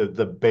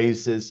the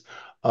basis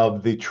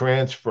of the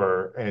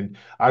transfer. And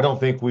I don't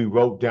think we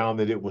wrote down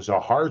that it was a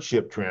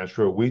hardship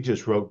transfer. We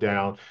just wrote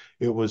down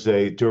it was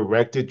a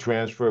directed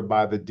transfer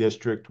by the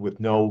district with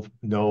no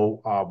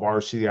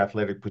varsity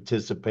athletic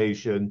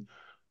participation,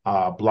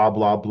 blah,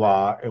 blah,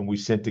 blah. And we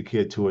sent the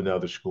kid to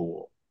another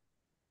school.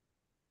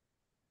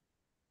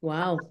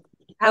 Wow.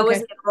 How was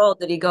Okay. he enrolled?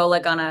 Did he go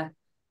like on a,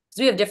 because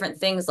we have different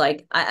things,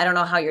 like I don't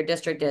know how your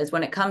district is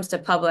when it comes to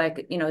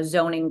public, you know,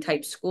 zoning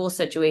type school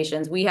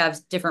situations. We have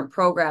different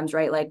programs,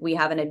 right? Like we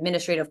have an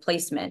administrative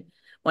placement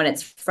when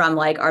it's from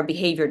like our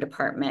behavior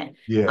department.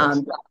 Yes.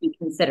 That we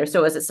consider.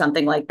 So is it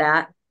something like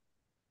that?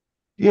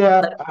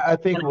 Yeah, Like, I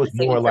think it was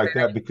more like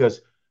that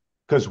because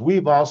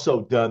we've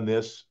also done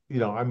this, you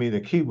know, I mean, the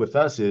key with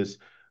us is,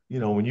 you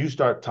know, when you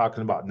start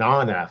talking about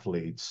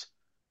non-athletes,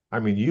 I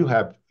mean, you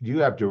have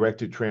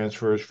directed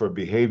transfers for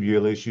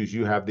behavioral issues.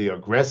 You have the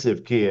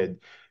aggressive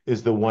kid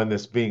is the one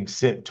that's being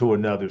sent to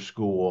another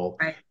school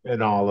Right.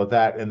 and all of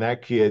that. And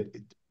that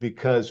kid,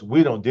 because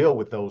we don't deal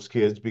with those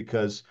kids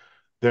because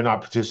they're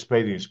not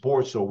participating in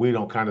sports, so we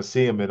don't kind of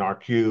see them in our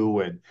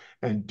queue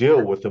and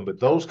deal with them. But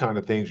those kind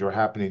of things are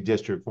happening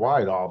district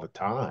wide all the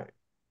time.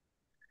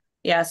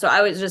 Yeah, so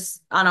I was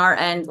just on our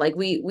end, like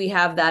we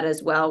have that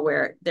as well,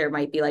 where there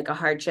might be like a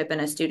hardship and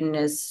a student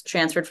is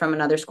transferred from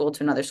another school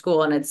to another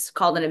school, and it's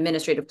called an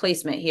administrative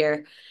placement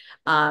here.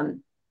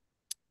 And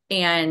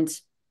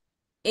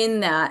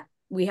in that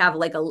we have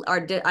like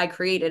helped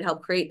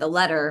create the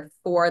letter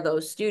for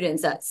those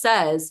students that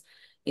says,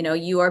 you know,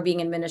 you are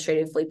being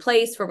administratively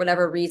placed for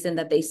whatever reason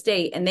that they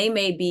state, and they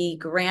may be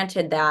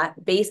granted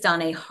that based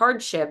on a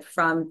hardship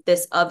from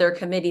this other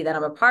committee that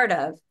I'm a part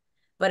of.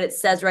 But it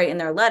says right in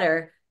their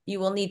letter, you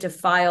will need to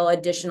file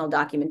additional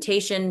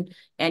documentation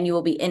and you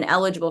will be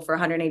ineligible for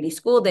 180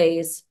 school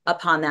days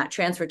upon that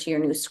transfer to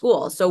your new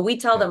school. So we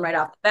tell them right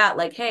off the bat,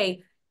 like,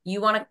 hey, you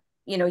want to,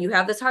 you know, you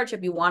have this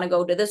hardship, you want to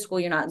go to this school,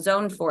 you're not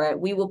zoned for it.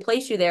 We will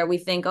place you there. We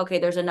think, okay,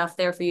 there's enough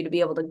there for you to be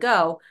able to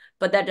go,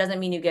 but that doesn't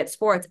mean you get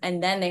sports.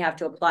 And then they have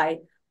to apply,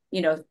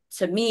 you know,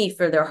 to me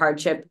for their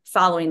hardship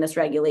following this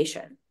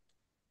regulation.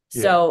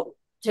 Yeah. So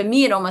to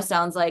me, it almost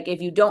sounds like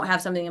if you don't have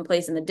something in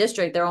place in the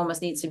district, there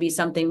almost needs to be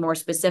something more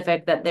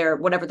specific that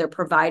whatever they're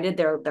provided,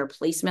 their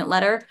placement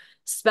letter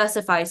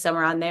specifies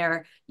somewhere on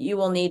there, you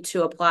will need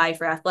to apply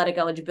for athletic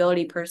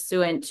eligibility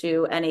pursuant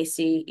to NAC,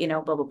 you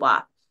know, blah, blah,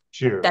 blah.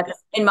 Sure. That's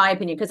in my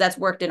opinion, because that's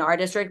worked in our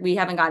district. We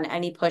haven't gotten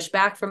any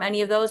pushback from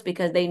any of those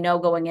because they know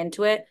going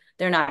into it,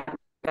 they're not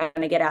going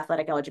to get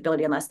athletic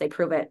eligibility unless they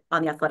prove it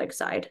on the athletic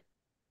side.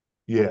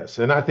 Yes,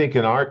 and I think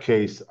in our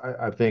case,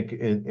 I think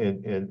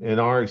in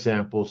our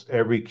examples,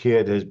 every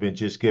kid has been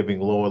just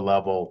given lower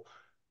level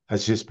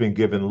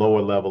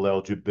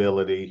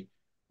eligibility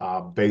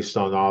based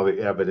on all the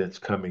evidence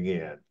coming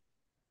in,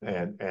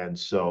 and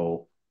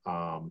so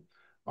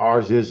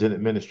ours is an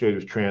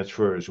administrative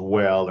transfer as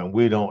well, and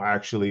we don't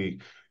actually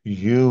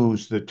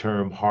use the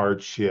term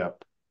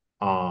hardship.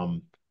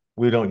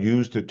 We don't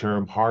use the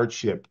term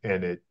hardship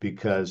in it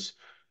because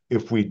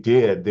if we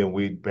did, then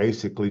we'd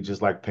basically,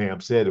 just like Pam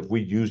said, if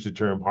we use the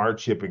term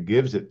hardship and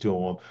gives it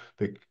to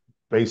them,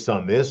 based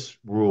on this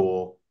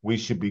rule, we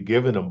should be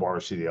giving them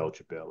varsity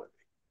eligibility.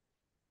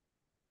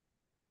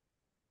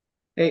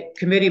 Hey,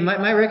 committee,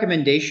 my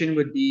recommendation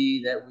would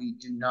be that we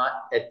do not,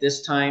 at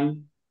this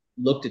time,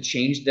 look to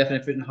change the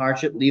definition of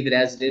hardship, leave it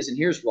as it is. And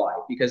here's why.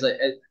 Because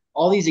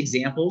all these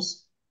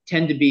examples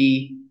tend to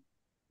be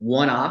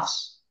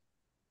one-offs,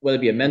 whether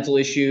it be a mental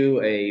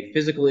issue, a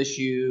physical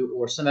issue,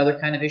 or some other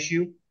kind of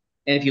issue.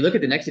 And if you look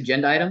at the next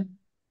agenda item,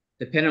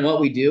 depending on what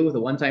we do with a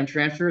one-time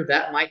transfer,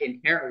 that might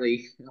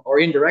inherently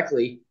or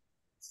indirectly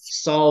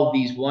solve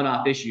these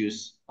one-off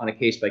issues on a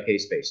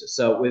case-by-case basis.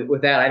 So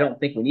with that, I don't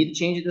think we need to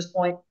change at this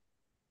point,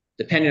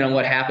 depending on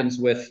what happens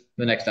with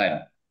the next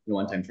item, the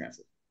one-time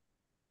transfer.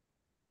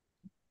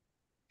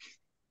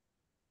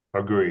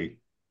 Agree.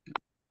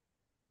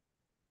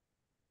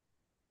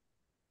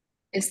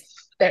 Is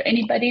there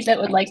anybody that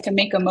would like to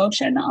make a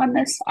motion on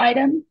this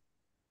item?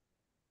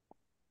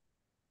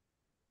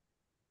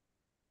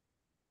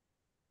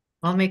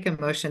 I'll make a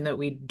motion that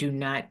we do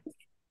not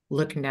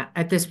look now,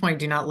 at this point,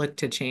 do not look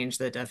to change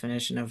the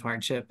definition of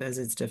hardship as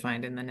it's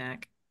defined in the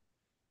NAC.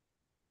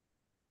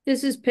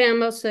 This is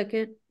Pam, I'll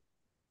second.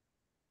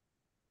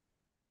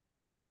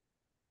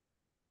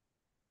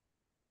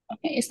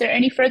 Okay, is there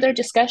any further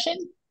discussion?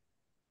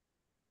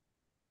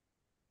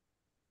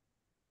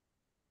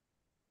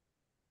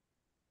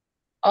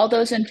 All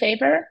those in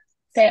favor,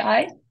 say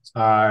aye.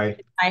 Aye.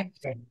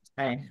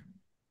 Aye.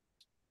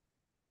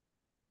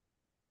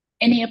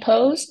 Any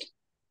opposed?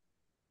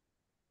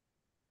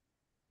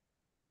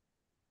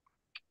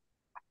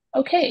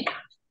 Okay,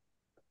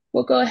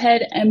 we'll go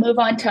ahead and move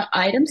on to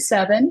item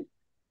 7.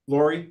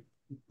 Lori,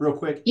 real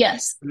quick.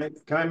 Yes,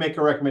 Can I make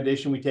a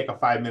recommendation? We take a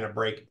 5-minute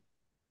break.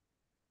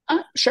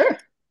 sure.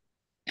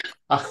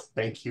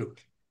 Thank you.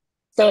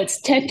 So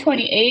it's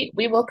 10:28.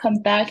 We will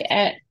come back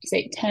at,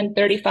 say,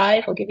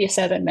 10:35. We'll give you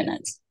 7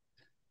 minutes.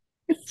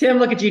 Tim,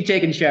 look at you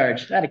taking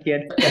charge. That a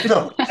kid.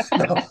 No.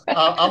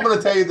 I'm going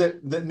to tell you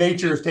that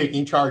nature is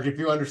taking charge. If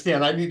you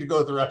understand, I need to go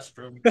to the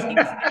restroom.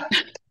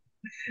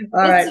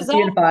 All right, This is see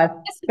you in 5.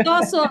 This is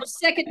also our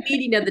second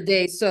meeting of the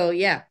day, so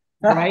yeah.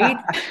 Right?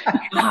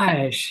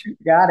 Gosh.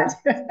 Got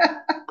it.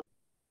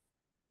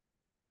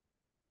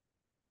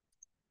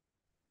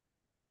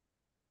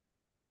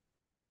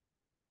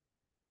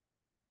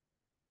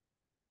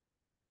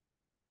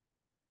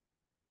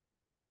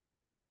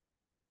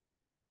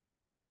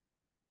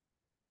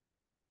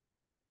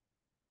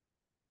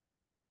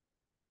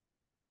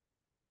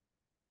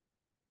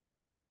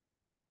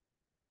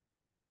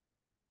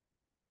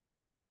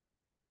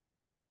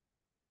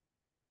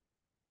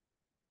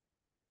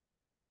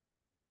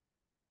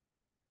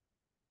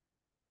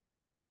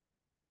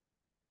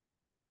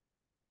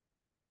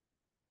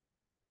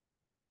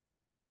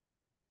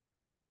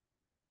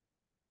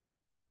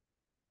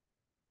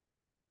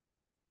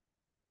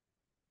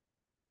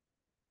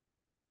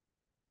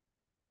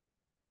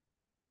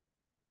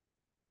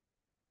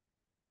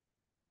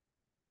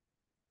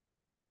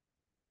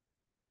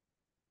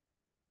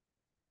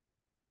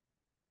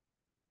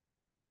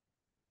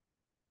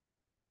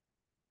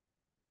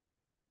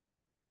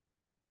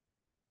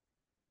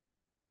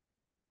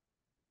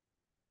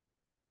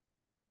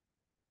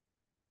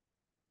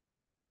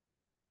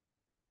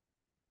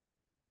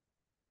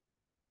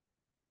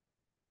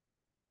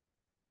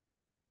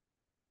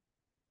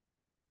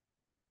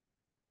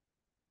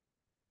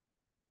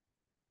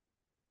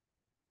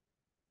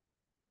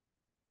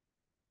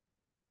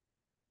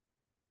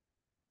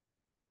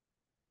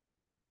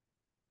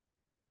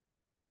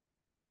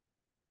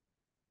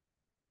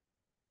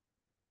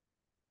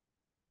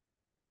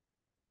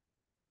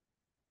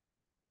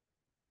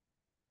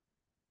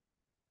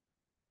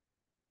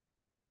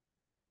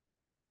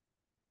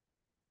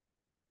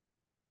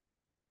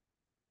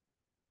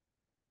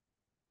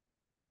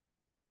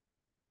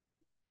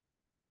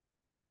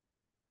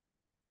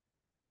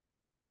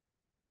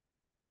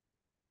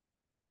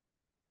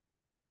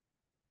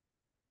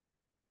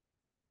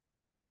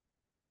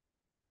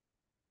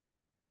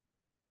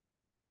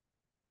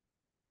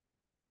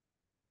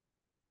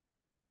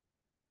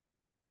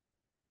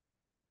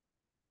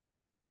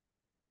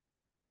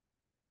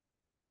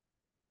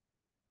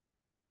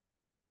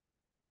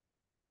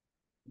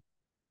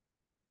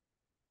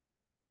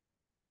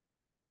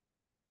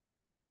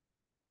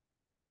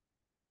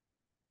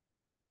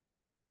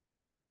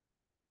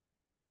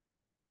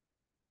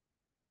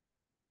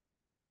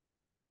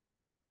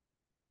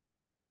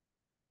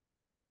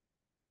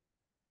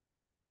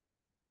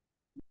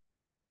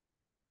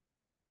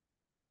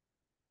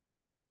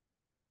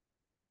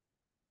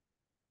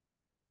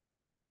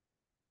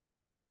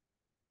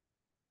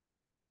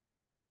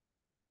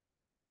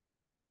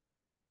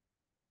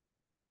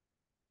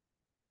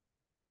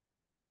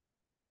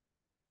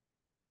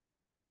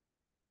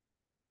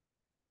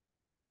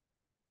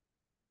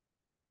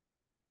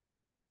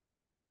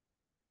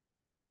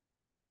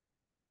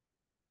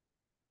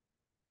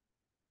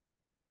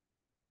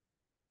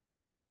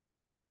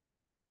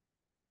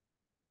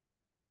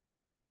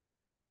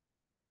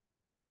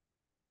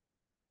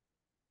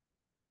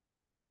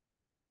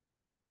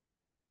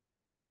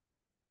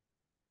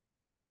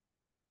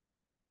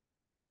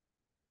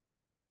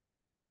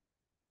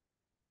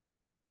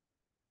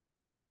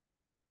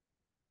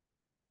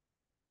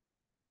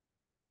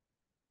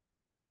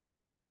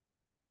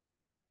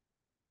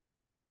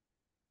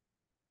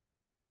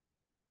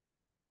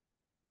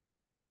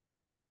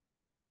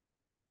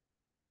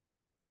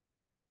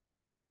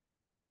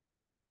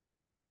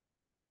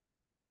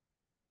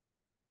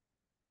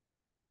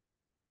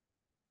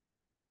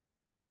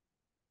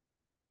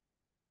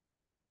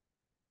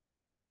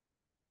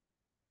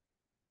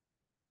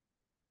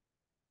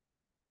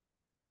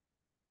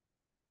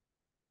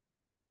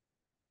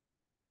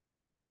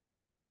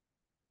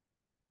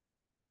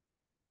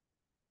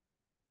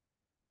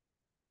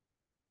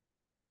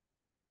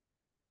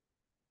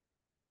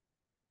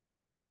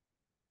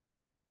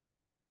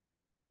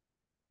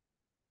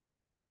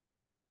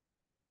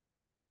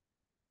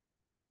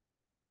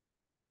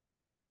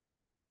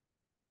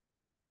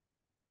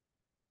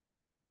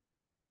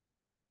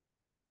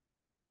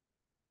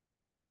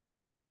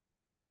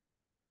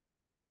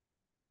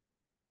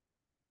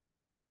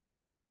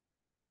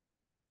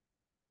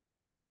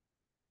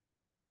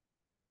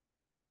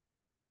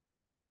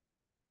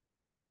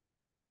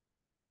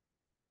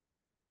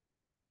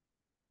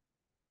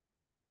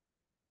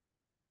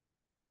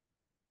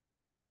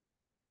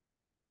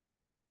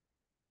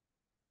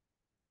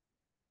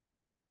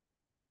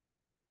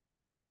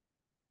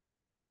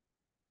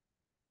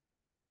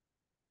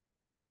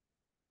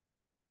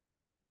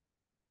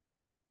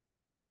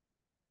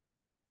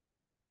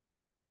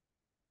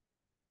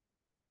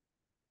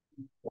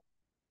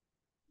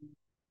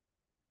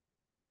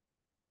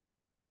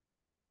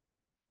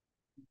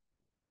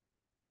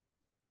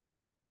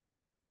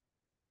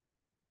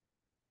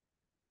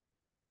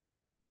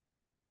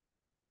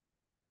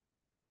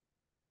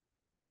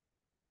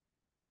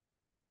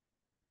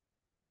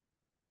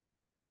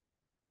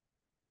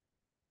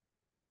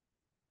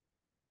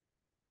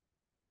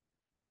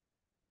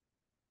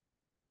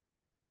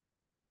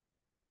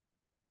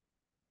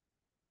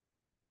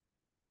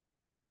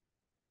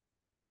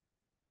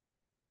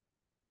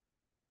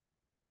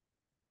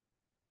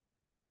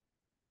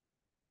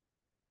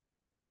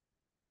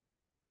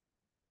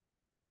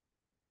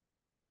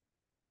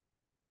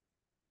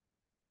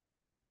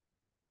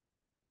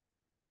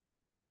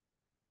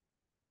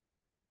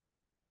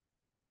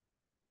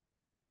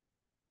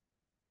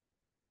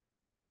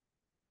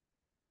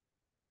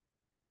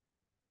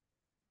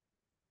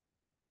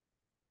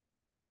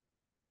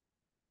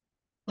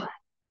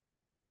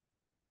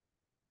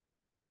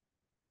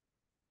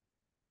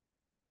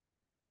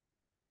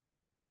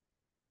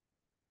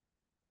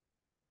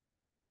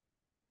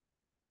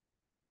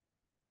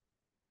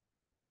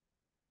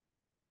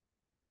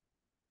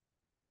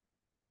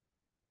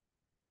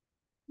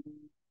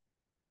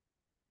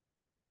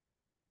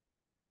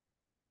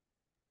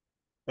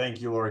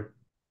 Thank you, Lori.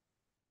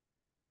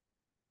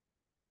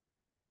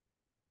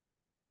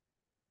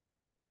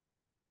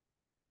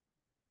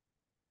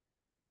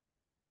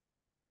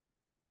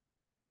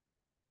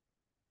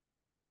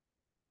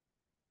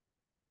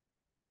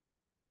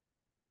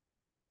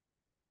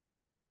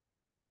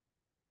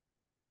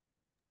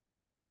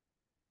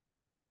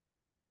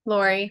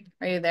 Lori,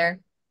 are you there?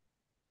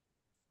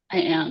 I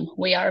am.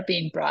 We are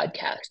being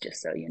broadcast,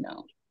 just so you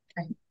know.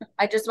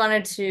 I just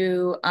wanted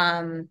to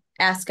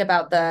ask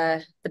about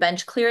the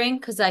bench clearing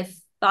because I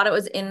thought it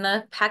was in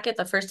the packet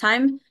the first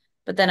time,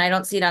 but then I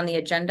don't see it on the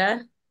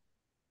agenda.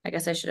 I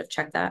guess I should have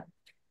checked that.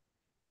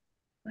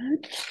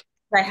 What?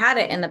 I had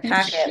it in the It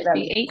packet. should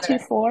be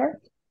 824.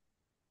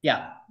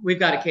 Yeah, we've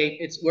got it, Kate.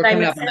 We're Did I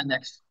coming up miss on it? that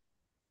next.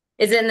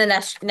 Is it in the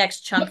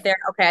next chunk there?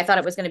 Okay, I thought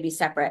it was going to be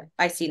separate.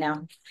 I see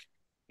now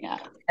Yeah.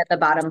 at the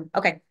bottom.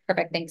 Okay,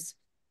 perfect. Thanks.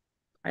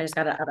 I just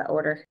got it out of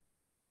order.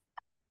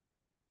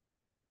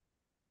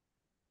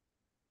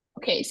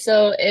 Okay,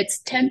 so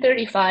it's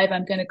 10:35.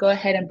 I'm going to go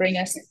ahead and bring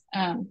us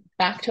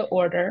back to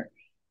order.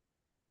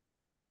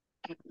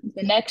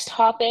 The next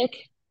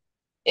topic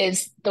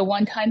is the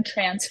one-time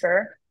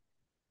transfer.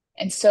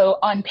 And so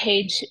on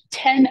page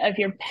 10 of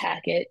your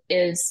packet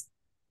is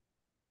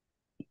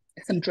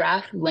some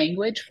draft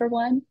language for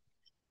one.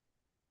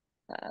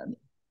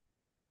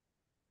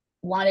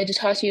 Wanted to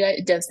talk to you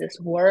guys, does this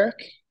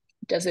work?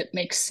 Does it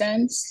make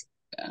sense?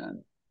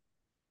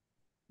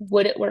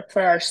 Would it work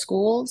for our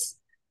schools?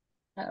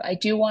 I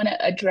do want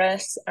to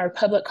address our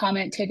public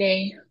comment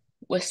today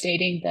was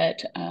stating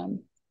that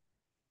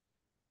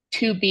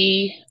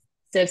 2B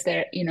says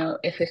that,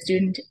 if a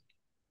student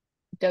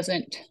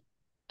doesn't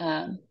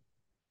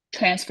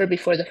transfer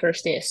before the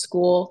first day of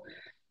school,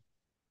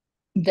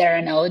 they're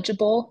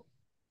ineligible.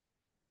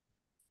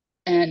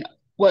 And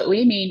what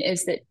we mean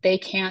is that they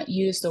can't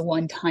use the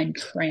one-time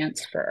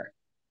transfer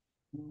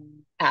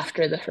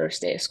after the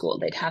first day of school.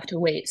 They'd have to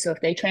wait. So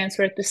if they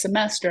transfer it the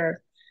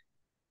semester,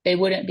 they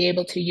wouldn't be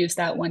able to use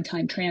that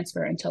one-time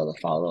transfer until the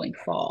following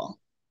fall.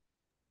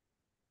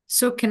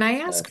 So can I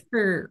ask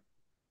for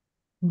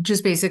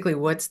just basically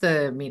what's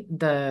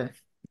the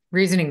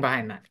reasoning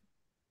behind that?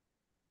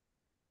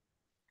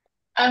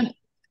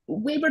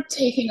 We were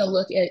taking a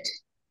look at,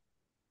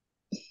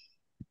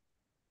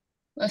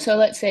 so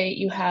let's say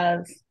you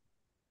have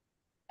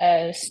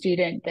a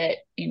student that,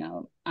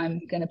 I'm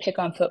going to pick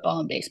on football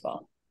and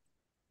baseball,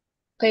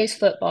 plays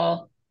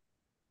football,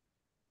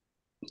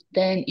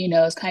 then,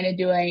 is kind of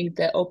doing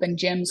the open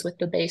gyms with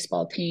the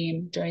baseball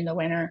team during the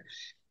winter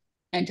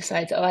and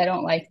decides, oh, I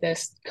don't like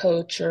this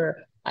coach, or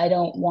I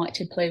don't want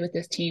to play with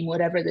this team,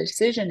 whatever the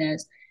decision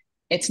is.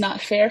 It's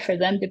not fair for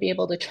them to be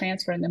able to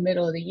transfer in the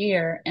middle of the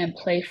year and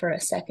play for a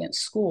second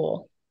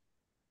school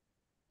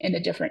in a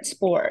different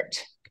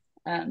sport.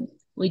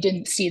 We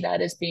didn't see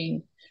that as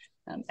being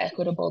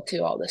equitable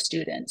to all the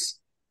students.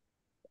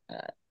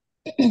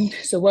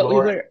 So what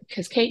Laura?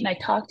 because Kate and I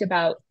talked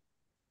about,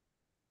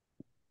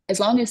 as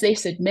long as they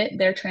submit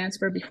their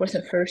transfer before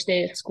the first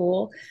day of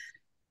school,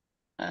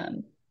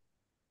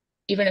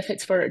 even if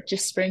it's for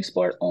just spring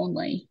sport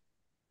only.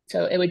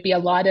 So it would be a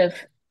lot of,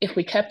 if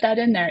we kept that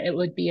in there, it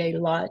would be a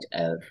lot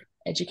of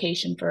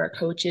education for our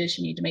coaches.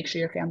 You need to make sure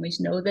your families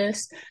know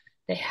this.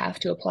 They have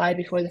to apply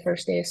before the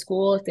first day of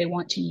school if they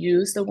want to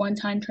use the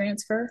one-time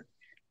transfer.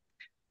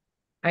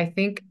 I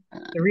think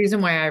the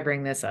reason why I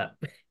bring this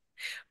up,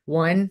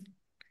 one,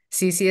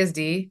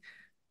 CCSD,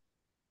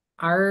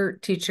 our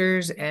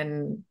teachers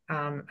and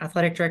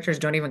athletic directors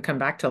don't even come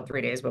back till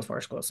 3 days before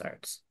school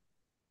starts.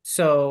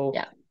 So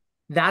yeah,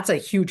 that's a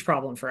huge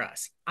problem for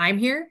us. I'm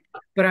here,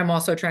 but I'm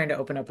also trying to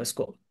open up a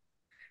school.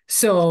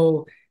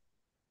 So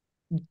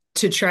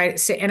to try to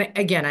say, and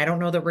again, I don't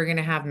know that we're going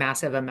to have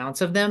massive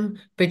amounts of them,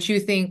 but you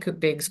think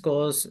big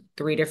schools,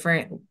 3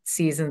 different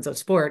seasons of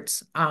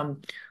sports,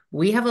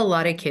 we have a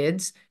lot of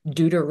kids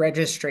due to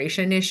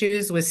registration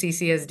issues with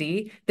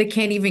CCSD that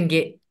can't even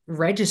get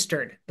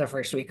registered the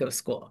first week of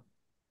school.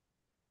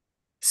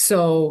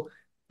 So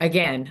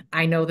again,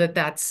 I know that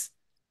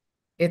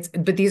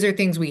but these are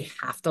things we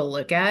have to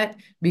look at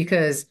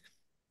because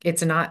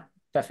it's not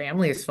the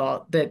family's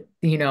fault that,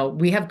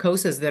 we have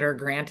COSAs that are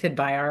granted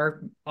by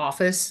our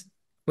office,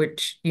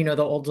 which, the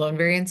old zone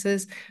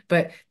variances,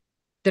 but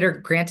that are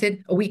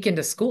granted a week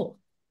into school.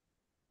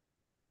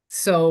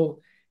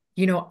 So,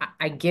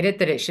 I get it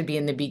that it should be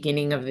in the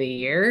beginning of the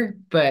year,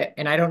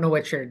 and I don't know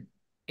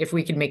if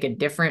we could make a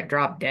different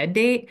drop dead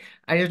date.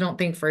 I just don't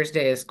think first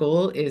day of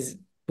school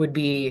would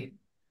be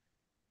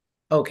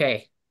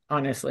okay,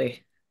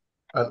 honestly.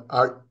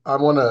 I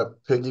want to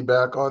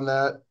piggyback on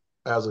that.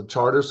 As a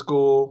charter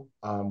school,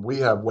 we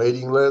have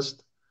waiting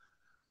lists.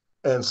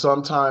 And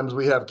sometimes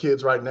we have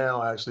kids right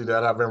now actually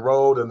that have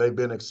enrolled and they've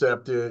been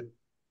accepted,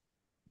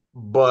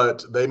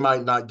 but they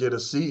might not get a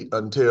seat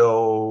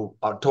until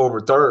October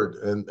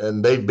 3rd.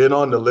 And they've been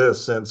on the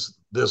list since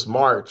this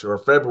March or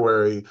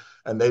February,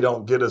 and they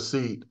don't get a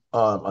seat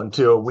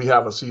until we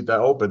have a seat that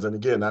opens. And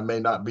again, that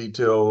may not be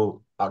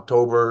till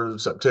October,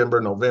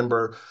 September,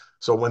 November.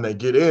 So when they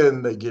get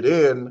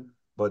in,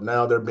 but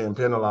now they're being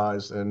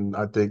penalized. And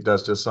I think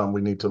that's just something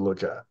we need to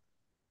look at.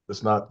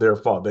 It's not their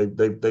fault.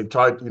 They've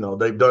tried,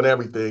 they've done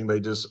everything. They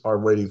just are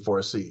waiting for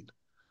a seat.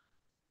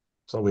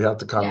 So we have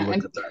to kind of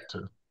look at that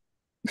too.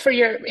 For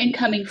your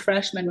incoming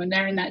freshmen, when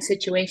they're in that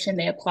situation,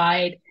 they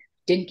applied,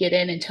 didn't get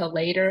in until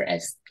later,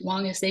 as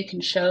long as they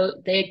can show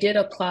they did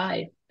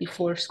apply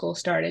before school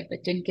started,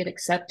 but didn't get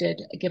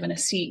accepted, given a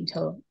seat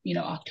until,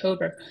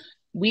 October.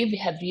 We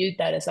have viewed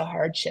that as a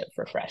hardship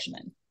for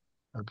freshmen.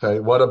 Okay,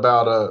 what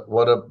about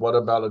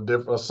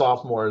a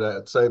sophomore,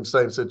 that same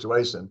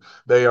situation?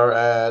 They are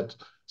at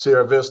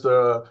Sierra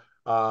Vista,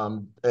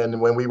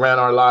 and when we ran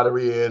our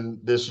lottery in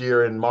this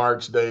year in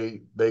March,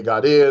 they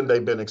got in,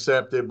 they've been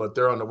accepted, but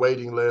they're on the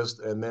waiting list,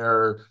 and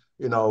they're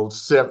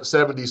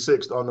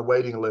 76th on the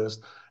waiting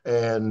list,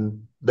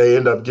 and they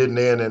end up getting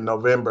in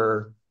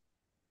November.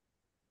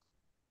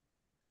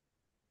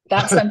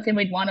 That's something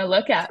we'd want to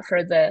look at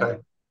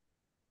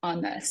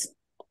on this.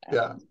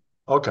 Yeah.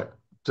 Okay.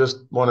 Just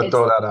want to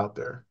throw that out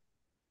there.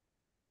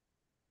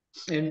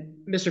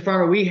 And Mr.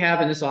 Farmer, we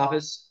have in this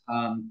office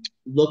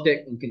looked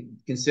at and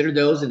considered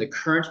those in the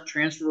current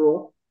transfer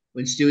rule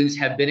when students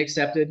have been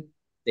accepted,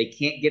 they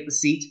can't get the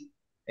seat,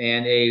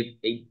 and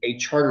a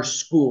charter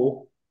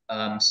school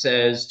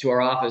says to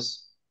our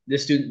office,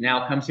 this student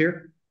now comes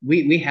here.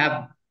 We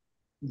have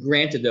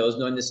granted those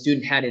knowing the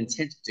student had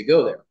intent to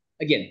go there.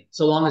 Again,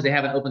 so long as they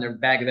haven't opened their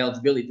bag of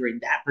eligibility during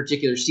that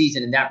particular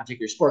season in that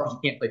particular sport, because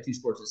you can't play two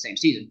sports in the same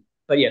season.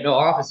 But yeah, no,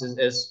 our office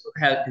has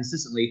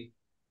consistently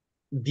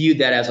viewed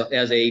that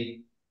as a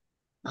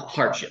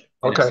hardship.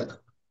 Okay.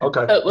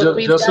 Okay. But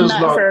we've done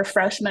that for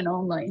freshmen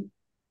only.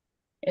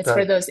 It's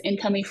for those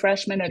incoming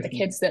freshmen or the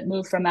kids that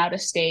move from out of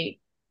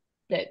state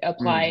that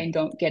apply and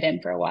don't get in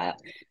for a while.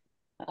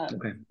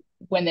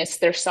 When it's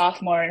their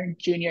sophomore,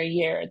 junior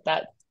year,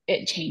 that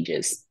it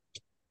changes.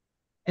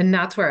 And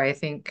that's where I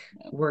think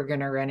we're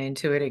going to run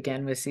into it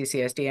again with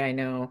CCSD. I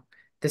know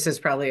this is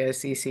probably a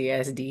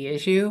CCSD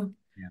issue.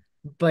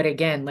 But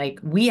again,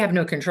 we have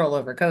no control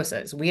over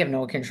COSAs. We have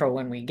no control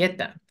when we get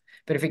them.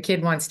 But if a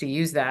kid wants to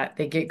use that,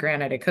 they get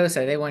granted a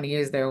COSA. They want to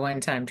use their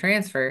one-time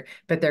transfer,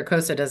 but their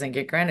COSA doesn't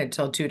get granted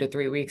until 2 to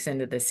 3 weeks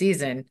into the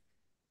season.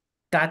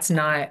 That's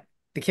not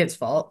the kid's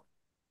fault.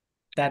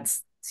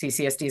 That's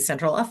CCSD's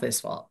central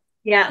office fault.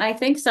 Yeah, and I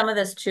think some of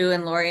this too,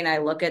 and Lori and I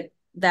look at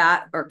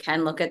that, or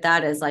can look at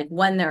that, as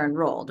when they're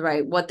enrolled,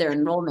 right? What their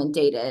enrollment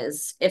date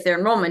is. If their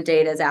enrollment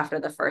date is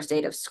after the first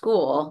date of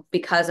school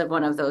because of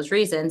one of those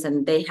reasons,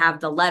 and they have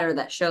the letter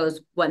that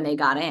shows when they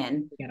got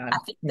in, I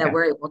think that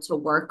we're able to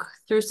work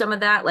through some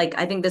of that.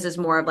 I think this is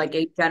more of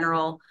a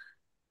general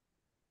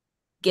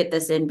get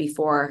this in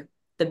before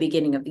the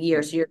beginning of the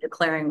year. So you're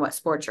declaring what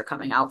sports you're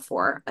coming out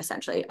for,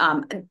 essentially.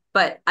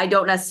 But I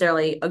don't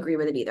necessarily agree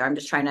with it either. I'm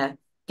just trying to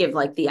give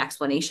the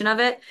explanation of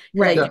it.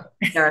 Right.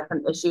 There are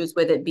some issues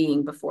with it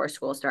being before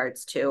school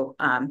starts too.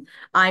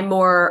 I'm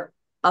more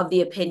of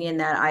the opinion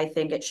that I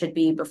think it should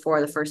be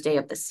before the first day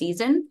of the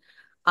season.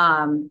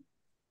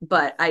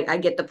 But I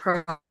get the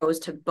pros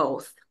to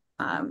both.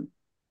 And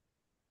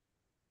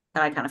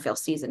I kind of feel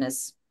season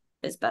is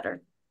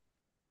better.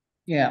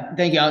 Yeah,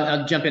 thank you.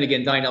 I'll jump in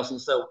again, Donnie Nelson.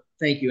 So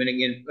thank you. And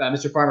again,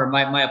 Mr. Farmer,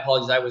 my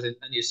apologies. I was on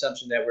the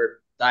assumption that we're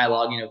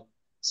dialogue,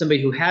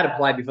 somebody who had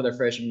applied before their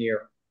freshman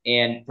year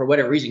and for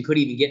whatever reason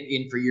couldn't even get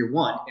in for year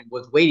one and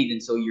was waiting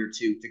until year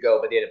 2 to go,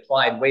 but they had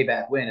applied way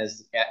back when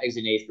as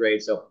in 8th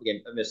grade. So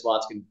again, Ms.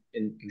 Lotz can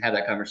have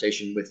that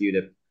conversation with you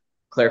to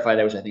clarify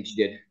that, which I think she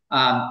did.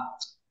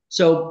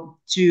 So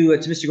to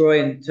Mr.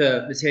 Goy and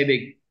to Ms.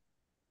 Habig,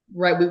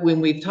 right,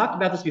 when we've talked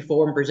about this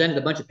before and presented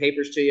a bunch of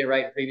papers to you,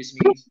 right, in previous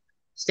meetings,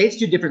 states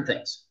do different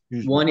things.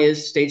 One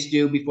is states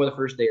do before the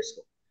first day of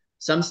school.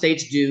 Some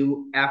states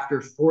do after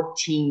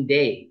 14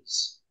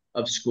 days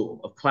of school,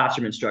 of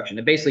classroom instruction.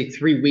 And basically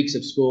 3 weeks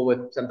of school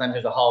with sometimes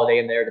there's a holiday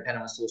in there, depending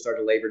on when school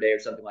starts, a Labor Day or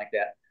something like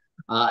that.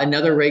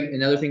 Another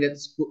thing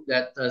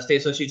that state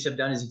associates have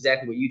done is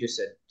exactly what you just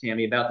said,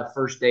 Tammy, about the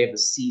first day of the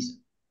season.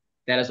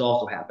 That has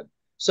also happened.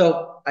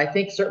 So I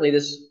think certainly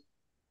this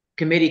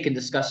committee can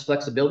discuss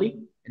flexibility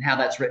and how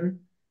that's written.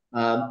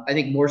 I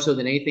think more so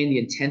than anything, the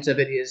intent of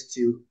it is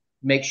to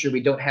make sure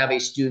we don't have a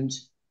student.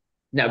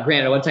 Now,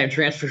 granted, a one-time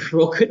transfer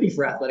rule could be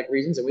for athletic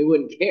reasons, and we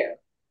wouldn't care.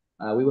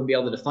 We wouldn't be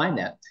able to define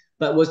that.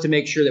 But was to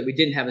make sure that we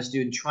didn't have a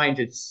student trying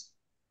to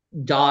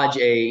dodge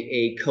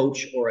a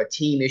coach or a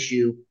team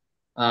issue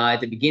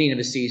at the beginning of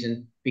the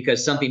season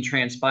because something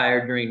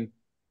transpired during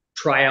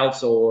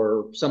tryouts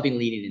or something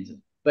leading into it.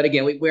 But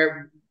again,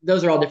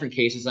 those are all different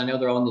cases. I know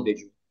they're all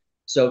individual.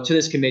 So to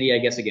this committee, I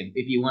guess, again,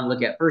 if you want to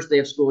look at first day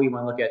of school, you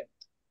want to look at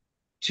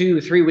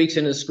 2-3 weeks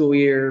into the school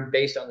year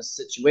based on the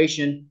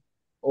situation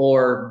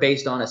or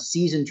based on a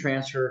season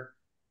transfer,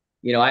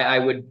 I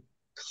would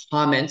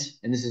comment,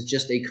 and this is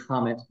just a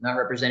comment, not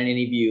representing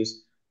any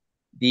views.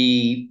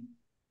 The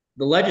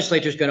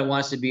legislature is going to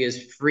want us to be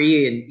as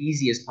free and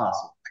easy as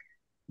possible.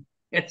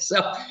 And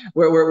so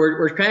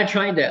we're kind of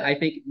trying to, I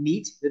think,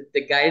 meet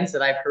the guidance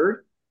that I've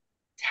heard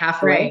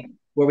halfway, right,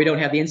 where we don't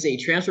have the NCAA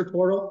transfer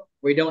portal,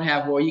 where you don't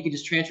have, well, you can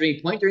just transfer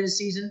any point during the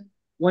season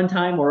one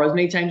time or as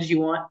many times as you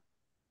want.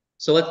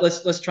 So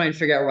let's try and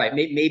figure out, right,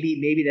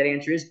 maybe that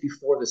answer is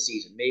before the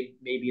season.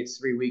 Maybe it's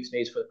 3 weeks,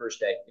 maybe it's for the first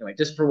day. Anyway,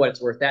 just for what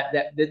it's worth,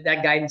 that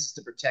guidance is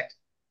to protect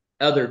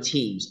other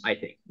teams, I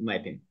think, in my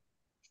opinion.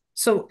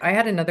 So I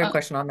had another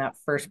question on that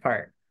first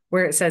part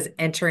where it says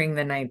entering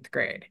the 9th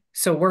grade.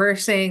 So we're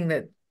saying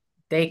that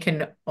they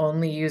can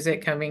only use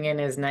it coming in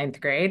as 9th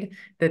grade,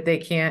 that they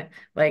can't,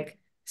 like,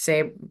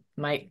 say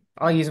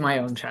I'll use my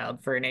own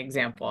child for an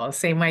example. I'll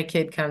say my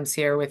kid comes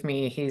here with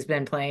me. He's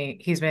been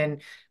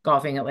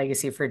golfing at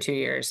Legacy for 2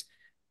 years.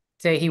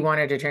 Say he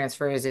wanted to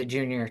transfer as a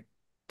junior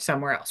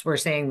somewhere else. We're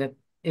saying that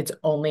it's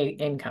only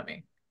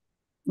incoming.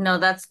 No,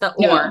 that's the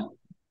or. No.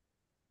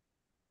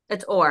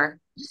 It's or.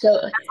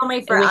 So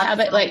we have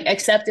it like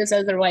except as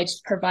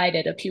otherwise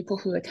provided, a pupil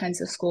who attends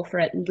the school for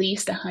at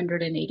least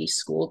 180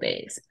 school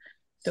days.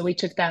 So we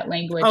took that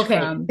language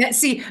from.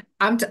 See,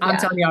 I'm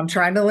telling you, I'm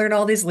trying to learn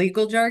all this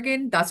legal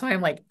jargon. That's why I'm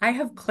like, I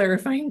have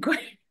clarifying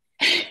questions.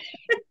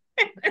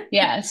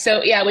 Yeah.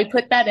 So yeah, we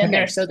put that in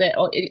there so that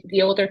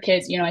the older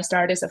kids, I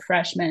started as a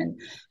freshman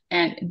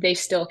and they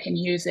still can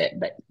use it,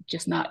 but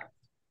just not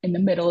in the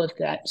middle of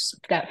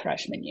that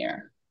freshman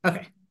year.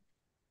 Okay.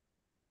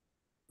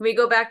 We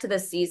go back to the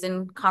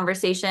season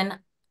conversation,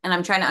 and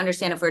I'm trying to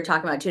understand if we're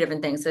talking about two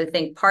different things. So I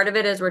think part of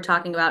it is we're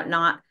talking about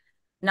not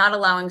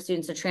allowing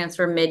students to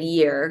transfer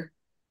mid-year,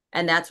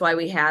 and that's why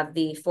we have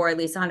the for at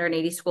least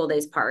 180 school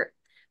days part.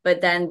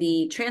 But then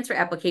the transfer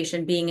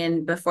application being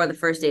in before the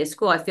first day of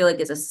school, I feel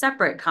like is a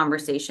separate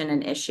conversation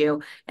and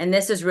issue. And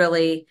this is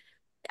really,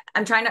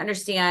 I'm trying to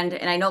understand,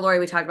 and I know, Lori,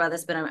 we talked about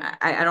this, but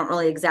I don't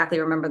really exactly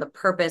remember the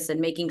purpose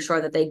and making sure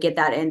that they get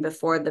that in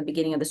before the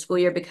beginning of the school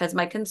year, because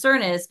my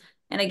concern is,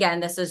 and again,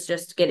 this is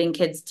just getting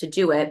kids to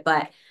do it,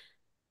 but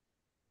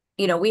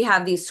we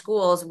have these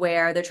schools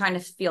where they're trying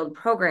to field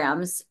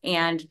programs,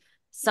 and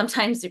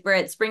sometimes we're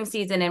at spring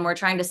season and we're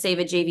trying to save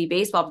a JV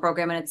baseball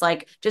program, and it's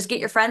like, just get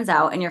your friends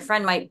out, and your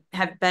friend might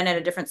have been at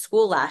a different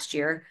school last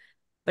year,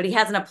 but he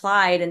hasn't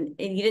applied and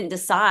he didn't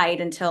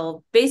decide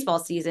until baseball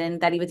season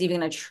that he was even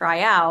going to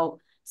try out.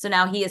 So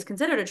now he is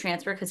considered a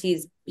transfer because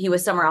he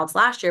was somewhere else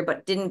last year,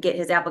 but didn't get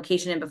his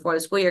application in before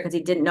the school year because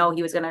he didn't know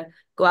he was going to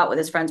go out with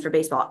his friends for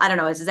baseball. I don't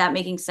know. Is that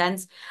making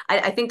sense?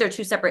 I think they're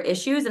two separate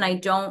issues, and I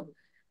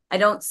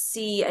don't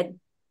see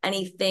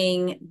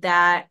anything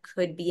that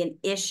could be an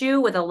issue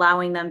with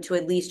allowing them to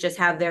at least just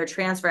have their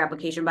transfer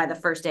application by the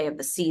first day of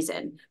the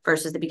season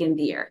versus the beginning of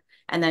the year.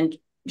 And then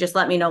just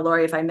let me know,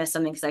 Lori, if I missed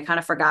something, because I kind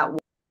of forgot.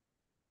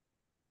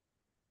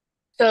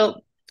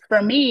 So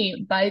for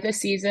me, by the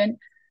season,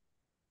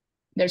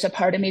 there's a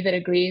part of me that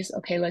agrees,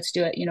 okay, let's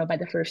do it, by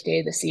the first day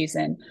of the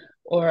season,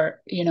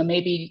 or,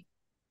 maybe,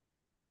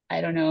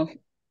 I don't know,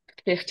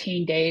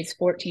 15 days,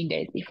 14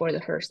 days before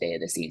the first day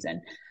of the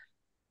season.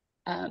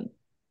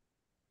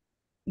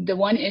 The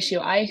one issue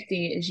I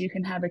see is you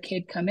can have a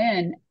kid come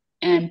in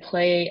and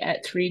play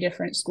at 3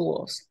 different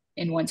schools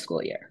in one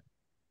school year.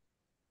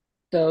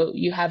 So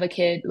you have a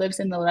kid lives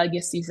in the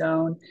Legacy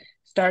zone,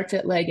 starts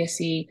at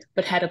Legacy,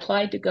 but had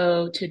applied to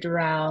go to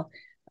Doral,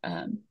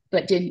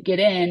 but didn't get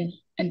in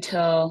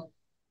until,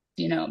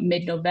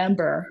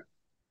 mid-November.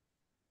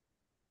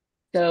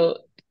 So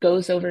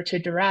goes over to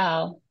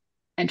Doral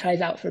and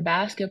tries out for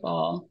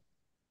basketball,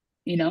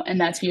 and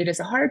that's viewed as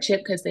a hardship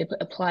because they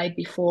applied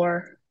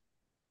before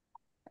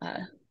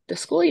the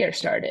school year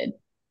started,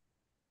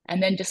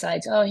 and then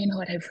decides, oh, you know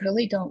what, I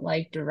really don't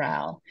like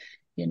Doral.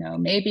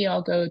 Maybe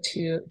I'll go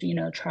to,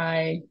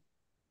 try,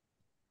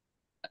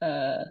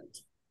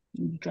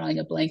 drawing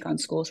a blank on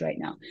schools right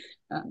now.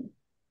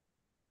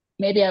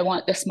 Maybe I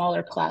want the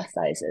smaller class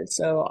sizes,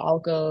 so I'll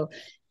go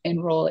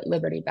enroll at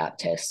Liberty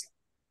Baptist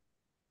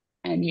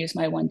and use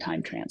my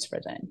one-time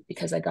transfer then,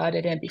 because I got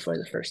it in before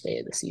the first day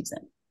of the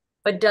season.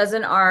 But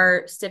doesn't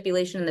our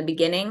stipulation in the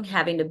beginning,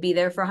 having to be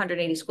there for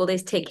 180 school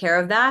days, take care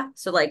of that?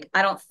 So,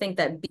 I don't think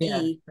that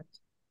you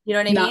know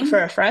what I mean? Not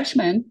for a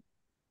freshman.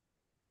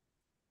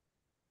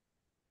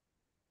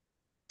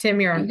 Tim,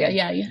 you're on. Okay,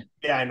 yeah.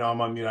 Yeah, I know I'm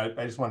on mute.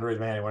 I just wanted to raise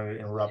my hand. I wanted to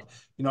interrupt.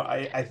 You know,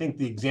 I think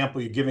the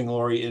example you're giving,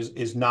 Lori,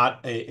 is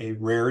not a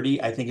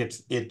rarity. I think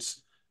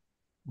it's,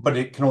 but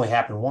it can only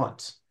happen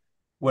once.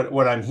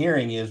 What I'm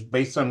hearing is,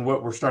 based on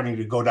what we're starting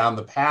to go down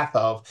the path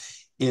of,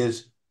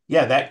 is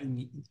yeah, that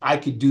I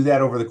could do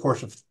that over the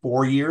course of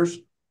 4 years,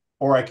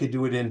 or I could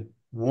do it in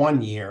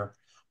 1 year.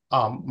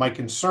 My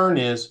concern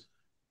is,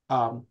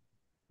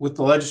 with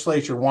the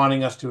legislature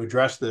wanting us to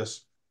address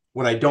this,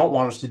 what I don't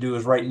want us to do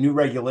is write new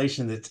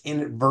regulation that's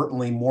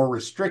inadvertently more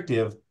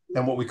restrictive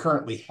than what we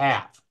currently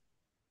have.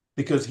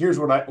 Because here's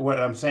what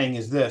I'm saying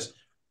is this: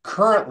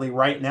 currently,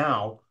 right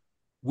now,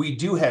 we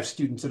do have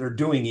students that are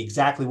doing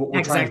exactly what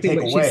we're trying to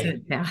take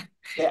away.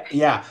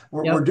 Yeah.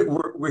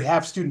 We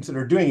have students that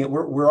are doing it.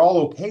 We're all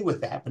okay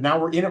with that. But now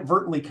we're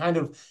inadvertently kind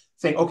of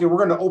saying, okay,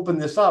 we're going to open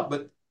this up,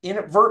 but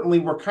inadvertently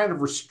we're kind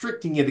of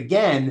restricting it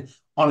again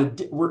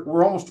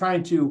we're almost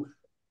trying to.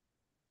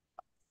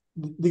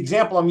 The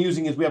example I'm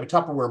using is we have a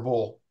Tupperware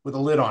bowl with a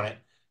lid on it,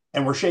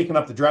 and we're shaking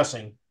up the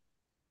dressing,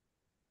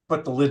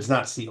 but the lid's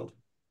not sealed.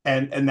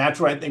 And that's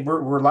why I think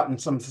we're letting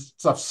some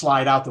stuff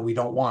slide out that we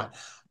don't want.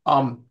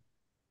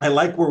 I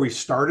like where we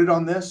started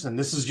on this, and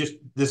this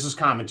is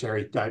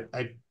commentary.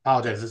 I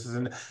apologize. This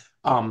isn't,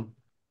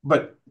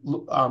 but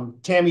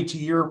Tammy, to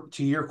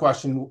your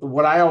question,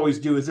 what I always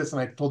do is this, and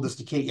I told this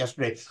to Kate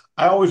yesterday.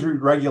 I always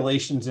read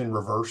regulations in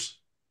reverse,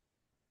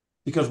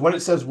 because what it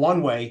says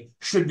one way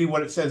should be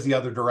what it says the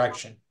other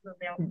direction.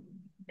 And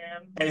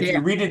if you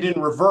read it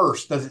in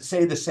reverse, does it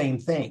say the same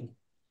thing?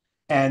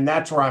 And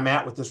that's where I'm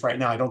at with this right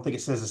now. I don't think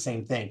it says the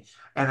same thing,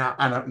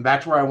 and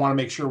that's where I want to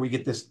make sure we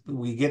get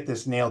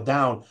this nailed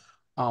down.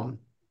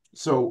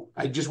 So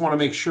I just want to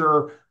make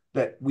sure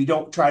that we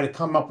don't try to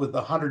come up with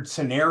 100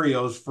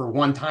 scenarios for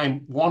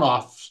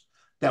one-offs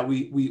that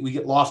we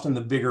get lost in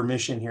the bigger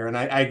mission here. And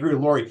I agree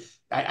with Lori.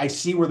 I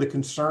see where the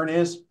concern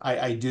is.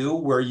 I do,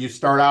 where you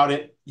start out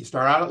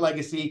at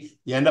Legacy,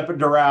 you end up at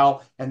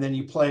Doral, and then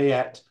you play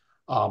at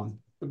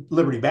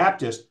Liberty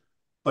Baptist.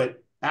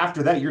 But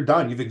after that, you're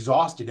done. You've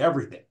exhausted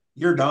everything.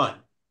 You're done.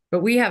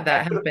 But we have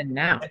that happen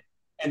now.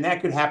 And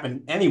that could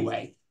happen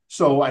anyway.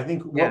 So I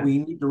think what we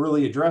need to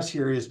really address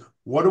here is,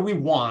 what do we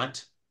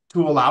want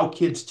to allow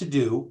kids to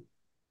do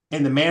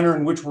in the manner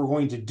in which we're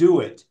going to do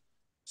it?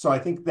 So I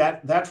think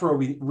that's where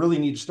we really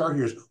need to start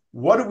here is,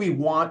 what do we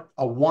want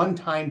a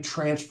one-time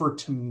transfer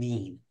to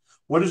mean?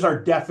 What is our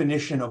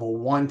definition of a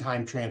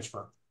one-time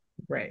transfer?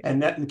 Right.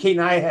 And Kate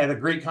and I had a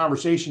great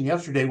conversation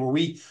yesterday where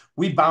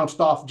we bounced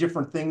off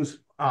different things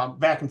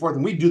back and forth.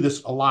 And we do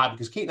this a lot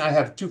because Kate and I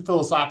have two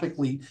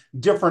philosophically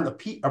different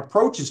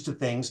approaches to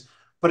things,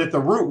 but at the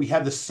root, we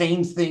have the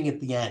same thing at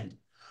the end.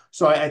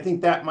 So I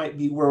think that might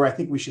be where I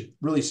think we should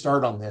really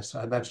start on this.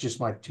 That's just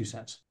my 2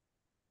 cents.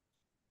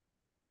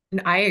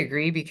 And I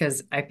agree,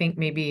 because I think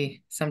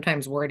maybe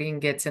sometimes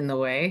wording gets in the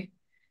way.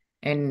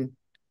 And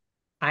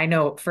I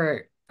know,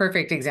 for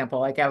perfect example,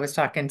 like I was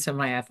talking to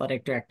my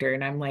athletic director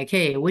and I'm like,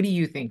 hey, what do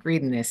you think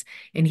reading this?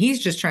 And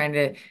he's just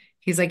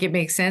he's like, it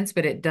makes sense,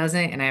 but it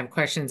doesn't. And I have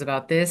questions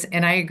about this.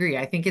 And I agree.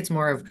 I think it's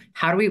more of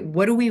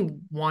what do we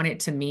want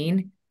it to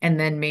mean? And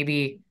then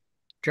maybe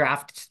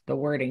draft the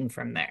wording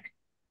from there.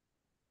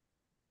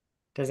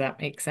 Does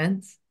that make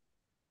sense?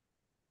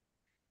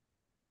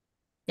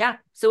 Yeah.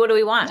 So what do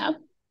we want? Yeah.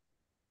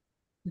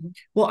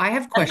 Well, I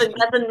have questions.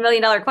 That's $1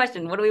 million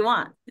question. What do we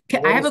want?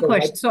 Okay, I have a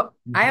question. So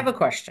I have a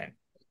question,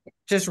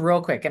 just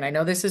real quick. And I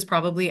know this is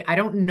probably, I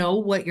don't know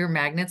what your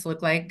magnets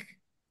look like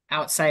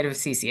outside of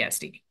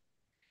CCSD,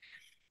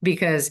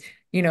 because,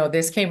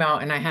 this came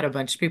out and I had a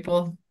bunch of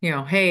people,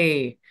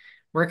 hey,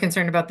 we're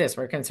concerned about this.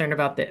 We're concerned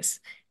about this.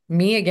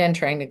 Me again,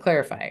 trying to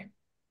clarify,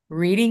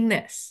 reading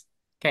this.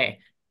 Okay.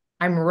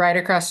 I'm right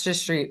across the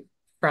street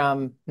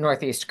from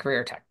Northeast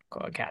Career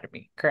Technical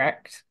Academy,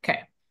 correct?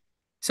 Okay.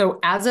 So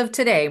as of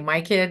today, my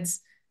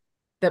kids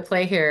that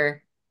play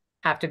here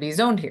have to be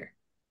zoned here.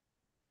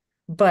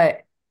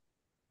 But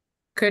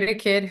could a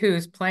kid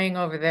who's playing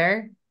over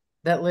there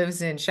that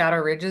lives in Shadow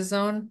Ridge's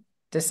zone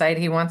decide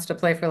he wants to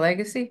play for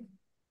Legacy?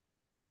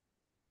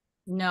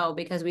 No,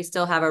 because we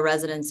still have a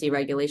residency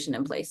regulation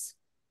in place.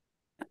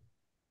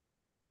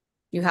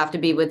 You have to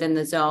be within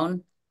the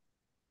zone.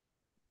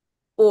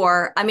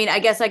 Or, I mean, I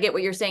guess I get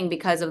what you're saying,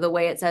 because of the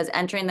way it says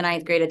entering the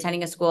 9th grade,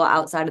 attending a school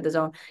outside of the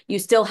zone. You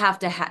still have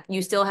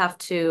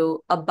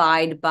to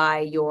abide by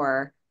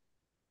your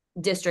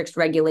district's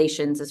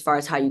regulations as far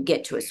as how you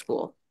get to a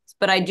school.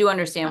 But I do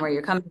understand where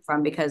you're coming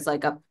from, because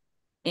like up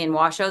in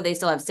Washoe, they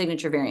still have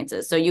signature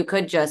variances. So you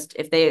could just,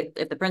 if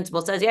the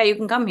principal says, yeah, you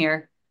can come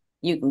here,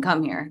 you can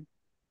come here.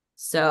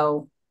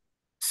 So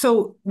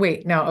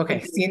wait, no,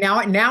 okay. See, now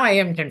I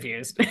am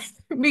confused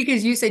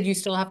because you said you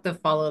still have to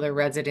follow the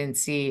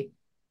residency.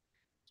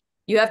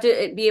 You have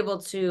to be able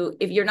to,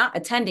 if you're not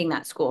attending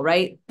that school,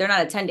 right? They're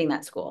not attending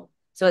that school.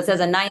 So it says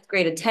a 9th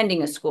grade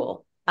attending a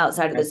school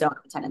outside of the zone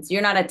of attendance.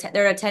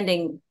 They're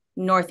attending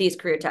Northeast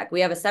Career Tech.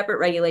 We have a separate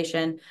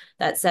regulation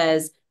that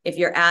says if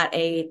you're at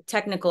a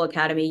technical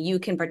academy, you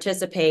can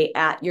participate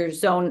at your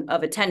zone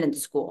of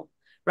attendance school,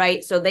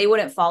 right? So they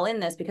wouldn't fall in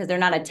this because they're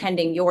not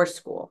attending your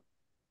school.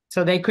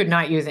 So they could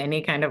not use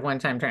any kind of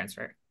one-time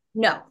transfer.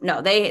 No,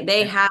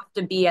 they have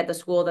to be at the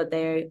school that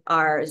they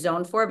are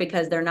zoned for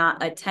because they're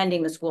not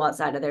attending the school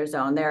outside of their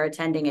zone. They're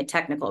attending a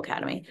technical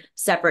academy,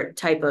 separate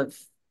type of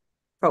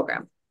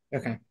program.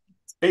 Okay.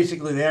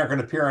 Basically, they aren't going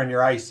to appear on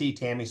your IC,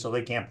 Tammy, so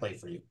they can't play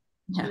for you.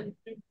 Yeah.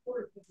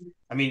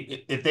 I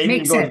mean, if they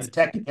Makes didn't go sense. to the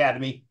tech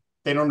academy,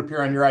 they don't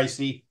appear on your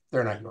IC,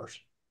 they're not yours.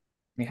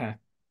 Yeah.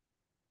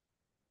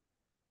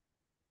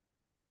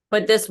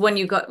 But this, when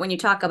you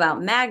talk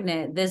about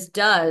magnet, this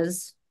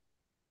does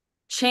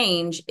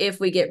change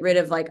if we get rid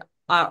of like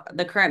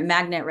the current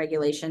magnet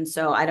regulation.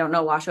 So I don't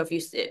know, Washoe,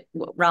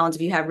 Rollins,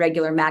 if you have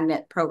regular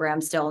magnet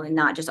programs still and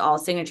not just all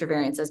signature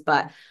variances,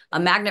 but a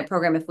magnet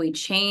program, if we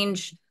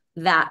change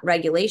that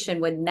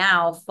regulation, would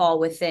now fall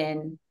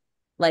within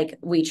like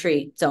we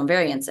treat zone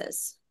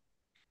variances.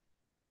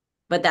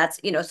 But that's,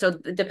 so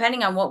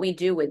depending on what we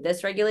do with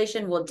this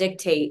regulation will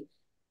dictate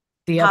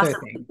The other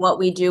thing, what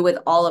we do with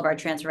all of our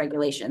transfer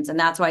regulations. And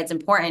that's why it's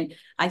important,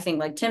 I think,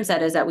 like Tim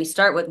said, is that we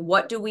start with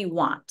what do we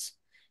want?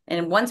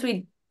 And once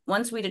we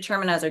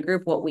determine as a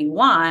group what we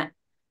want,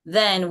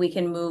 then we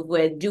can move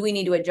with, do we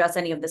need to adjust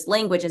any of this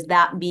language? Is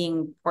that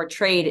being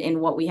portrayed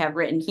in what we have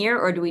written here,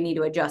 or do we need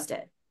to adjust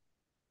it?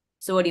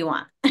 So what do you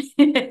want?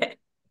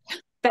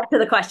 Back to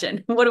the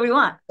question, what do we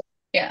want?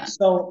 Yeah.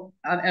 So,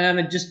 and I'm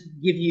gonna just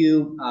give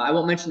you, I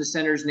won't mention the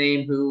senator's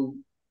name who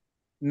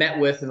met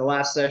with in the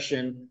last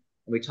session,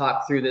 and we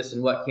talked through this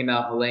and what came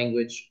out in the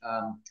language.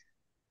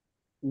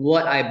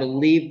 What I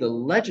believe the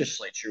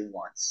legislature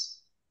wants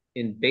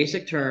in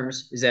basic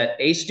terms is that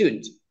a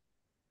student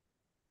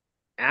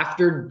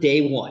after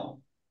day one,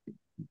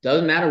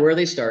 doesn't matter where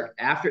they start,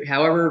 after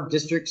however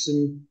districts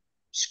and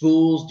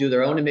schools do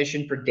their own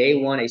admission for day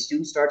one, a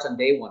student starts on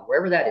day one,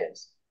 wherever that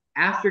is.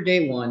 After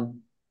day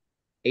one,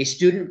 a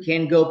student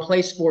can go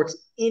play sports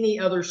any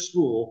other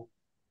school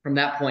from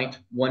that point,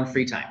 one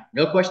free time.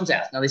 No questions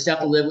asked. Now they still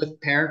have to live with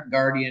parent,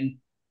 guardian,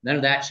 none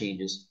of that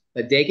changes,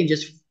 but they can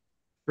just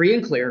free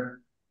and clear.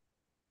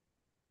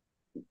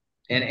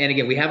 And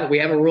again, we have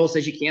a rule that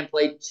says you can't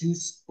play two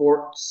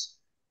sports.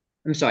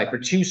 I'm sorry, for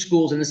two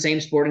schools in the same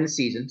sport in the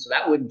season. So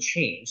that wouldn't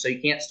change. So you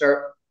can't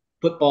start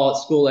football at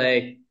school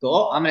A, go,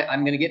 oh, I'm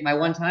gonna get my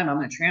one time, I'm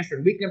gonna transfer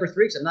to week number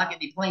 3 because I'm not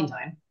getting any playing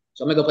time.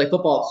 So I'm gonna go play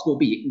football at school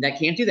B. And that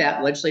can't do that.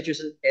 The legislature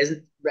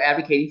isn't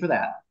advocating for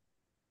that.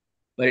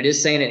 But it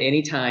is saying at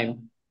any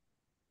time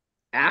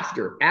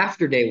after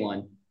day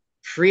one,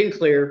 free and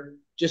clear,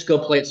 just go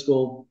play at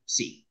school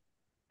C.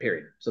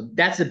 Period. So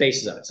that's the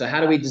basis of it. So how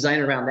do we design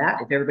around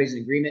that? If everybody's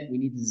in agreement, we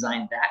need to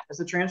design that as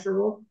the transfer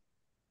rule.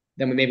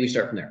 Then maybe we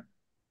start from there.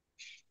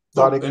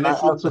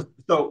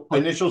 So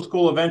initial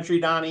school of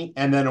entry, Donnie,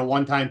 and then a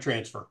one-time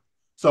transfer.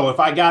 So if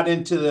I got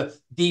into the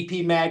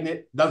DP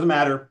magnet, doesn't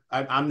matter.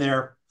 I'm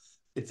there.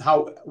 It's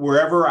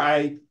wherever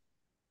I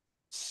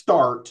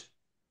start,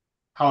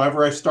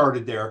 however I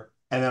started there,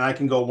 and then I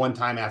can go one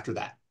time after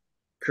that.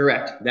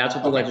 Correct. That's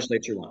what the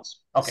legislature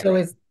wants. Okay.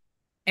 So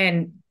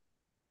and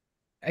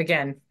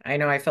again, I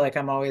know I feel like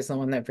I'm always the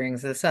one that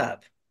brings this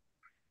up.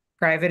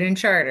 Private and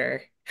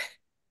charter.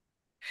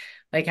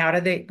 Like, how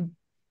do they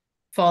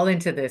fall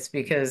into this?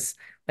 Because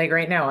like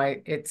right now,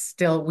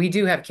 we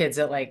do have kids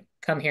that like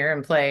come here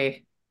and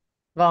play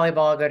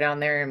volleyball, go down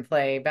there and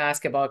play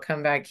basketball,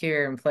 come back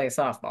here and play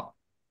softball.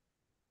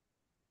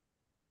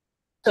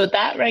 So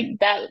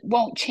that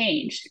won't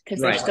change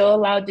because they're Right. still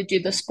allowed to do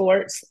the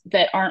sports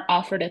that aren't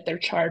offered at their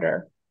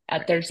charter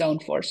at their zone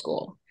 4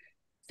 school.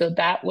 So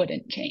that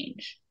wouldn't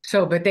change.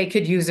 So, but they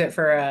could use it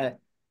for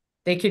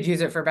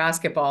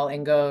basketball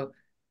and go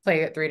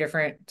play at 3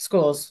 different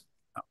schools.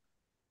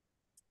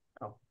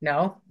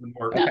 No?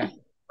 Okay.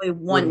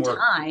 One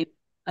time,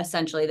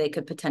 essentially, they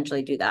could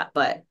potentially do that,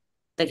 but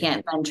they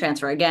can't then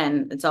transfer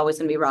again. It's always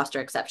going to be roster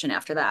exception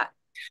after that.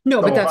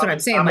 No, but that's what I'm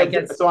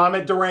saying. So I'm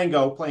at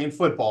Durango playing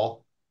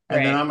football,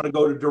 and then I'm going to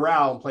go to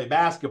Doral and play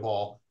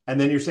basketball.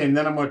 And then you're saying,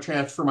 then I'm going to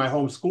transfer my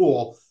home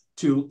school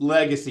to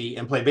Legacy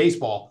and play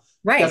baseball.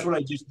 Right. That's what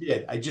I just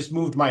did. I just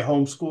moved my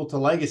home school to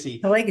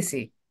Legacy.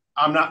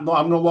 I'm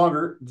no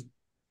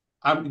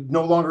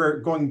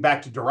longer going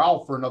back to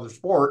Doral for another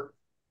sport.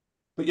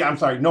 But yeah, I'm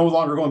sorry, no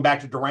longer going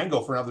back to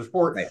Durango for another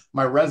sport. Right.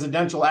 My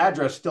residential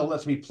address still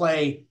lets me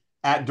play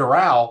at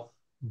Doral,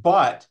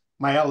 but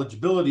my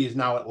eligibility is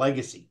now at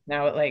Legacy.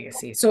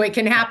 So it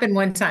can happen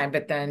one time,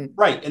 but then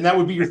right, and that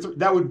would be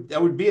that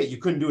would be it. You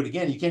couldn't do it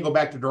again. You can't go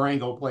back to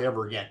Durango and play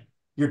ever again.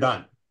 You're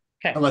done.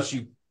 Okay. Unless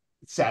you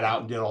sat out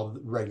and did all the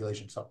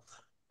regulations. So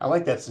I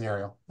like that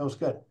scenario. That was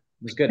good. It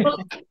was good. Well,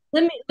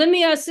 let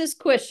me ask this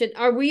question.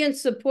 Are we in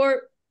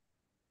support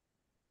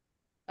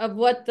of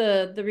what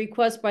the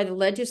request by the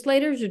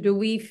legislators, or do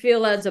we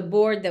feel as a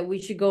board that we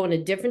should go in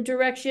a different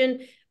direction,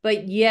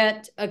 but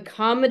yet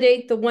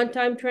accommodate the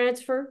one-time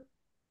transfer?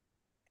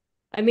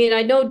 I mean,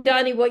 I know,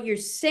 Donnie, what you're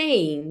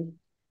saying,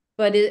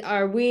 but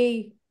are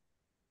we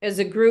as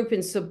a group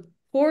in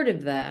support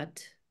of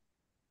that?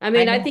 I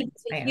mean, I think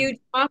it's a huge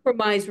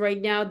compromise right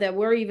now that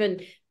we're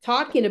even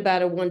talking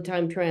about a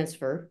one-time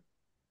transfer.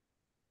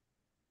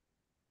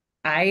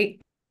 I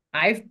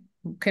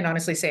can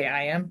honestly say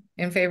I am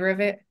in favor of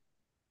it.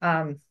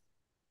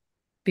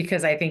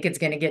 Because I think it's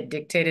going to get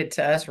dictated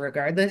to us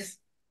regardless.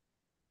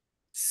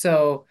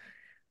 So,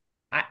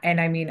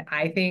 I mean,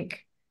 I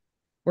think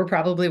we're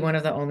probably one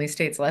of the only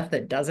states left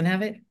that doesn't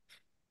have it.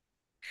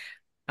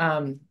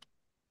 And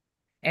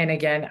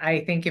again,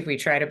 I think if we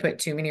try to put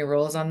too many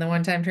rules on the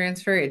one-time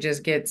transfer, it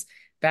just gets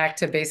back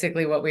to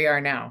basically what we are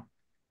now.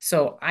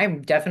 So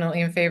I'm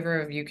definitely in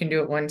favor of you can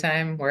do it one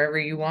time wherever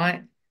you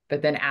want,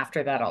 but then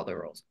after that, all the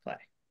rules apply.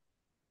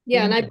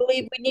 Yeah, and I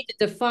believe we need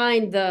to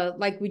define the,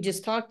 like we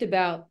just talked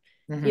about,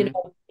 you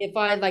know, if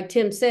I, like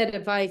Tim said,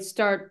 if I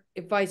start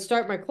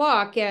my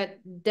clock at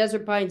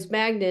Desert Pines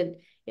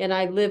Magnet and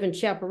I live in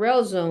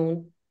Chaparral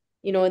Zone,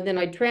 you know, and then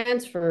I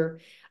transfer,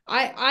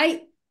 I'm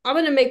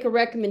going to make a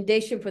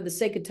recommendation for the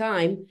sake of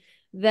time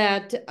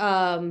that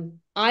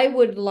I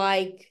would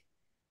like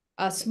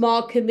a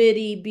small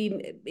committee,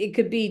 it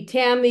could be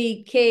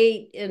Tammy,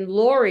 Kate, and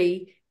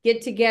Lori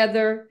get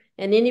together,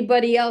 and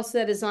anybody else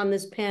that is on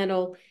this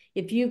panel,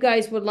 if you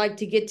guys would like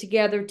to get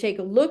together, take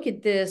a look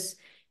at this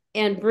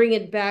and bring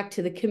it back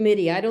to the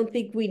committee. I don't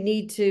think we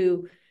need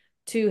to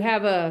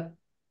have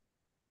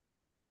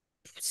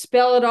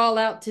spell it all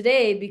out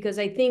today, because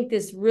I think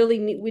this really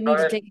we need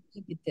to take a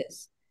look at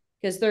this,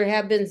 because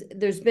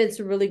there's been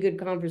some really good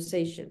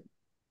conversation.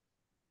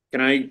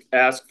 Can I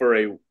ask for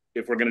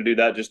if we're going to do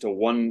that, just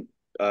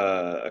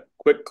a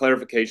quick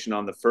clarification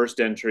on the first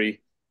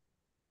entry,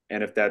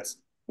 and if that's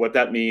what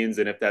that means,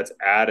 and if that's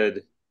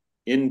added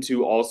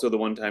into also the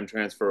one-time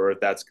transfer, or if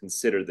that's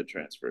considered the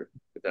transfer,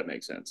 if that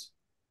makes sense.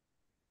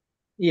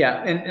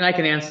 Yeah, and I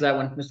can answer that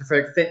one, Mr.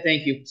 Frederick.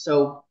 Thank you.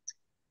 So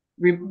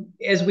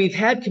as we've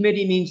had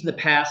committee meetings in the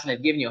past, and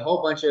I've given you a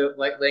whole bunch of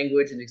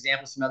language and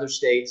examples from other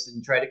states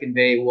and try to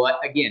convey what,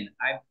 again,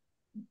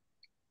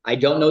 I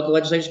don't know what the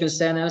legislature is going to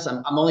say on this.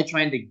 I'm only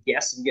trying to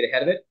guess and get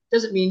ahead of it.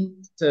 Doesn't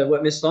mean, to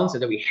what Ms. Sloan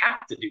said, that we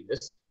have to do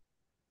this.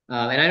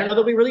 And I don't know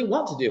that we really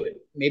want to do it.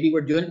 Maybe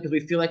we're doing it because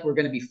we feel like we're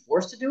going to be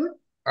forced to do it.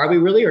 Are we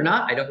really or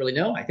not? I don't really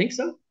know. I think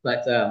so,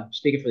 but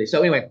speaking for these. So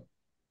anyway,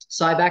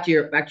 Sai, back to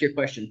your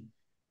question.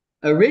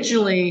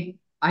 Originally,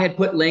 I had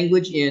put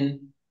language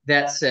in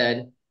that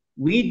said,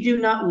 we do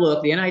not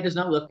look, the NIA does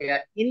not look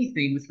at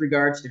anything with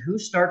regards to who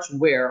starts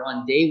where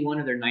on day one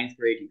of their 9th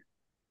grade year.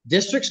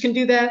 Districts can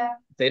do that.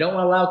 If they don't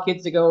want to allow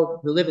kids to go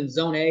who live in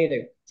zone A,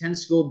 they attend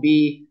school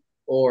B,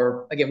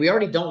 or again, we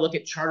already don't look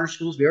at charter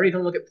schools. We already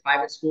don't look at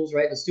private schools,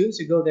 right? The students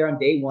who go there on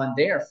day one,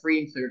 they are free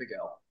and clear to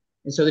go.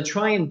 And so to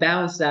try and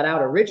balance that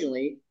out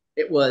originally,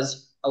 it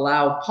was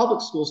allow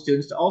public school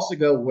students to also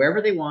go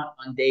wherever they want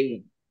on day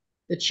one.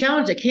 The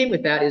challenge that came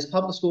with that is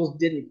public schools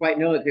didn't quite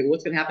know, okay,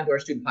 what's going to happen to our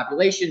student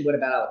population? What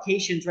about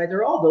allocations, right? There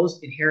are all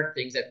those inherent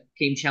things that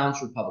became challenged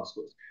for public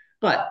schools.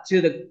 But to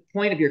the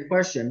point of your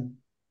question,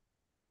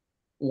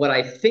 what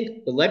I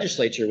think the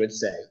legislature would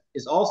say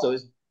is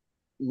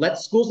let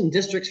schools and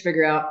districts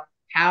figure out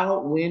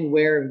how, when,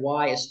 where, and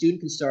why a student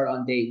can start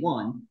on day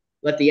one.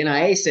 Let the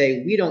NIA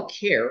say, we don't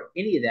care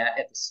any of that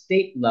at the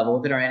state level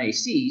within our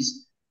NACs.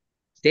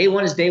 Day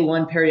one is day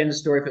one, period, end of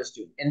story for the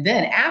student. And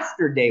then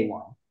after day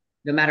one,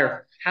 no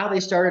matter how they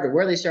started or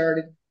where they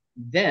started,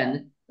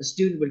 then a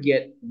student would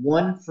get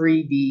one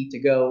free D to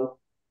go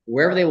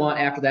wherever they want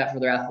after that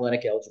for their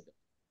athletic eligibility.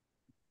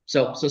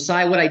 So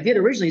Sai, what I did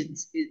originally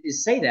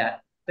is say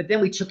that, but then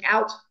we took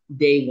out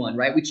day one,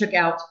 right? We took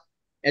out,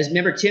 as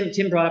remember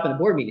Tim brought up in the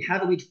board meeting, how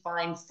do we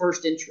define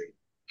first entry?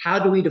 How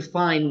do we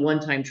define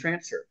one-time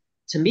transfer?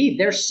 To me,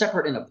 they're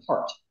separate and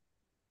apart.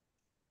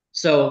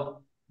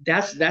 So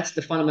that's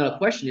the fundamental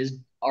question is,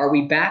 are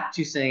we back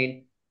to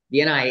saying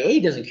the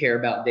NIA doesn't care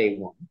about day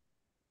one?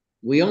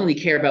 We only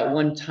care about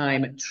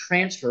one-time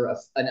transfer,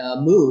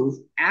 a move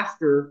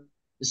after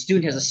the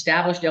student has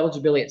established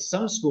eligibility at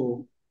some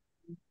school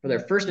for their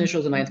first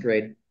initials in 9th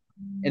grade.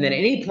 And then at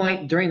any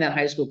point during that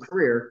high school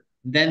career,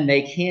 then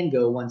they can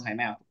go one time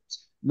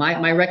afterwards.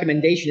 My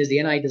recommendation is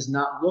the NIA does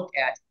not look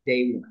at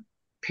day one.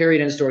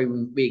 Period, end of story.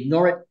 We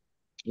ignore it.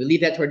 We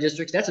leave that to our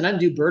districts. That's an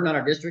undue burden on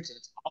our districts, and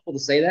it's awful to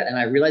say that, and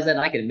I realize that, and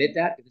I can admit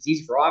that, because it's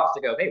easy for office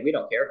to go, hey, we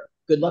don't care.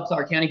 Good luck,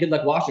 Clark County. Good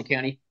luck, Washoe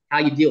County. How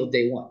you deal with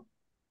day one.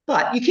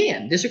 But you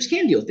can. Districts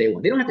can deal with day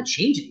one. They don't have to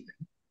change anything.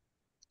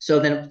 So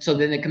then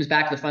it comes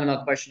back to the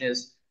fundamental question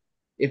is,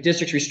 if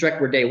districts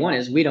restrict where day one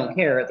is, we don't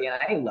care at the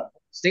NIA level,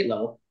 state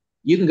level.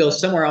 You can go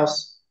somewhere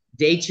else,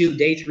 day 2,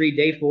 day 3,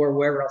 day 4,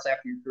 wherever else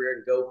after your career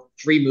to go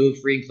free move,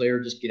 free and clear,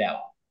 just get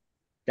out.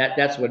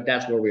 That's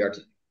where we are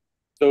today.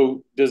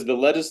 So does the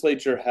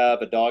legislature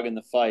have a dog in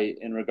the fight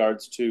in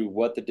regards to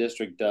what the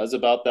district does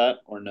about that,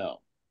 or no?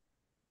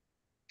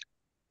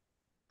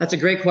 That's a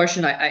great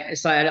question.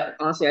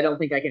 Honestly, I don't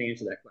think I can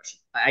answer that question.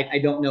 I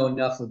don't know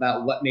enough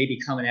about what may be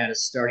coming at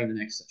us starting the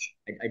next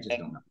session. I just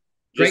don't know.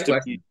 Great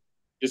question.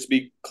 Just to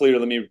be clear,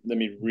 let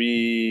me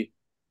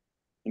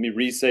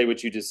re-say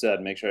what you just said.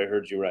 Make sure I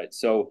heard you right.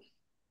 So,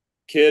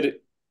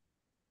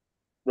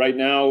 right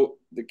now,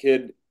 the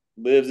kid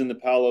lives in the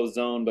Palo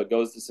zone but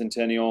goes to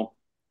Centennial.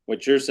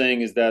 What you're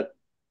saying is that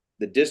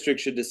the district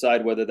should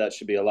decide whether that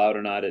should be allowed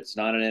or not. It's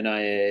not an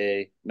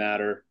NIA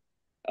matter.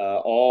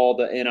 All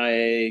the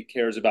NIA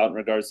cares about in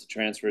regards to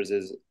transfers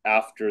is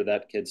after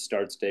that kid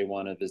starts day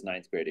one of his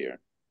 9th grade year.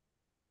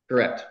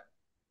 Correct.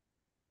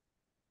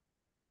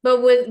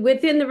 But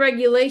within the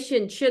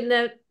regulation, shouldn't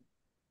that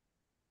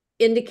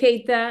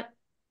indicate that?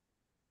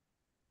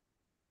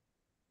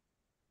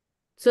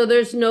 So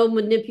there's no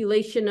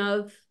manipulation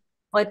of.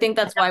 Well, I think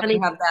that's why we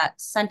have that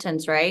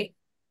sentence, right?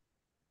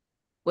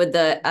 With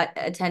the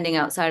attending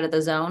outside of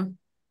the zone.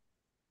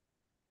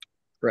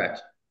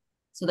 Correct.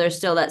 So there's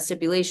still that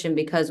stipulation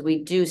because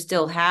we do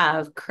still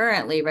have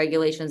currently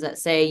regulations that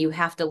say you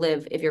have to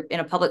live, if you're in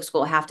a public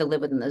school, have to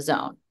live within the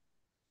zone.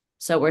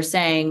 So we're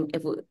saying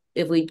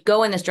if we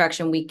go in this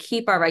direction, we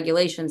keep our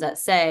regulations that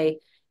say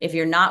if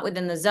you're not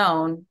within the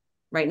zone,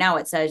 right now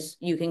it says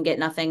you can get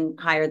nothing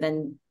higher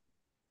than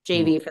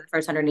JV for the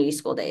first 180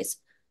 school days.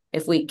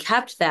 If we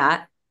kept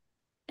that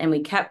and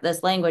we kept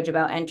this language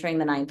about entering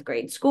the 9th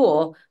grade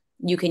school,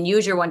 you can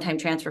use your one-time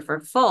transfer for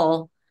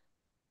full.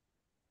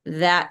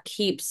 That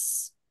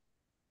keeps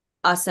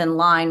us in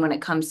line when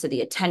it comes to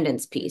the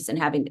attendance piece and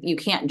having, you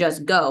can't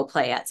just go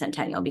play at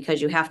Centennial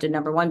because you have to,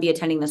 number one, be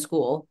attending the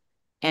school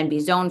and be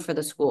zoned for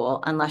the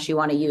school unless you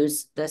want to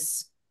use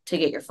this to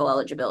get your full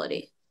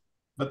eligibility.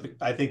 But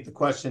I think the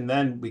question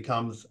then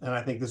becomes, and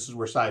I think this is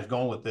where Cy's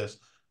going with this,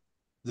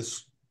 the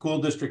school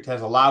district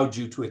has allowed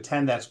you to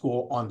attend that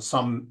school on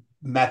some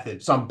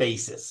method, some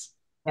basis.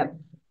 Yep.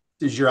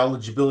 Does your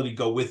eligibility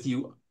go with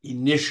you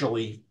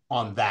initially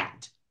on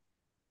that?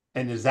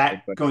 And is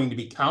that going to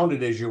be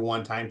counted as your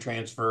one-time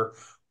transfer,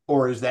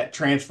 or is that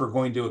transfer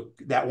going to,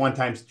 that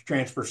one-time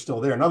transfer still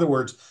there? In other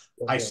words,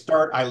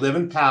 I live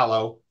in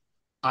Palo,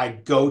 I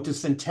go to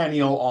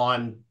Centennial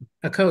on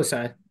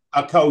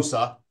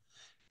ACOSA.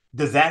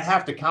 Does that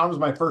have to count as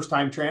my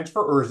first-time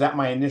transfer, or is that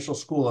my initial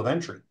school of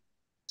entry?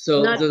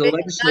 So the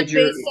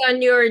legislature, not based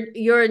on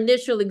your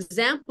initial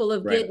example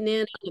of getting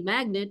in on the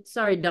magnet.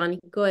 Sorry, Donnie,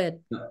 go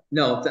ahead.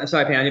 No,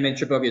 sorry, Pam, I didn't mean to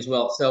trip over you as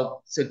well.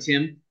 So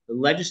Tim, the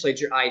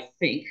legislature, I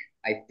think,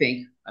 I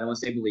don't want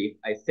to say believe,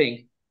 I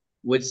think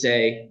would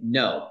say,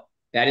 no,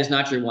 that is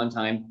not your one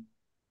time.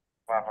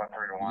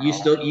 You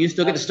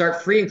still get to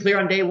start free and clear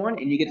on day one,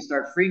 and you get to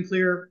start free and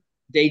clear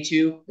day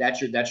two.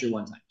 That's your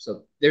one time.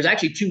 So there's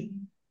actually two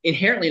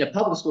inherently in a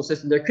public school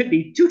system. There could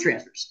be two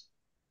transfers,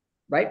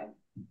 right?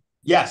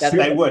 Yes,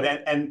 they would.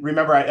 And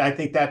remember, I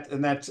think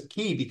that's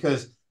key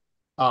because,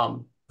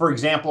 for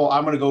example,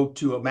 I'm going to go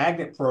to a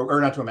magnet program,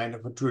 or not to a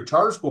magnet, but to a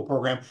charter school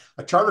program.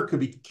 A charter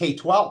could be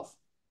K-12.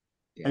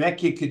 Yeah. And that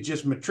kid could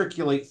just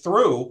matriculate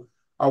through.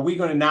 Are we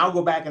going to now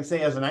go back and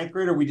say as a 9th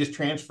grader, we just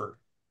transferred?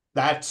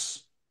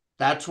 That's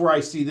where I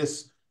see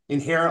this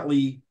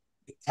inherently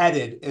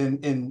headed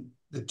in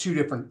the two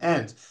different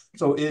ends.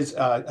 So is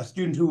a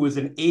student who was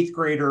an 8th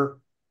grader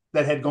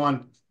that had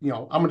gone,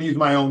 I'm going to use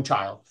my own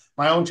child.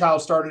 My own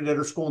child started at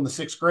her school in the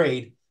 6th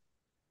grade.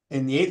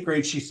 In the 8th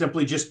grade, she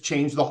simply just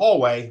changed the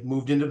hallway,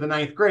 moved into the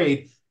 9th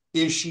grade.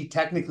 Is she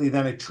technically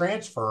then a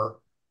transfer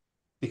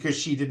because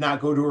she did not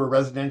go to a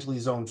residentially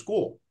zoned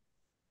school?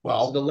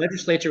 Well, so the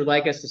legislature would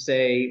like us to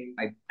say,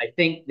 I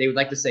think they would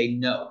like to say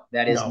no,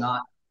 that is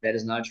not a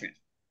transfer.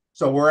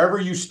 So wherever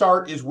you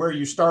start is where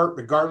you start,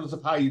 regardless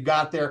of how you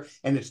got there.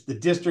 And it's the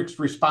district's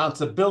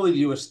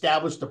responsibility to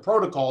establish the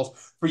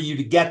protocols for you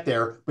to get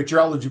there, but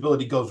your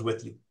eligibility goes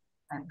with you.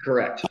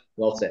 Correct.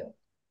 Well said.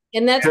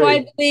 And that's why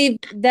I believe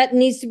that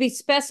needs to be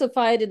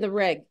specified in the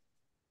reg.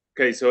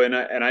 Okay, so and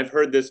I've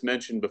heard this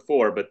mentioned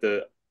before, but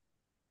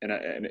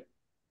and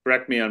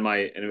correct me on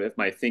if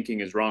my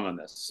thinking is wrong on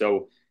this.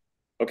 So,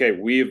 okay,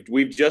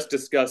 we've just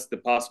discussed the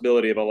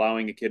possibility of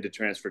allowing a kid to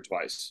transfer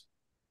twice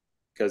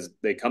because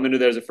they come into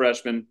there as a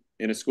freshman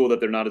in a school that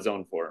they're not a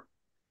zone for.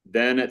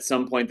 Then at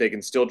some point they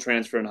can still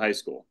transfer in high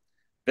school.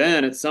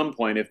 Then at some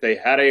point, if they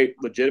had a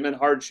legitimate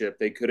hardship,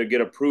 they could get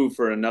approved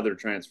for another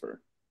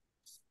transfer.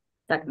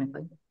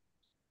 Technically.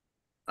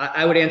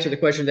 I would answer the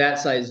question that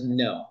size,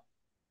 no.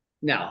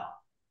 Now,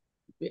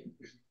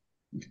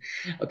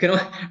 okay,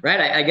 right?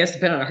 I guess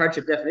depending on a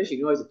hardship definition, you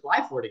can always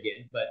apply for it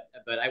again.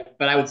 But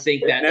I would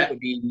think that would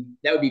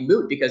be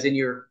moot because in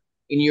your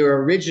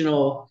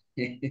original,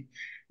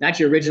 not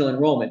your original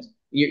enrollment,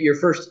 your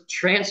first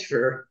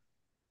transfer,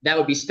 that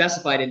would be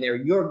specified in there.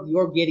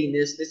 You're getting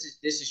this.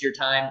 This is your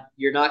time.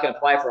 You're not going to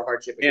apply for a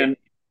hardship again. And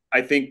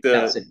I think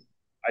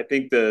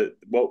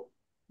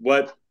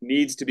what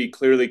needs to be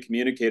clearly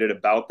communicated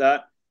about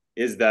that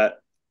is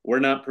that we're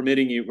not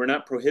prohibiting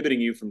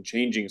you from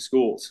changing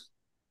schools.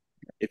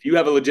 If you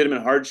have a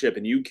legitimate hardship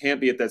and you can't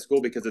be at that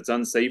school because it's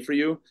unsafe for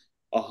you,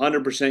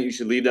 100% you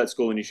should leave that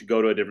school and you should go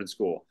to a different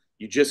school.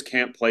 You just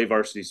can't play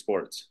varsity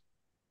sports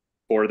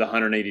for the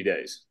 180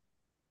 days.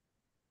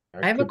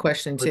 I have a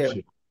question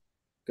too.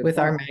 With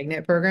our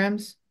magnet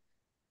programs,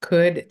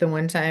 could the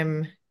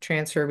one-time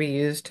transfer be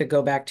used to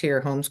go back to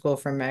your homeschool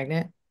from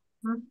magnet?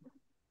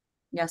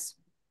 Yes.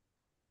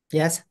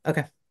 Yes.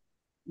 Okay.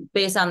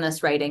 Based on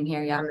this writing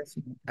here, yeah.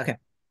 Okay.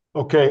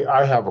 Okay,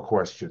 I have a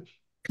question.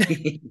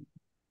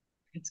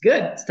 It's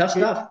good. It's tough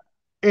stuff.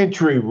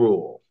 Entry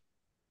rule.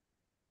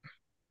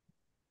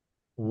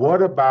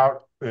 What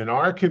about in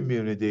our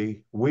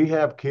community, we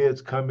have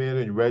kids come in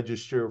and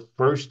register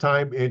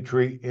first-time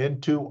entry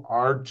into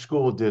our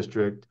school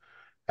district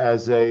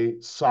as a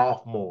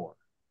sophomore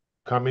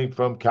coming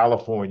from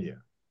California.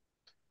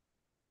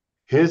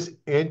 His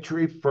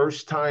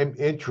first-time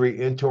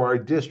entry into our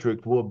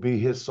district will be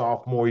his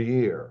sophomore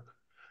year.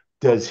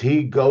 Does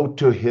he go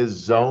to his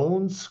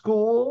zone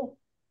school,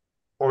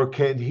 or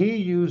can he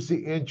use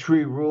the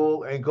entry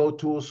rule and go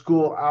to a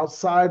school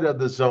outside of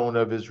the zone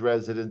of his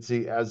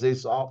residency as a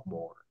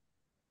sophomore?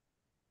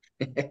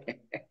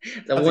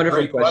 It's That's a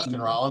great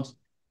question, Rollins.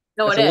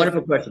 No, That's it a is.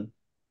 wonderful question.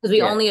 Because we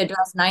Yeah. only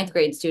address ninth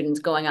grade students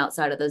going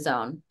outside of the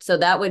zone. So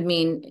that would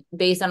mean,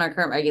 based on our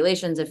current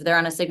regulations, if they're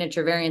on a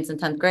signature variance in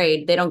 10th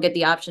grade, they don't get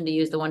the option to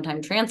use the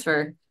one-time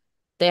transfer.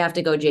 They have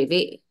to go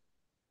JV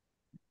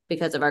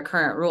because of our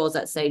current rules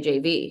that say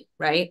JV,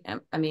 right?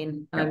 I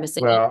mean, am I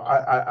missing it? Well,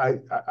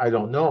 I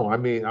don't know. I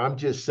mean, I'm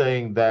just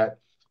saying that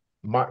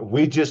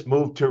we just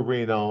moved to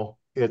Reno.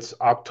 It's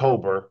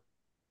October.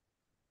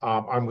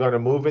 I'm going to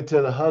move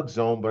into the HUG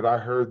zone, but I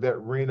heard that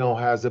Reno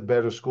has a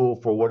better school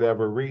for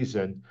whatever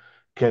reason.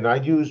 Can I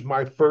use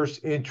my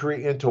first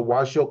entry into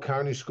Washoe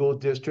County School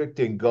District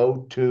and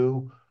go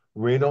to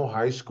Reno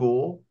High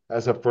School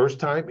as a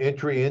first-time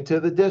entry into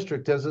the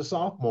district as a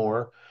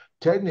sophomore?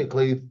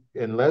 Technically,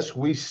 unless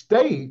we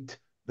state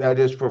that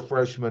is for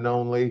freshmen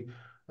only,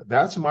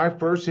 that's my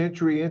first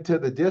entry into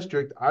the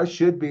district. I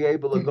should be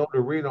able to go to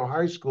Reno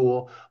High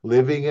School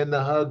living in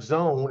the HUG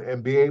zone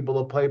and be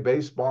able to play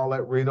baseball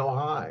at Reno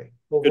High.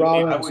 Well, Good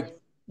point.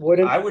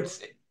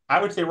 Rollins, I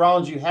would say,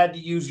 Rollins, you had to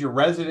use your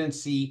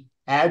residency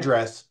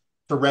address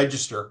to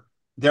register.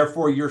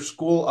 Therefore, your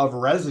school of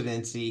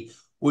residency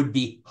would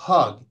be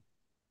HUG.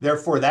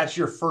 Therefore, that's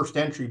your first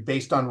entry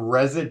based on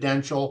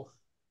residential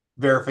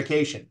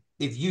verification.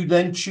 If you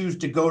then choose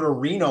to go to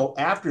Reno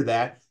after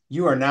that,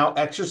 you are now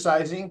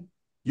exercising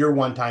your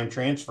one-time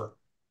transfer.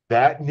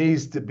 That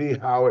needs to be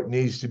how it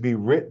needs to be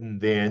written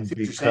then, That's what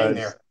you're saying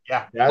because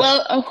there. Yeah.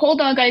 Well,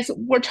 hold on, guys.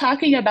 We're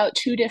talking about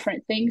two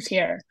different things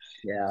here.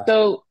 Yeah.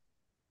 So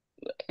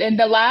in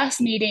the last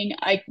meeting,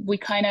 we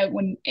kind of,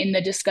 when in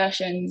the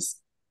discussions,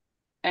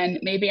 and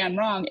maybe I'm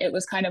wrong, it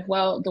was kind of,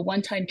 well, the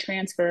one-time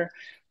transfer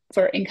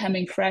for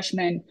incoming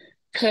freshmen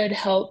could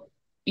help,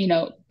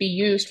 be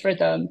used for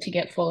them to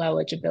get full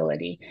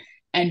eligibility.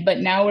 But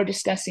now we're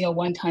discussing a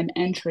one-time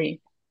entry,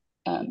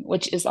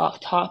 which is off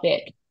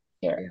topic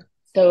here. Yeah.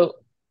 So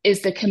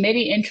is the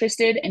committee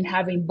interested in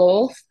having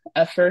both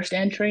a first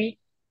entry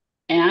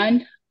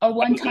and a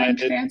one-time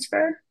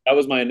transfer? That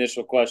was my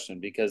initial question,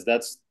 because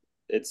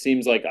it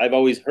seems like I've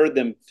always heard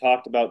them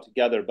talked about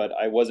together, but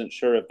I wasn't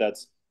sure if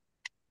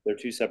they're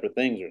two separate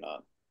things or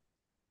not.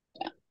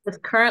 Yeah.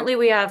 Currently,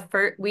 we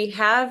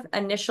have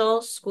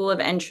initial school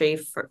of entry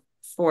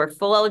for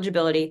full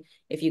eligibility.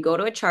 If you go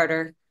to a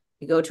charter,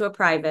 you go to a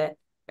private,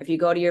 if you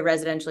go to your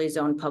residentially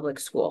zoned public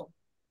school.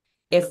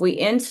 If we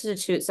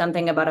institute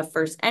something about a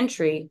first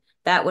entry,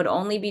 that would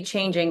only be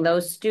changing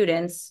those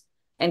students.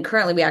 And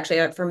currently we actually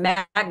are for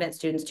magnet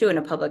students too in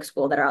a public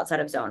school that are outside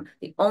of zone.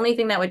 The only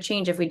thing that would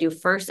change if we do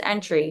first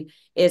entry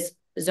is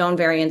zone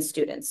variance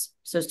students.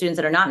 So students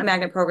that are not in a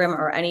magnet program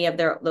or any of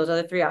those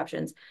other three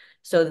options.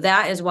 So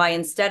that is why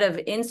instead of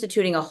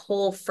instituting a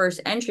whole first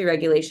entry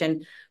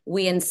regulation,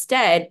 we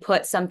instead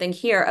put something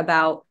here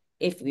about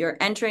if you're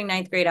entering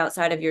ninth grade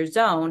outside of your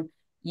zone,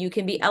 you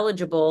can be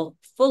eligible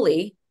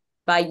fully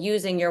by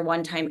using your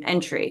one-time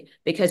entry,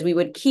 because we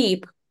would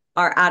keep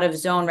our out of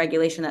zone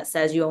regulation that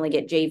says you only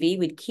get JV.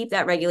 We'd keep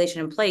that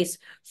regulation in place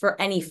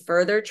for any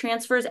further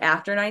transfers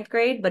after ninth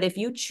grade. But if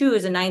you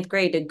choose in ninth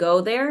grade to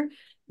go there,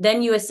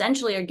 then you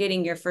essentially are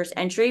getting your first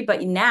entry.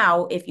 But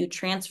now if you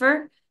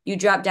transfer, you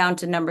drop down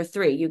to number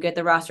 3. You get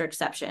the roster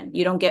exception.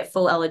 You don't get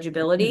full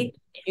eligibility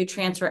if you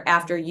transfer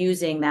after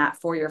using that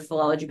for your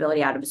full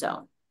eligibility out of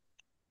zone.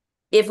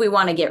 If we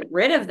want to get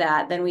rid of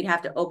that, then we'd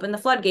have to open the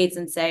floodgates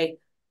and say,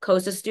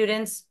 COSA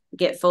students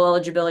get full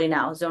eligibility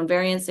now. Zone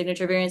variance,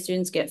 signature variance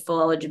students get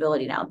full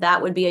eligibility now.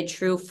 That would be a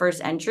true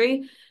first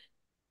entry.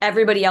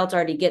 Everybody else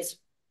already gets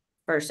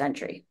first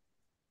entry,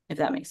 if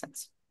that makes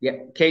sense. Yeah,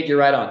 Kate, you're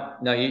right on.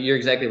 No, you're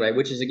exactly right,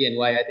 which is, again,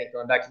 why I think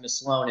going back to Ms.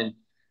 Sloan and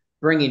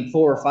bringing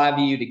 4 or 5 of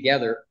you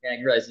together, and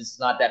I realize this is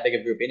not that big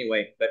of a group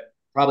anyway, but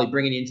probably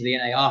bringing you into the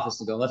NA office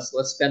and go, let's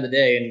spend the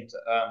day and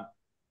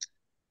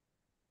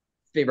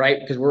right?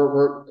 Because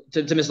we're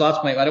to Ms. Lott's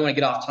point, I don't want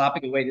to get off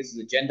topic of the way this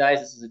is agendized.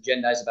 This is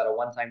agendized about a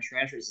one-time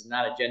transfer. This is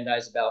not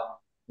agendized about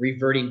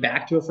reverting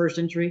back to a first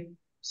entry.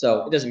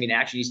 So it doesn't mean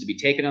action needs to be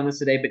taken on this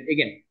today. But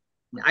again,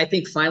 I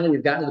think finally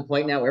we've gotten to the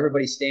point now where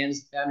everybody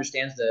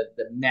understands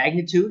the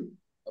magnitude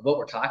of what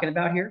we're talking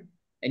about here.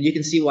 And you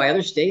can see why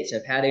other states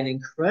have had an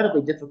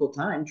incredibly difficult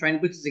time trying to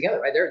put this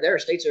together, right? There are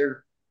states that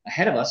are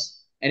ahead of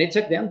us, and it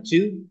took them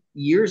 2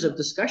 years of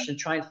discussion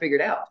to try and figure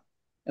it out.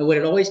 And what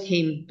it always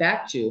came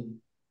back to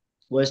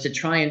was to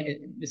try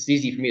and, it's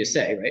easy for me to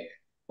say, right?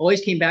 Always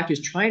came back to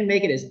is try and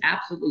make it as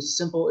absolutely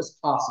simple as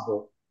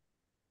possible.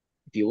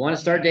 If you want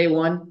to start day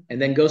 1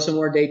 and then go some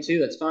more day 2,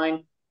 that's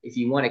fine. If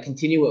you want to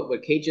continue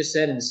what Kate just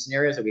said in the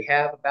scenarios that we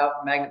have about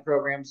the magnet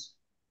programs,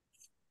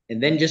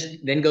 and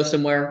then go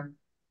somewhere,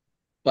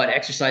 but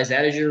exercise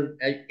that as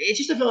it's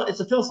just it's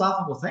a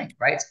philosophical thing,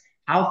 right? It's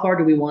how far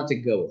do we want to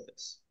go with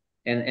this?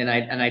 And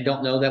I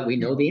don't know that we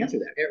know the answer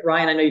to that.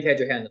 Ryan, I know you've had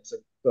your hand up, so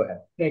go ahead.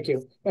 Thank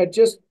you.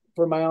 Just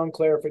for my own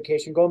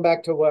clarification, going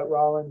back to what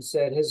Rollins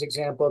said, his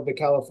example of the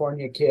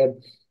California kid.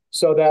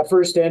 So that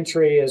first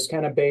entry is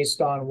kind of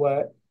based on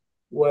what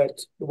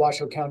the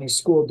Washoe County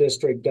School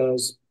District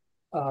does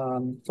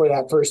for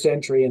that first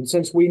entry. And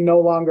since we no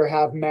longer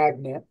have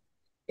magnet,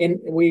 and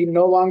we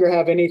no longer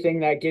have anything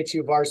that gets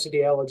you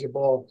varsity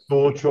eligible.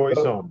 Full choice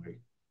only.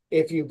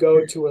 If you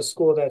go to a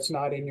school that's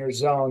not in your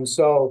zone.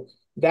 So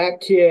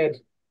that kid,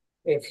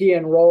 if he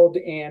enrolled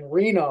in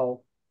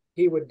Reno,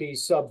 he would be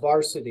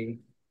sub-varsity.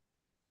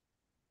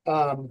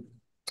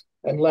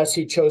 Unless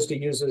he chose to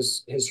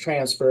use his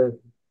transfer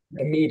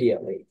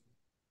immediately.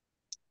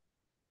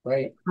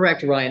 Right?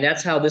 Correct, Ryan.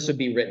 That's how this would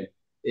be written,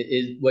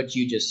 is what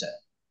you just said.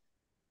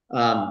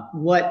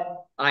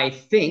 What I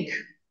think,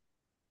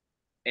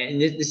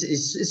 and this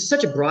is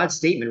such a broad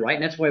statement, right?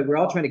 And that's why we're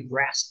all trying to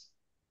grasp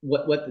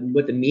what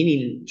the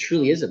meaning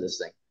truly is of this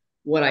thing.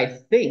 What I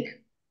think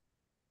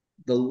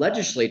the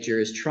legislature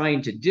is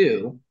trying to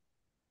do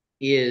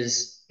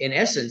is, in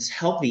essence,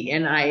 help the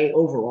NIA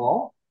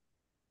overall,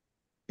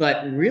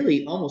 but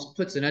really almost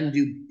puts an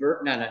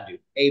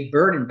a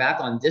burden back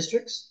on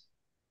districts,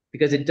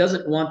 because it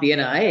doesn't want the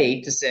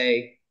NIA to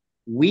say,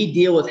 we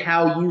deal with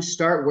how you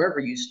start, wherever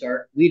you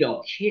start, we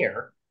don't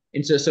care.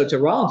 And so to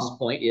Rollins'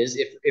 point is,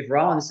 if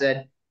Rollins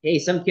said, hey,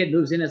 some kid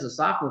moves in as a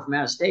sophomore from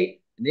out of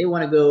state, and they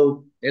want to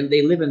go,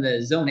 they live in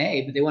the zone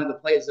A, but they want to go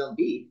play at zone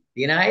B,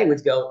 the NIA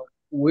would go,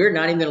 we're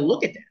not even going to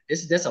look at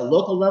that. That's a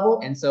local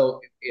level. And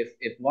so if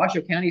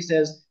Washoe County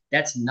says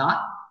that's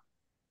not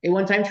a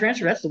one-time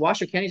transfer, that's the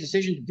Washoe County's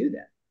decision to do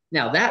that.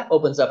 Now that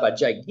opens up a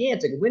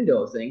gigantic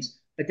window of things,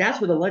 but that's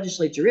where the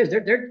legislature is.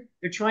 They're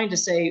trying to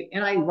say,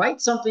 and I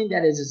write something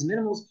that is as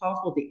minimal as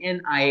possible at the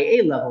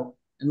NIAA level,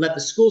 and let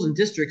the schools and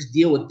districts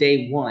deal with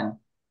day one,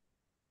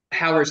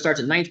 however it starts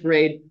in 9th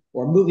grade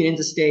or moving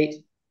into state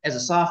as a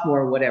sophomore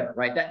or whatever,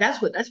 right?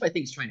 That's what I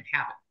think is trying to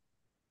happen.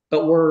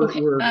 But we're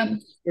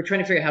trying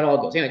to figure out how it all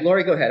goes. Anyway,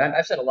 Lori, go ahead.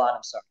 I've said a lot.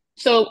 I'm sorry.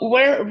 So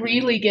we're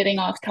really getting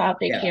off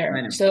topic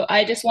here. So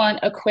I just want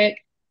a quick,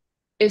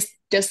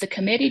 does the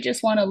committee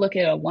just want to look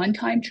at a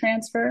one-time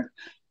transfer,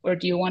 or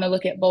do you want to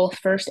look at both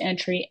first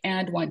entry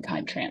and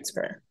one-time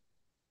transfer?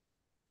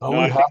 Don't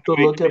we have to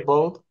look at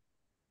both?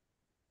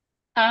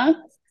 Huh?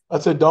 I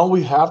said, don't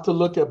we have to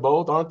look at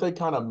both? Aren't they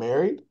kind of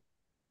married?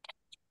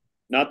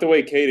 Not the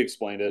way Kate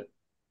explained it.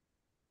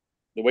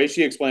 The way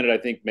she explained it,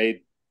 I think,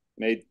 made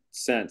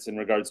sense in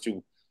regards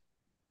to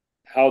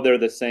how they're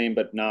the same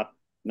but not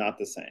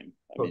the same.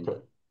 I mean,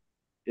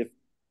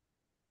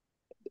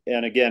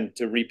 and again,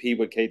 to repeat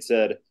what Kate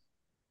said,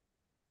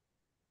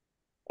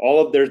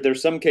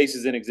 there's some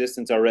cases in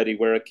existence already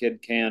where a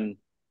kid can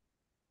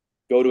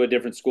go to a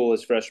different school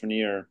his freshman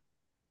year.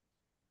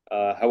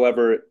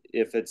 However,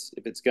 if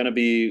it's going to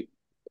be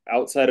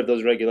outside of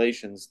those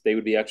regulations, they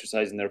would be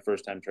exercising their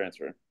first-time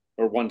transfer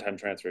or one-time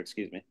transfer,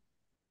 excuse me.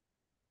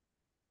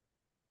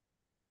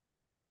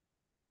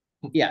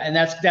 Yeah, and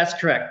that's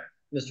correct,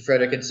 Mr.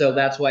 Frederick. And so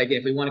that's why, again,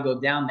 if we want to go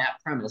down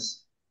that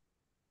premise,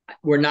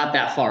 we're not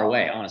that far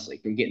away, honestly,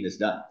 from getting this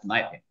done, in my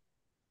opinion.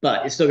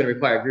 But it's still going to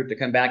require a group to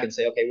come back and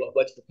say, okay,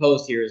 what's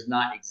proposed here is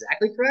not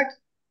exactly correct,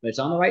 but it's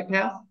on the right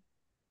path.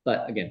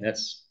 But again,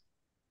 that's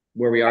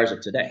where we are as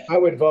of today. I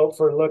would vote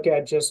for look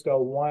at just a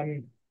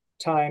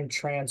one-time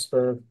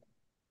transfer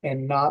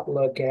and not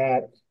look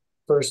at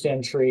first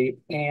entry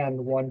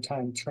and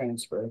one-time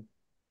transfer.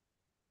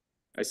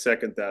 I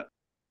second that.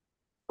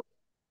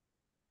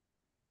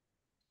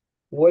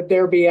 Would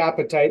there be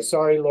appetite?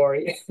 Sorry,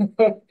 Lori.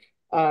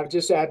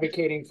 Just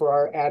advocating for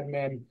our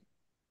admin,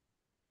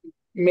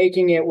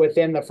 making it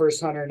within the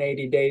first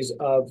 180 days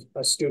of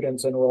a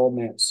student's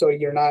enrollment. So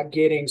you're not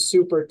getting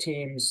super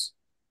teams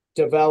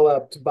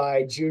developed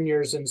by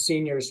juniors and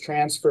seniors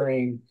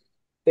transferring.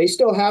 They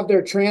still have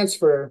their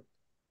transfer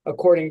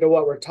according to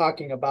what we're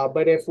talking about.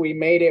 But if we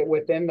made it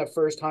within the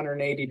first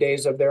 180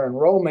 days of their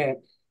enrollment,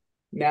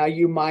 now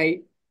you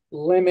might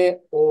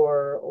limit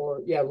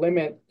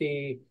limit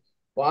the,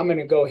 well, I'm going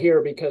to go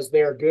here because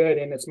they're good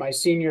and it's my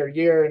senior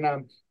year.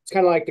 And it's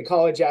kind of like the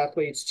college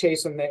athletes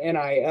chasing the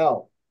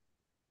NIL.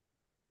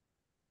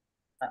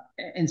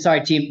 And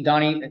sorry, team,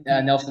 Donnie,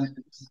 Nelson,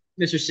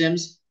 Mr.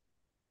 Sims,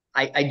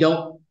 I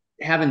don't,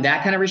 having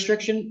that kind of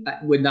restriction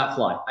would not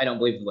fly. I don't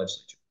believe the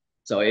legislature.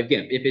 So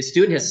again, if a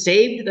student has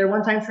saved their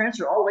one-time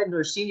transfer all the way into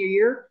their senior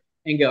year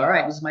and go, all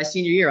right, this is my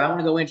senior year, I want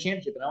to go win a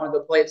championship and I want to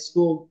go play at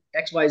school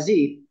XYZ,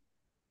 the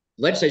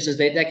legislature says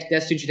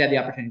that student should have the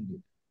opportunity to do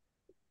that.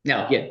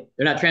 Now, again,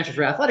 they're not transferring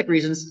for athletic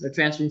reasons, they're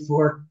transferring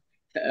for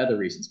other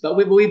reasons. But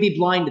we'd be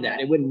blind to that.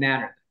 It wouldn't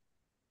matter.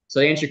 So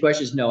the answer to your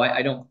question is no,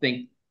 I don't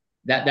think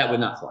that would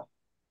not fly.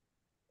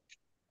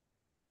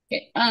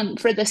 Okay,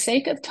 for the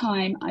sake of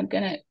time, I'm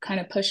going to kind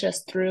of push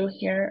us through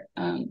here.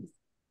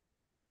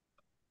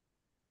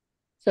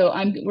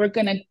 We're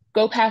going to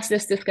go past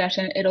this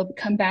discussion. It'll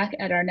come back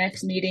at our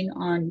next meeting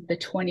on the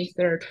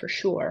 23rd for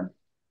sure.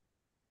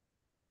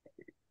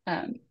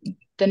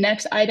 The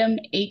next item,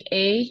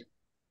 8A.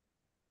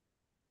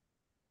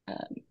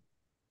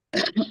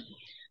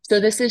 So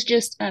this is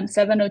just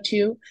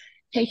 702,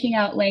 taking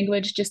out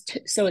language just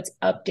so it's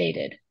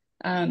updated.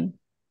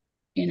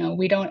 You know,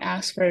 we don't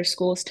ask for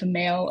schools to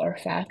mail or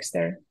fax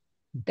their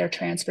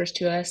transfers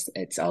to us.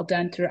 It's all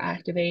done through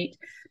Activate.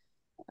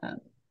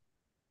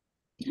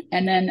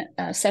 And then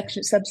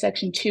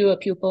subsection 2, a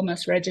pupil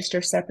must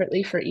register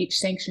separately for each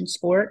sanctioned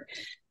sport.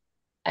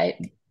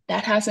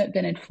 That hasn't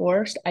been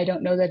enforced. I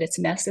don't know that it's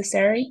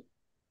necessary.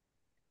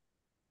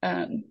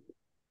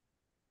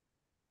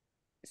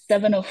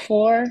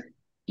 704,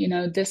 you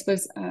know, this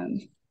was,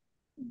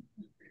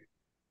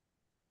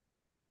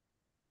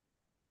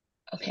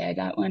 okay, I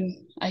got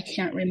one. I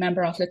can't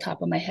remember off the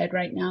top of my head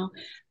right now.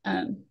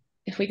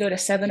 If we go to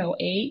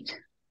 708,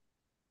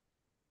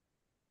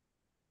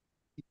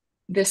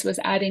 this was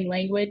adding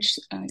language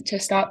to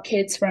stop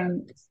kids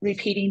from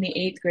repeating the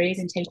 8th grade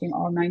and taking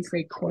all 9th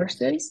grade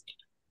courses.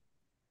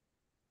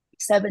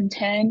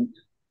 710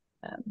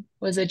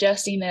 was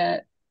adjusting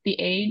the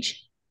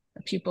age,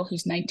 a pupil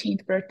whose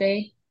 19th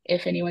birthday,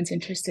 if anyone's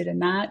interested in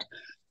that.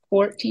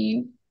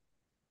 14,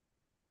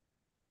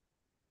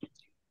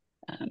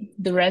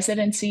 the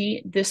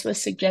residency, this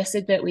was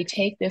suggested that we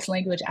take this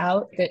language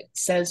out that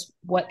says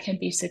what can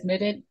be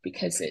submitted,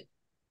 because it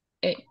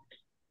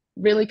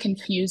really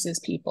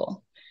confuses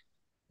people.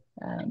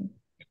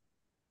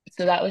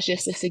 So that was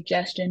just a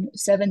suggestion.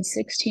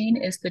 716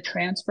 is the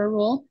transfer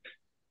rule.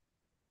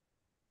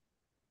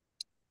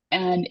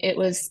 And it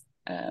was,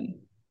 the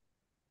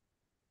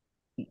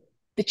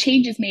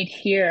changes made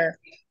here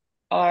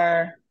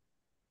are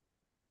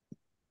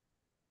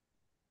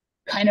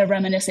kind of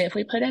reminiscent. If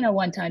we put in a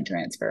one-time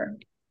transfer,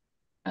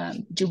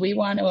 do we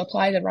want to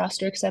apply the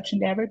roster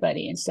exception to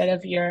everybody? Instead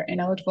of you're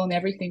ineligible in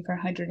everything for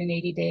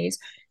 180 days,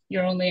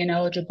 you're only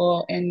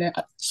ineligible in the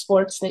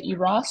sports that you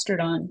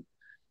rostered on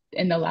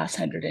in the last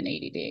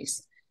 180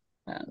 days.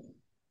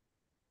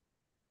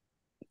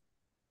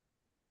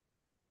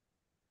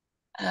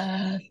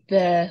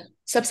 The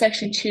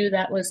subsection 2,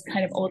 that was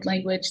kind of old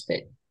language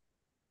that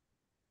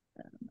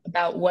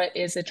about what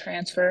is a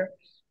transfer.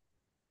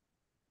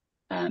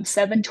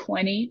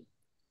 720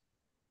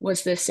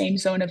 was the same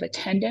zone of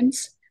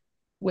attendance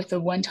with a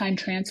one-time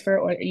transfer,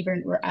 or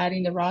even we're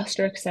adding the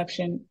roster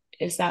exception.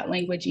 Is that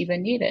language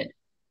even needed?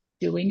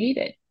 Do we need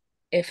it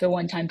if a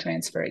one-time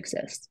transfer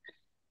exists?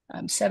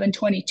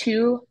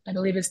 722, I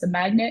believe, is the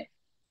magnet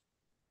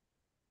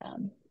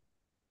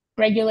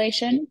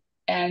regulation,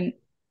 and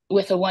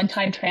with a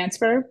one-time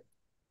transfer,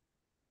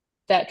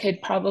 that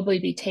could probably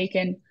be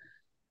taken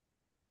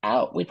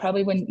out. We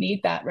probably wouldn't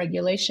need that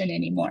regulation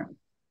anymore.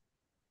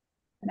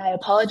 And I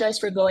apologize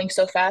for going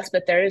so fast,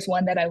 but there is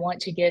one that I want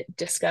to get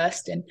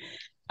discussed. And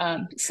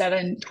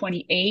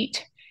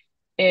 728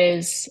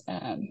 is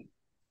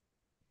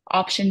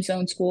option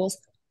zone schools.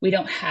 We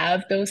don't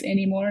have those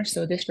anymore,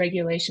 so this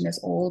regulation is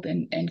old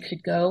and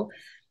could go.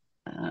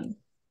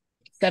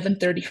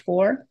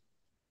 734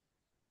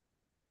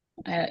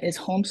 is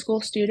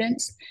homeschool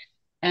students.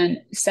 And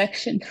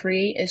section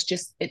 3 is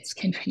just, it's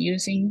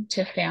confusing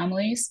to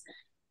families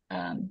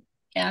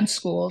and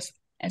schools.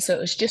 And so it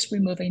was just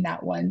removing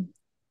that one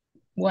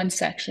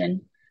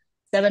section.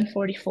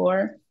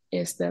 744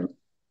 is the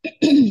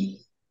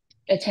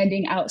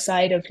attending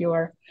outside of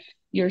your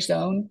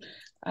zone.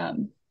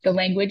 The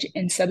language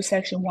in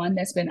subsection 1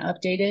 that's been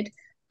updated,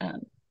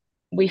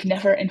 we've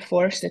never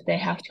enforced that they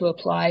have to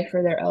apply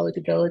for their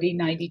eligibility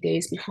 90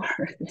 days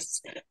before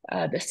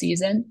the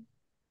season.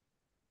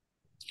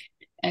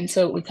 And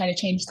so we kind of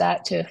changed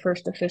that to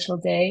first official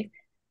day.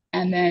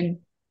 And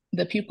then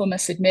the pupil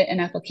must submit an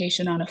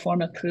application on a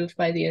form approved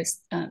by the,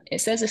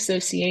 it says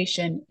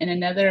association, in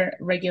another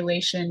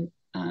regulation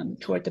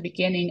toward the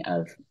beginning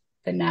of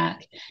the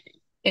NAC,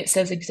 it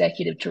says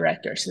executive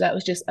director. So that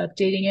was just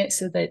updating it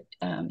so that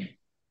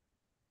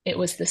it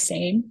was the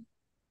same.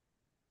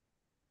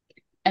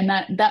 And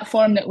that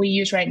form that we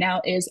use right now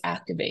is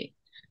Activate.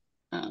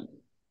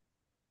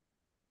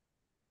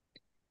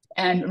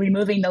 And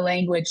removing the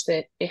language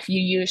that if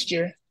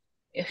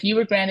you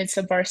were granted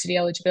subvarsity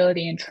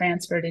eligibility and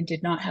transferred and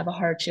did not have a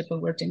hardship or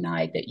were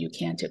denied, that you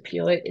can't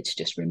appeal it. It's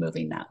just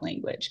removing that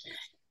language.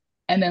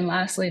 And then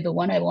lastly, the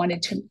one I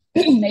wanted to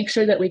make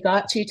sure that we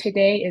got to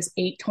today is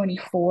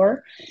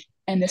 824.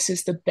 And this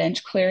is the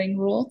bench clearing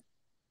rule.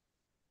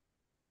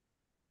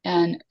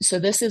 And so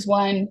this is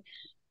one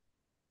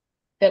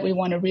that we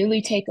want to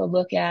really take a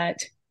look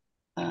at.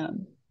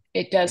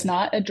 It does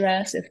not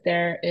address if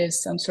there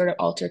is some sort of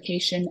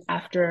altercation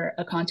after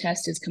a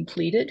contest is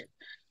completed.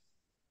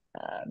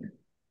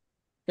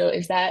 So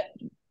is that,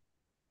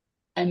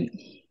 I'm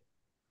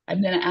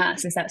going to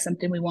ask, is that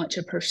something we want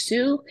to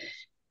pursue?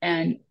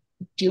 And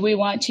do we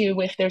want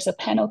to, if there's a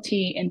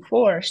penalty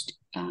enforced,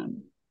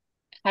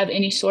 have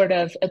any sort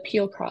of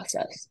appeal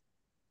process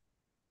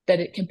that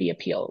it can be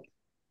appealed?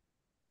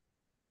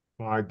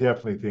 Well, I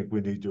definitely think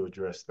we need to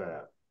address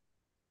that.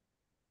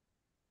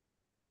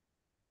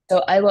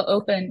 So I will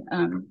open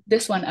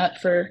this one up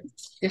for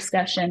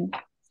discussion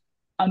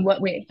on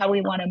how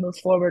we want to move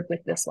forward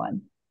with this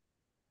one.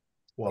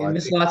 Well, And I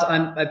Ms. think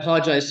Lotz, I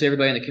apologize to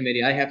everybody in the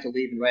committee. I have to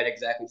leave in right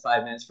exactly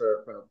 5 minutes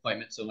for an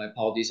appointment, so my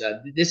apologies.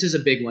 This is a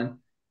big one.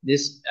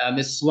 This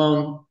Ms.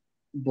 Sloan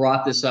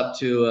brought this up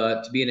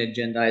to be an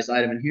agendized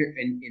item, and here,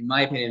 in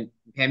my opinion,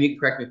 Pam, you can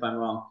correct me if I'm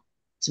wrong.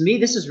 To me,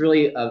 this is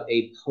really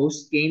a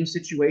post-game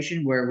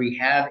situation where we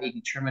have a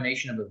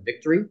determination of a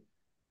victory,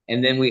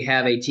 and then we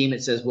have a team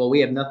that says, "Well, we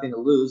have nothing to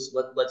lose.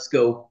 Let's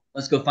go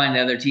find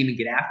the other team and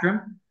get after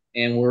them."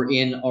 And we're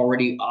in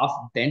already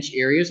off bench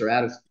areas or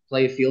out of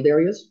play field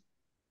areas.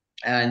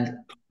 And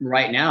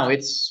right now,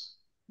 it's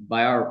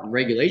by our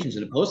regulations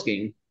in a post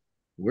game,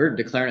 we're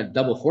declaring a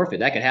double forfeit.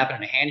 That could happen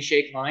in a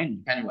handshake line,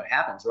 depending on what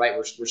happens, right?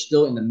 We're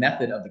still in the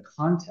method of the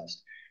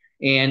contest.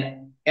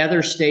 And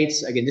other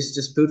states, again, this is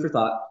just food for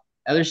thought.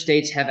 Other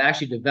states have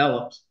actually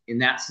developed in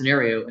that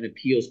scenario an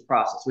appeals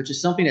process, which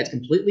is something that's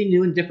completely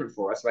new and different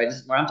for us, right? This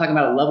is where I'm talking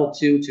about a level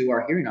 2 to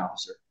our hearing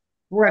officer.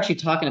 We're actually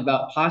talking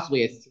about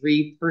possibly a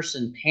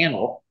 3-person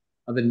panel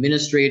of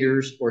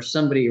administrators or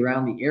somebody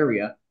around the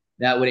area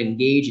that would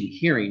engage in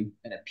hearing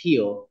an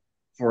appeal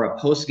for a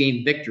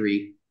post-game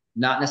victory,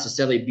 not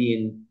necessarily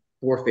being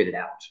forfeited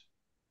out,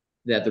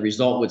 that the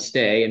result would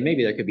stay, and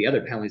maybe there could be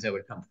other penalties that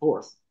would come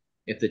forth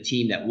if the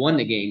team that won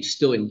the game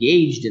still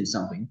engaged in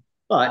something,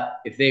 but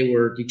if they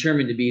were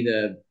determined to be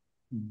the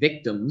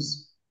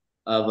victims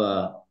of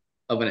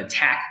an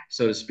attack,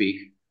 so to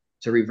speak,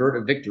 to revert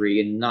a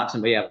victory and knock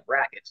somebody out of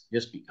brackets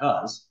just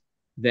because,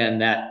 then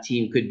that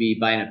team could be,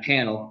 by a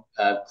panel,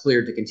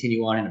 cleared to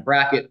continue on in a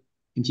bracket,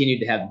 continue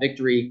to have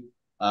victory.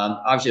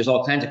 Obviously, there's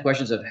all kinds of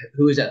questions of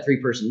who is that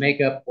 3-person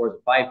makeup or the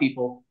 5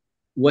 people.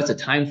 What's the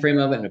time frame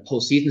of it in a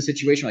postseason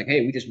situation? Like,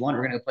 hey, we just won,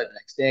 we're going to play the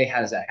next day.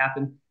 How does that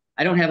happen?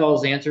 I don't have all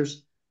those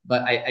answers,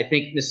 but I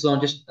think Ms.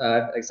 Sloan, just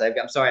like I said,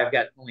 I'm sorry, I've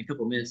got only a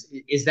couple of minutes.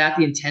 Is that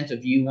the intent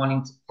of you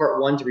wanting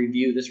part 1 to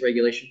review this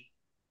regulation?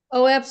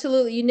 Oh,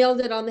 absolutely. You nailed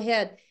it on the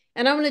head.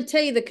 And I'm going to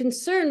tell you, the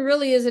concern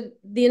really isn't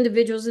the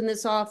individuals in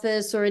this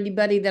office or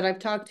anybody that I've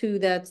talked to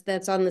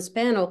that's on this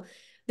panel.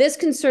 This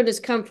concern has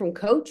come from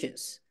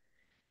coaches.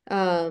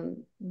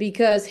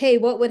 Because, hey,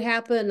 what would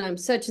happen? I'm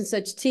such and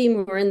such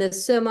team. We're in the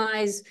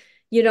semis.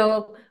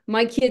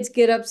 My kids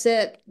get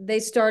upset.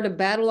 They start a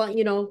battle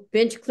on,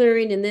 bench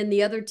clearing, and then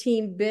the other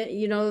team,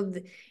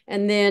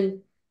 and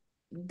then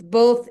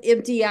both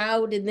empty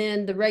out, and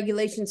then the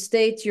regulation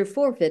states you're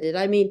forfeited.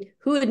 I mean,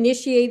 who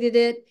initiated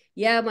it?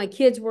 Yeah, my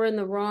kids were in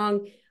the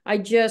wrong.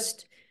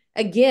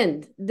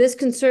 Again, this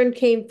concern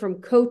came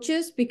from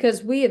coaches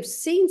because we have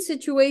seen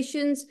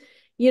situations,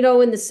 in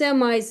the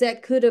semis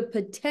that could have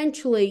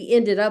potentially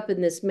ended up in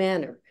this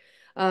manner.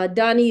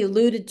 Donnie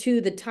alluded to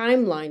the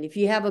timeline. If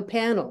you have a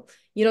panel,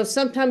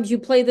 sometimes you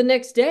play the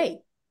next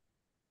day.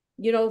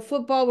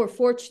 Football, we're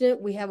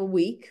fortunate. We have a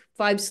week,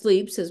 5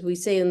 sleeps, as we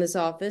say in this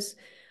office.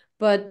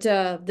 But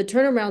the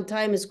turnaround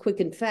time is quick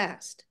and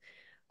fast.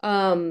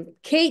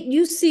 Kate,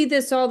 you see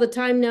this all the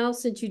time now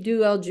since you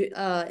do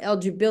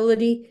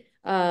eligibility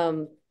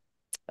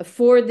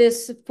for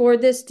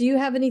this. Do you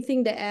have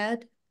anything to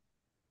add?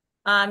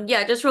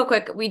 Yeah, just real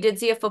quick. We did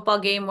see a football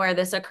game where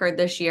this occurred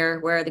this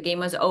year, where the game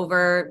was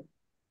over,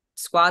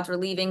 squads were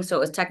leaving, so it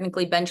was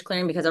technically bench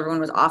clearing because everyone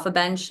was off a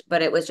bench,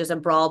 but it was just a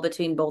brawl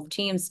between both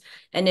teams,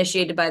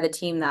 initiated by the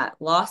team that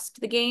lost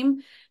the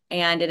game,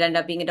 and it ended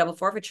up being a double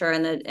forfeiture.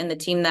 And the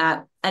team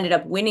that ended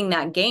up winning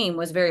that game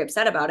was very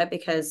upset about it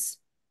because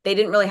they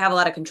didn't really have a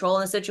lot of control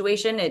in the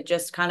situation. It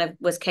just kind of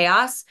was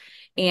chaos,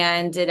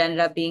 and it ended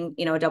up being,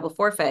 a double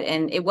forfeit.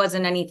 And it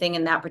wasn't anything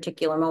in that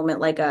particular moment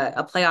like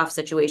a playoff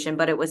situation,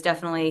 but it was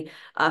definitely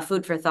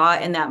food for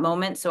thought in that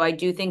moment. So I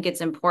do think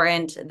it's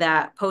important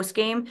that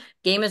post-game,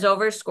 game is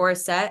over, score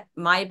is set.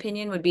 My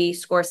opinion would be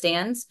score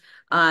stands.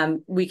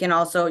 We can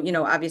also,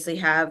 obviously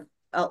have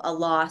a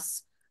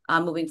loss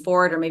moving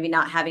forward, or maybe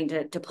not having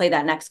to play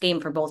that next game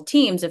for both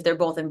teams if they're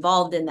both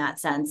involved in that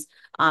sense.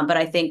 But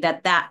I think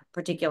that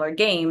particular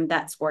game,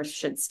 that score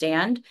should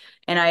stand.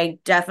 And I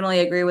definitely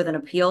agree with an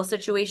appeal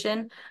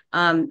situation.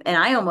 And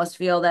I almost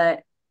feel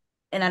that,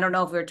 and I don't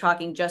know if we're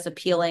talking just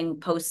appealing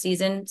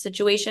postseason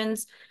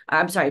situations,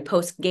 I'm sorry,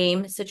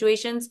 post-game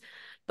situations,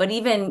 but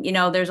even,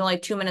 there's only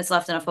 2 minutes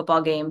left in a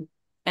football game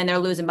and they're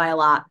losing by a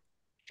lot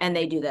and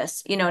they do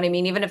this, you know what I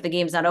mean? Even if the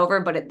game's not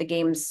over, but the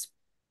game's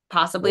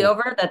possibly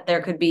over, that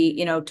there could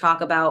be, talk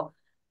about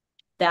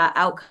that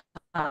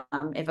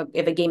outcome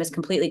if a game is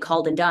completely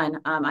called and done.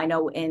 I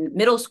know in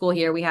middle school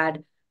here, we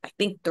had, I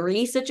think,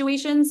 3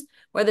 situations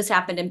where this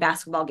happened in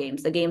basketball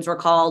games. The games were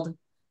called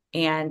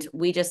and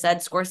we just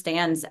said score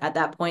stands at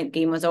that point.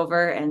 Game was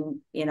over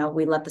and,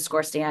 we let the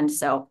score stand.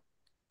 So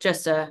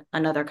just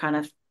another kind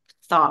of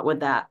thought with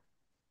that.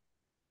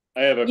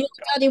 I have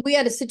Donnie, we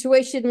had a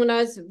situation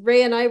when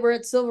Ray and I were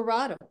at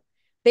Silverado.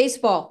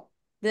 Baseball,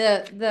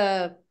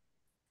 the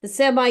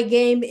semi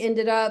game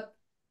ended up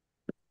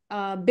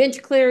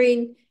bench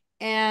clearing,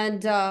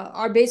 and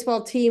our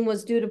baseball team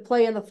was due to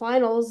play in the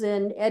finals,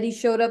 and Eddie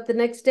showed up the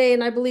next day,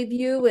 and I believe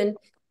you and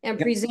yep,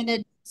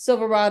 presented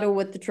Silverado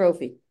with the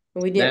trophy.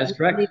 And we didn't, that is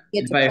correct.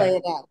 Get to play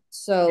it out.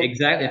 So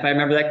exactly, if I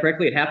remember that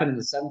correctly, it happened in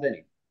the 7th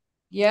inning.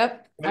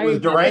 Yep. It was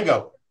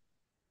Durango.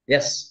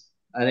 Yes.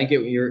 I think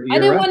you're I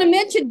didn't right. want to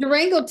mention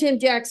Durango, Tim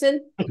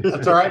Jackson.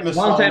 That's all right, Miss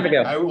Long time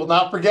ago. I will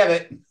not forget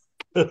it.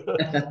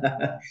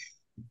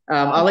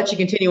 I'll let you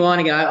continue on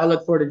again. I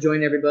look forward to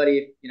joining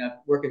everybody,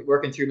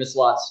 working through Miss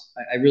Lots.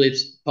 I really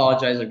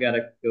apologize. I've got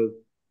to go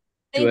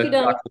to a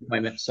doctor's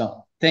appointment.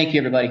 So thank you,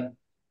 everybody.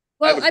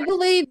 Well, I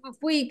believe if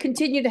we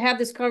continue to have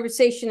this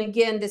conversation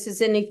again, this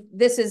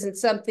isn't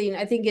something,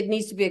 I think it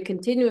needs to be a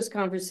continuous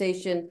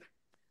conversation.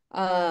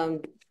 Yeah,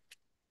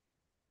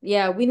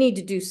 we need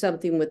to do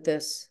something with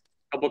this.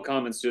 Couple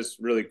comments just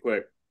really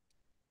quick.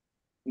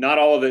 Not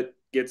all of it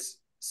gets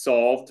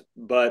solved,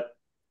 but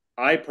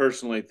I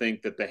personally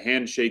think that the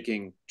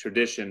handshaking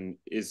tradition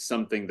is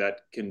something that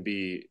can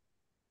be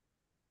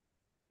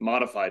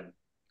modified,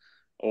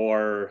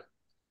 or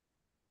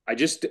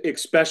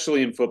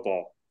especially in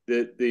football,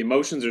 the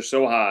emotions are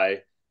so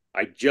high.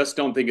 I just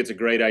don't think it's a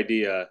great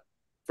idea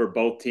for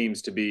both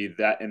teams to be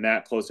in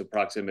that close of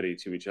proximity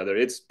to each other.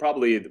 It's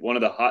probably one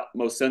of the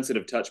most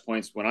sensitive touch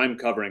points when I'm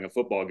covering a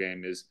football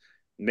game, is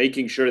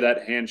making sure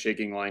that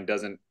handshaking line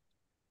doesn't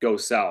go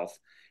south.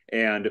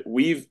 And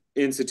we've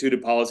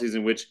instituted policies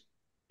in which,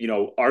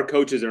 our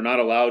coaches are not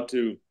allowed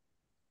to,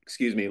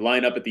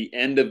 line up at the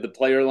end of the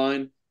player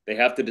line. They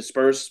have to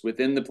disperse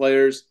within the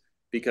players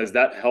because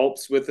that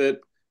helps with it.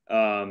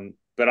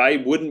 But I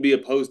wouldn't be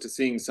opposed to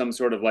seeing some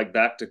sort of like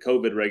back to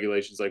COVID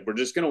regulations. Like, we're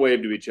just going to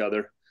wave to each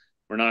other.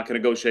 We're not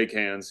going to go shake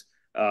hands.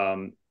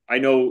 I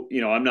know,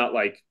 I'm not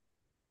like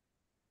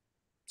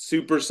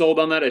super sold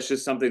on that. It's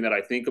just something that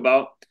I think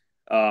about.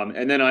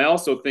 And then I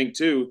also think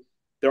too,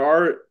 there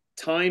are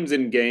times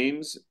in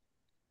games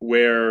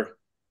where,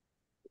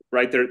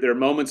 right, there are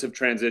moments of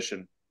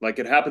transition. Like,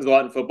 it happens a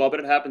lot in football, but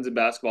it happens in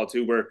basketball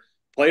too, where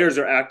players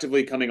are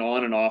actively coming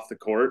on and off the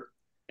court.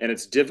 And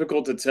it's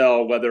difficult to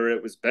tell whether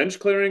it was bench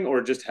clearing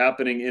or just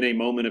happening in a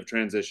moment of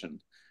transition.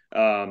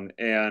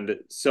 And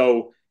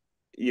so,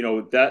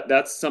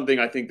 that's something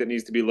I think that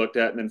needs to be looked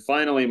at. And then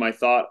finally, my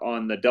thought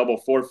on the double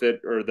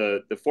forfeit, or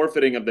the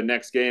forfeiting of the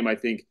next game, I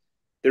think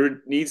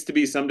there needs to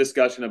be some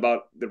discussion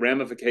about the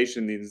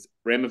ramifications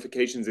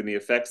and the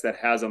effects that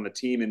has on the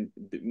team in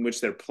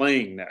which they're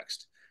playing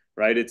next,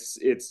 right?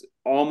 It's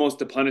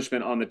almost a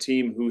punishment on the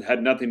team who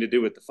had nothing to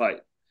do with the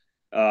fight.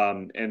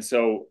 And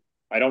so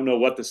I don't know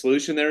what the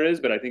solution there is,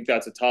 but I think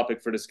that's a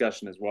topic for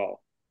discussion as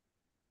well.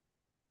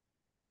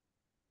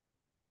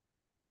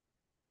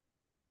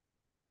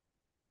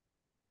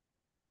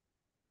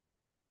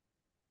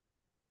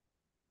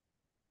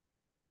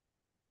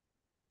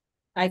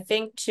 I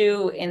think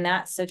too, in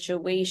that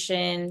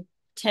situation,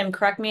 Tim,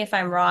 correct me if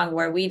I'm wrong,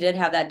 where we did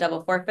have that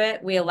double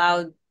forfeit, we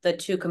allowed the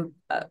two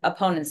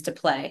opponents to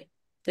play.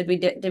 Did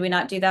we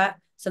not do that?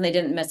 So they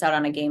didn't miss out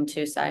on a game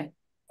too, Si.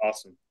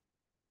 Awesome.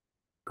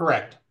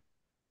 Correct.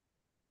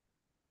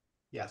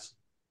 Yes.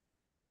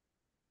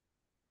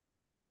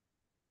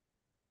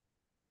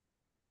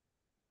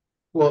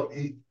 Well,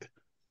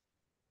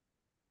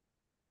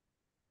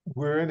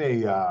 we're in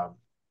a,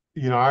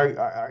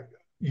 I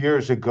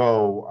years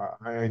ago,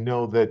 I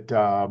know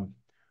that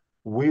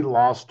we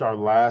lost our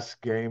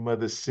last game of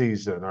the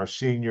season, our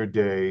senior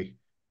day,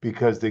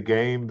 because the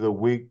game the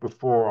week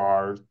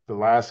before the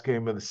last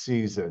game of the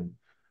season,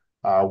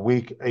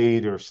 week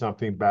 8 or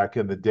something back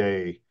in the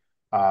day,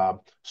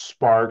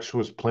 Sparks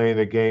was playing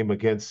a game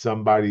against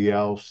somebody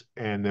else,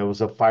 and there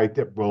was a fight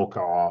that broke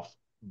out.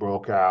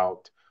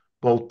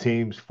 Both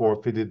teams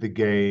forfeited the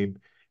game,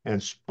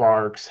 and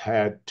Sparks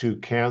had to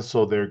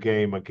cancel their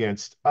game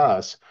against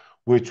us,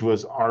 which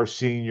was our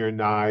senior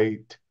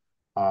night,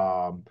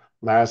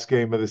 last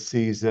game of the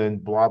season,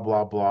 blah,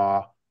 blah,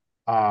 blah.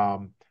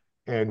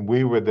 And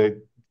we were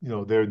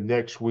their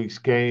next week's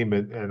game,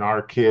 and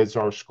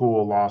our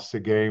school lost the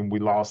game. We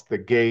lost the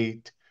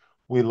gate.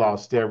 We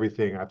lost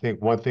everything. I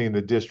think one thing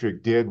the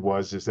district did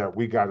is that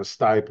we got a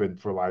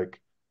stipend for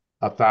like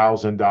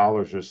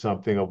 $1,000 or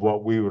something of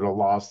what we would have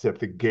lost at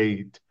the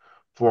gate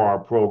for our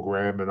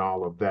program and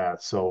all of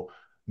that. So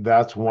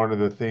that's one of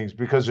the things,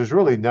 because there's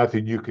really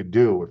nothing you could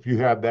do. If you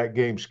have that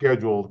game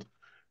scheduled,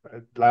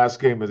 last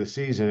game of the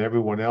season,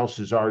 everyone else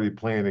is already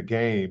playing a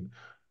game.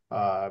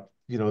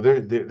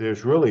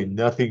 There's really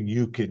nothing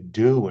you can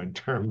do in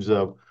terms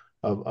of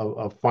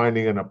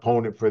finding an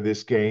opponent for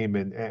this game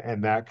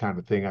and that kind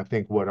of thing. I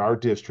think what our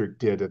district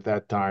did at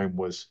that time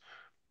was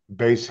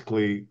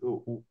basically,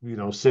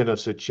 send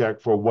us a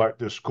check for what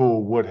the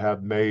school would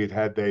have made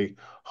had they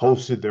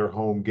hosted their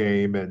home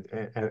game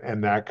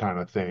and that kind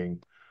of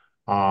thing.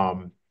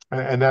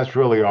 And that's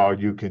really all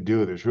you can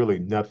do. There's really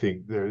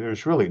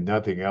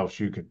nothing else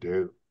you can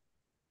do.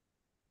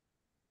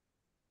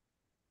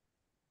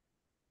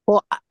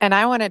 Well, and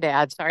I wanted to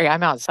add, sorry,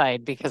 I'm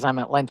outside because I'm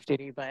at lunch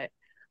duty, but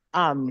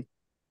I'm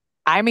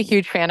a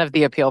huge fan of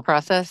the appeal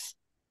process,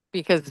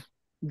 because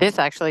this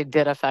actually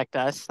did affect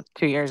us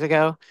 2 years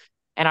ago.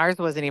 And ours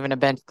wasn't even a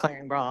bench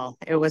clearing brawl.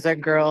 It was a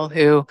girl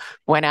who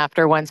went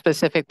after one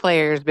specific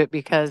player, but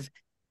because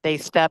they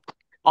stepped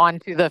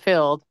onto the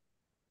field,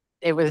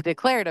 it was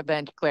declared a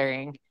bench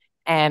clearing.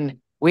 And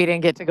we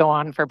didn't get to go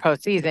on for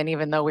postseason,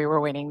 even though we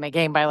were winning the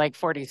game by like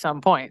 40 some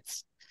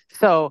points.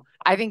 So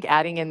I think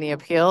adding in the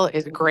appeal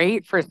is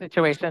great for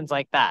situations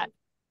like that.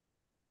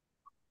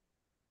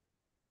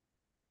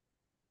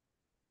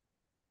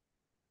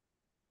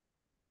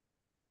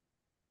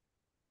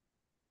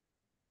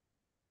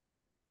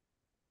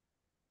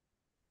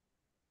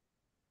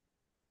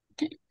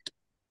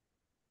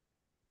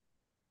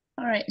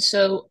 All right,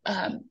 so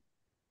I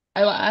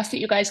will ask that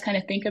you guys kind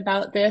of think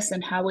about this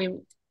and how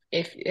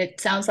if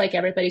it sounds like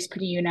everybody's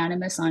pretty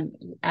unanimous on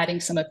adding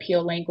some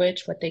appeal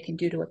language, what they can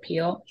do to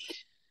appeal.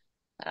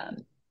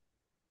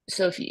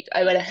 So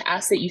I would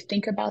ask that you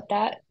think about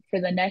that for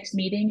the next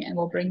meeting, and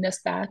we'll bring this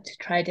back to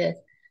try to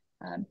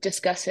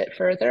discuss it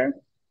further.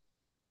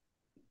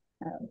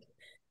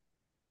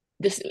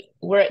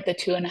 We're at the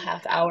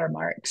 2.5 hour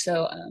mark,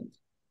 so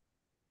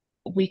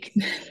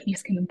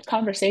these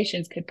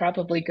conversations could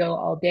probably go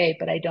all day,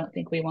 but I don't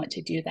think we want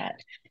to do that.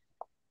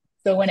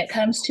 So when it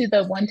comes to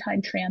the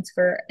one-time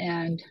transfer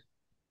and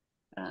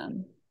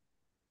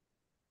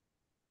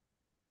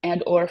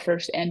or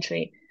first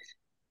entry,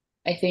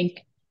 I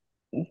think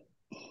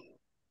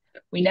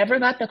we never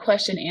got the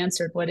question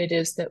answered what it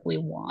is that we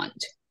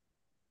want.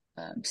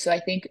 So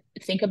I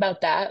think about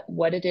that,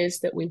 what it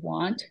is that we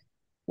want,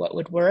 what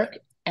would work,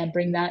 and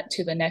bring that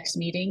to the next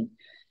meeting.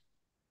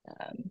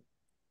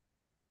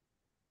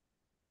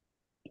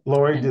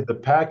 Lori, did the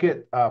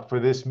packet for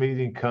this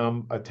meeting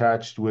come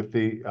attached with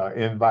the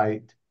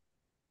invite?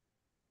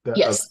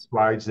 Yes.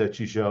 Slides that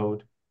you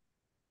showed?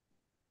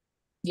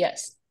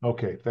 Yes.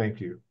 Okay,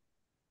 thank you.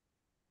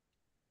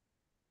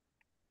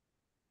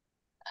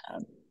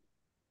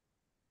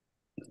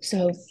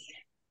 So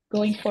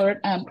going forward,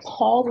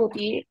 Paul will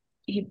be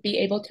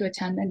able to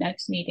attend the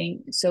next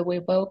meeting, so we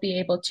will be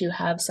able to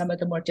have some of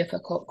the more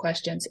difficult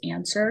questions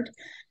answered.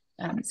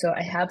 So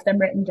I have them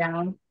written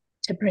down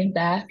to bring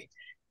back.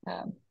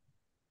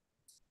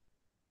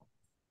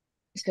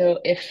 So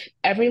if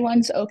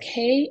everyone's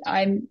okay,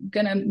 I'm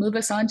gonna move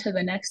us on to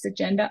the next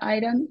agenda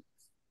item.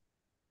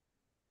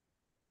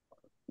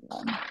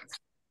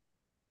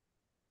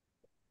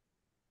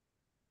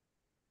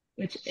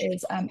 Which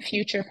is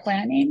future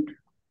planning.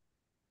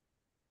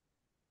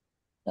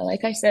 So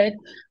like I said,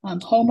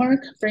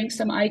 homework, bring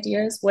some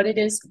ideas, what it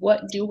is,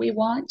 what do we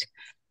want?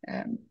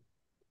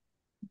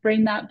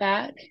 Bring that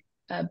back.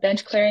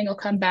 Bench clearing will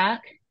come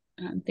back.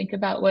 Think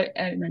about what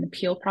an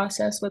appeal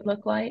process would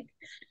look like.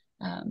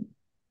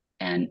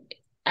 And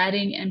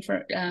adding in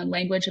for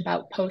language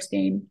about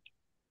post-game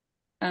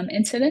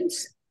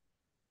incidents.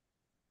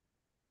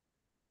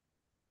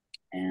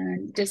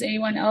 And does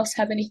anyone else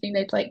have anything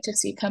they'd like to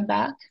see come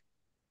back?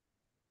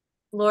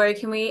 Lori,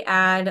 can we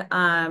add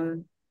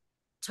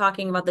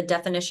talking about the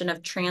definition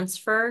of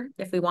transfer,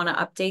 if we want to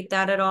update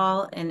that at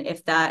all, and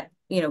if that,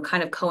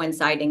 kind of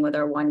coinciding with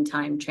our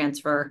one-time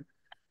transfer,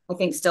 I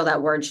think still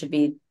that word should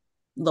be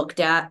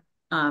looked at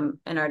in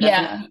our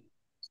definition.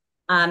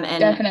 And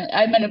definitely,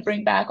 I'm going to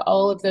bring back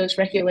all of those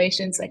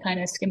regulations. I kind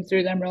of skimmed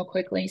through them real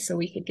quickly so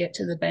we could get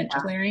to the bench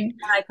clearing.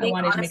 I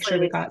wanted honestly to make sure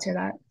we got to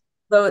that.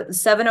 So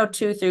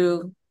 702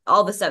 through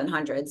all the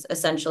 700s,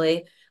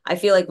 essentially, I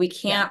feel like we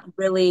can't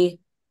really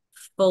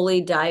fully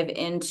dive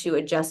into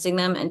adjusting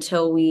them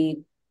until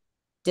we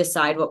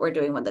decide what we're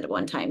doing with the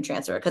one-time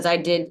transfer. Because I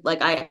did,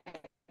 like,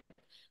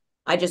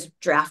 I just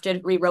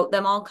rewrote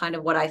them all, kind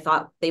of what I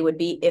thought they would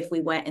be if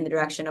we went in the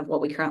direction of what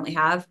we currently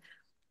have.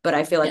 But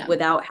I feel like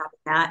without having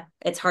that,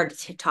 it's hard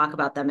to talk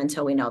about them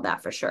until we know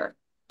that for sure.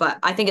 But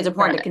I think it's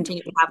important to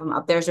continue to have them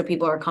up there so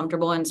people are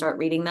comfortable and start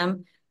reading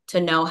them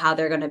to know how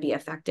they're going to be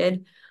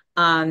affected.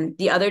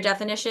 The other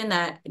definition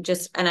that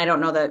and I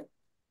don't know that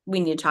we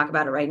need to talk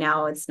about it right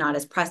now, it's not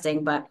as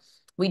pressing, but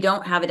we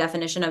don't have a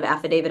definition of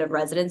affidavit of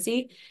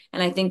residency.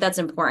 And I think that's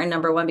important,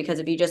 number one, because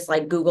if you just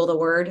like Google the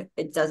word,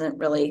 it doesn't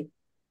really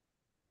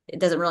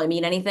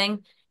mean anything.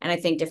 And I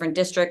think different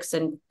districts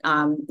and,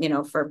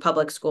 for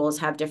public schools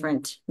have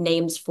different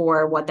names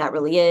for what that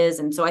really is.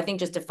 And so I think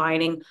just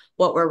defining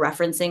what we're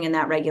referencing in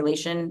that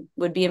regulation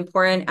would be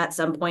important at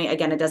some point.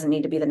 Again, it doesn't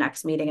need to be the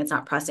next meeting. It's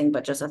not pressing,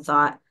 but just a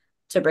thought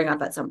to bring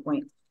up at some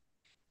point.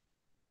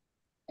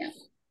 Yeah,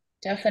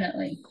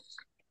 definitely.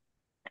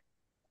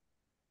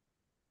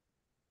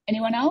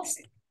 Anyone else?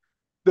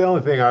 The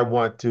only thing I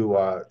want to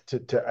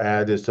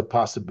add is the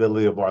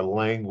possibility of our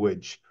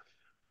language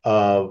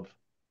of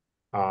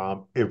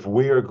if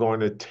we are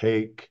going to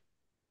take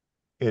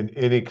in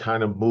any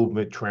kind of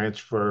movement,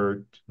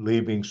 transfer,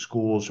 leaving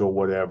schools or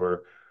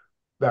whatever,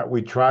 that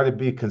we try to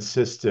be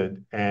consistent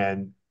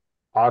and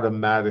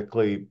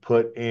automatically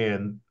put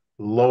in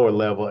lower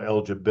level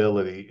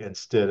eligibility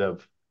instead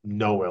of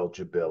no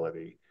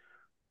eligibility.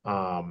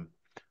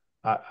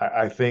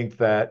 I think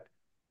that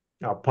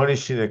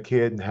punishing a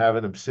kid and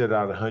having them sit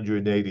out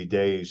 180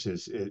 days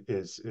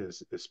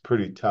is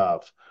pretty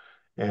tough.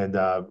 And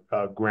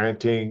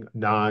granting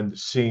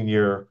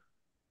non-senior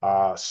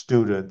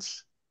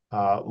students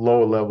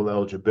lower level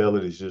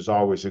eligibilities is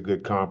always a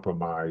good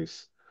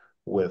compromise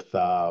with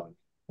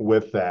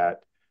that.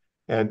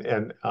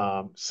 And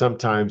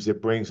sometimes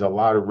it brings a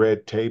lot of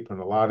red tape and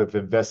a lot of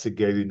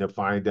investigating to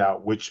find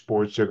out which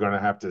sports are going to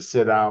have to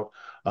sit out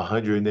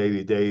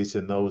 180 days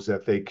and knows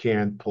that they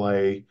can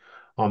play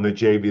on the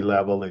JV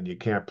level and you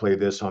can't play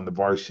this on the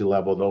varsity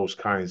level, those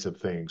kinds of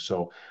things.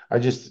 So I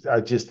just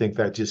think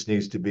that just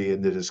needs to be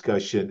in the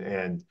discussion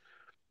and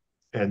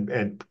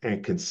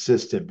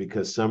consistent,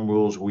 because some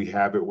rules we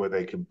have it where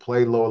they can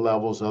play lower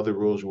levels, other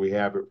rules we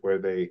have it where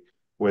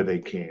they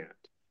can't.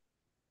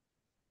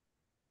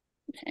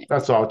 Okay.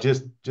 That's all,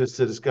 just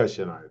a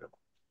discussion item.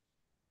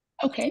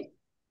 Okay.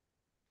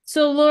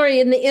 So Lori,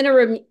 in the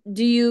interim,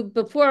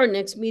 before our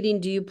next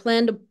meeting, do you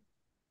plan to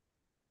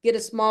get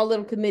a small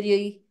little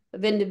committee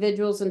of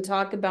individuals and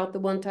talk about the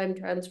one-time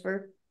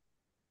transfer?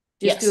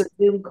 Just do a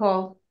Zoom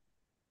call?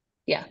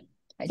 Yeah.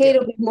 Kate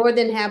will be more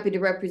than happy to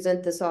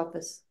represent this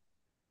office.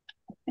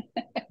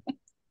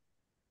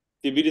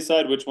 Did we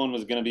decide which one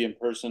was going to be in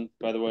person,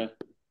 by the way?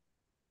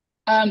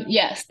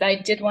 Yes, I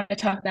did want to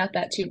talk about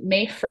that too.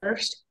 May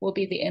 1st will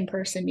be the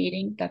in-person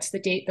meeting. That's the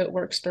date that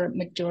works for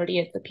majority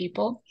of the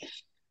people.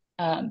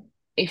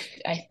 If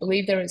I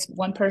believe there was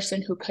one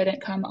person who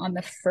couldn't come on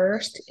the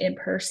 1st in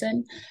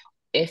person,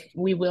 if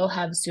we will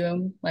have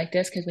Zoom like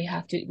this, because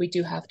we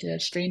do have to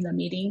stream the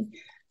meeting.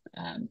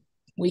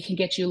 We can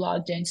get you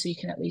logged in so you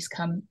can at least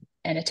come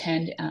and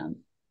attend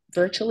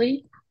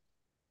virtually.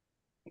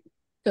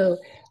 So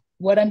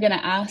what I'm going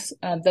to ask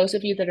those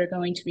of you that are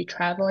going to be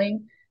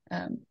traveling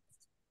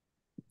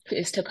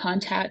is to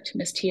contact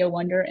Ms. Tia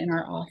Wonder in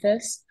our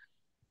office.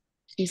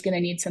 She's going to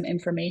need some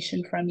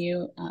information from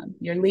you,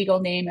 your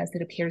legal name as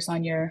it appears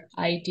on your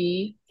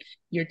ID,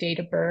 your date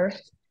of birth,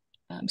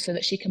 so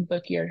that she can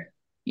book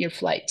your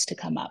flights to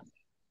come up.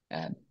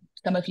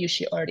 Some of you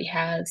she already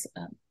has,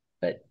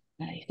 but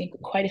I think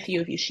quite a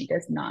few of you she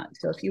does not.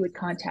 So if you would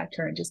contact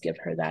her and just give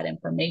her that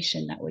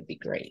information, that would be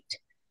great.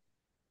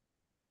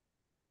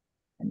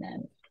 And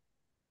then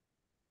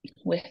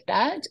with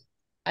that,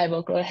 I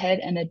will go ahead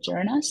and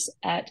adjourn us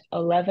at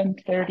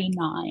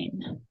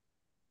 11:39.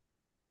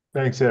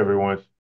 Thanks, everyone.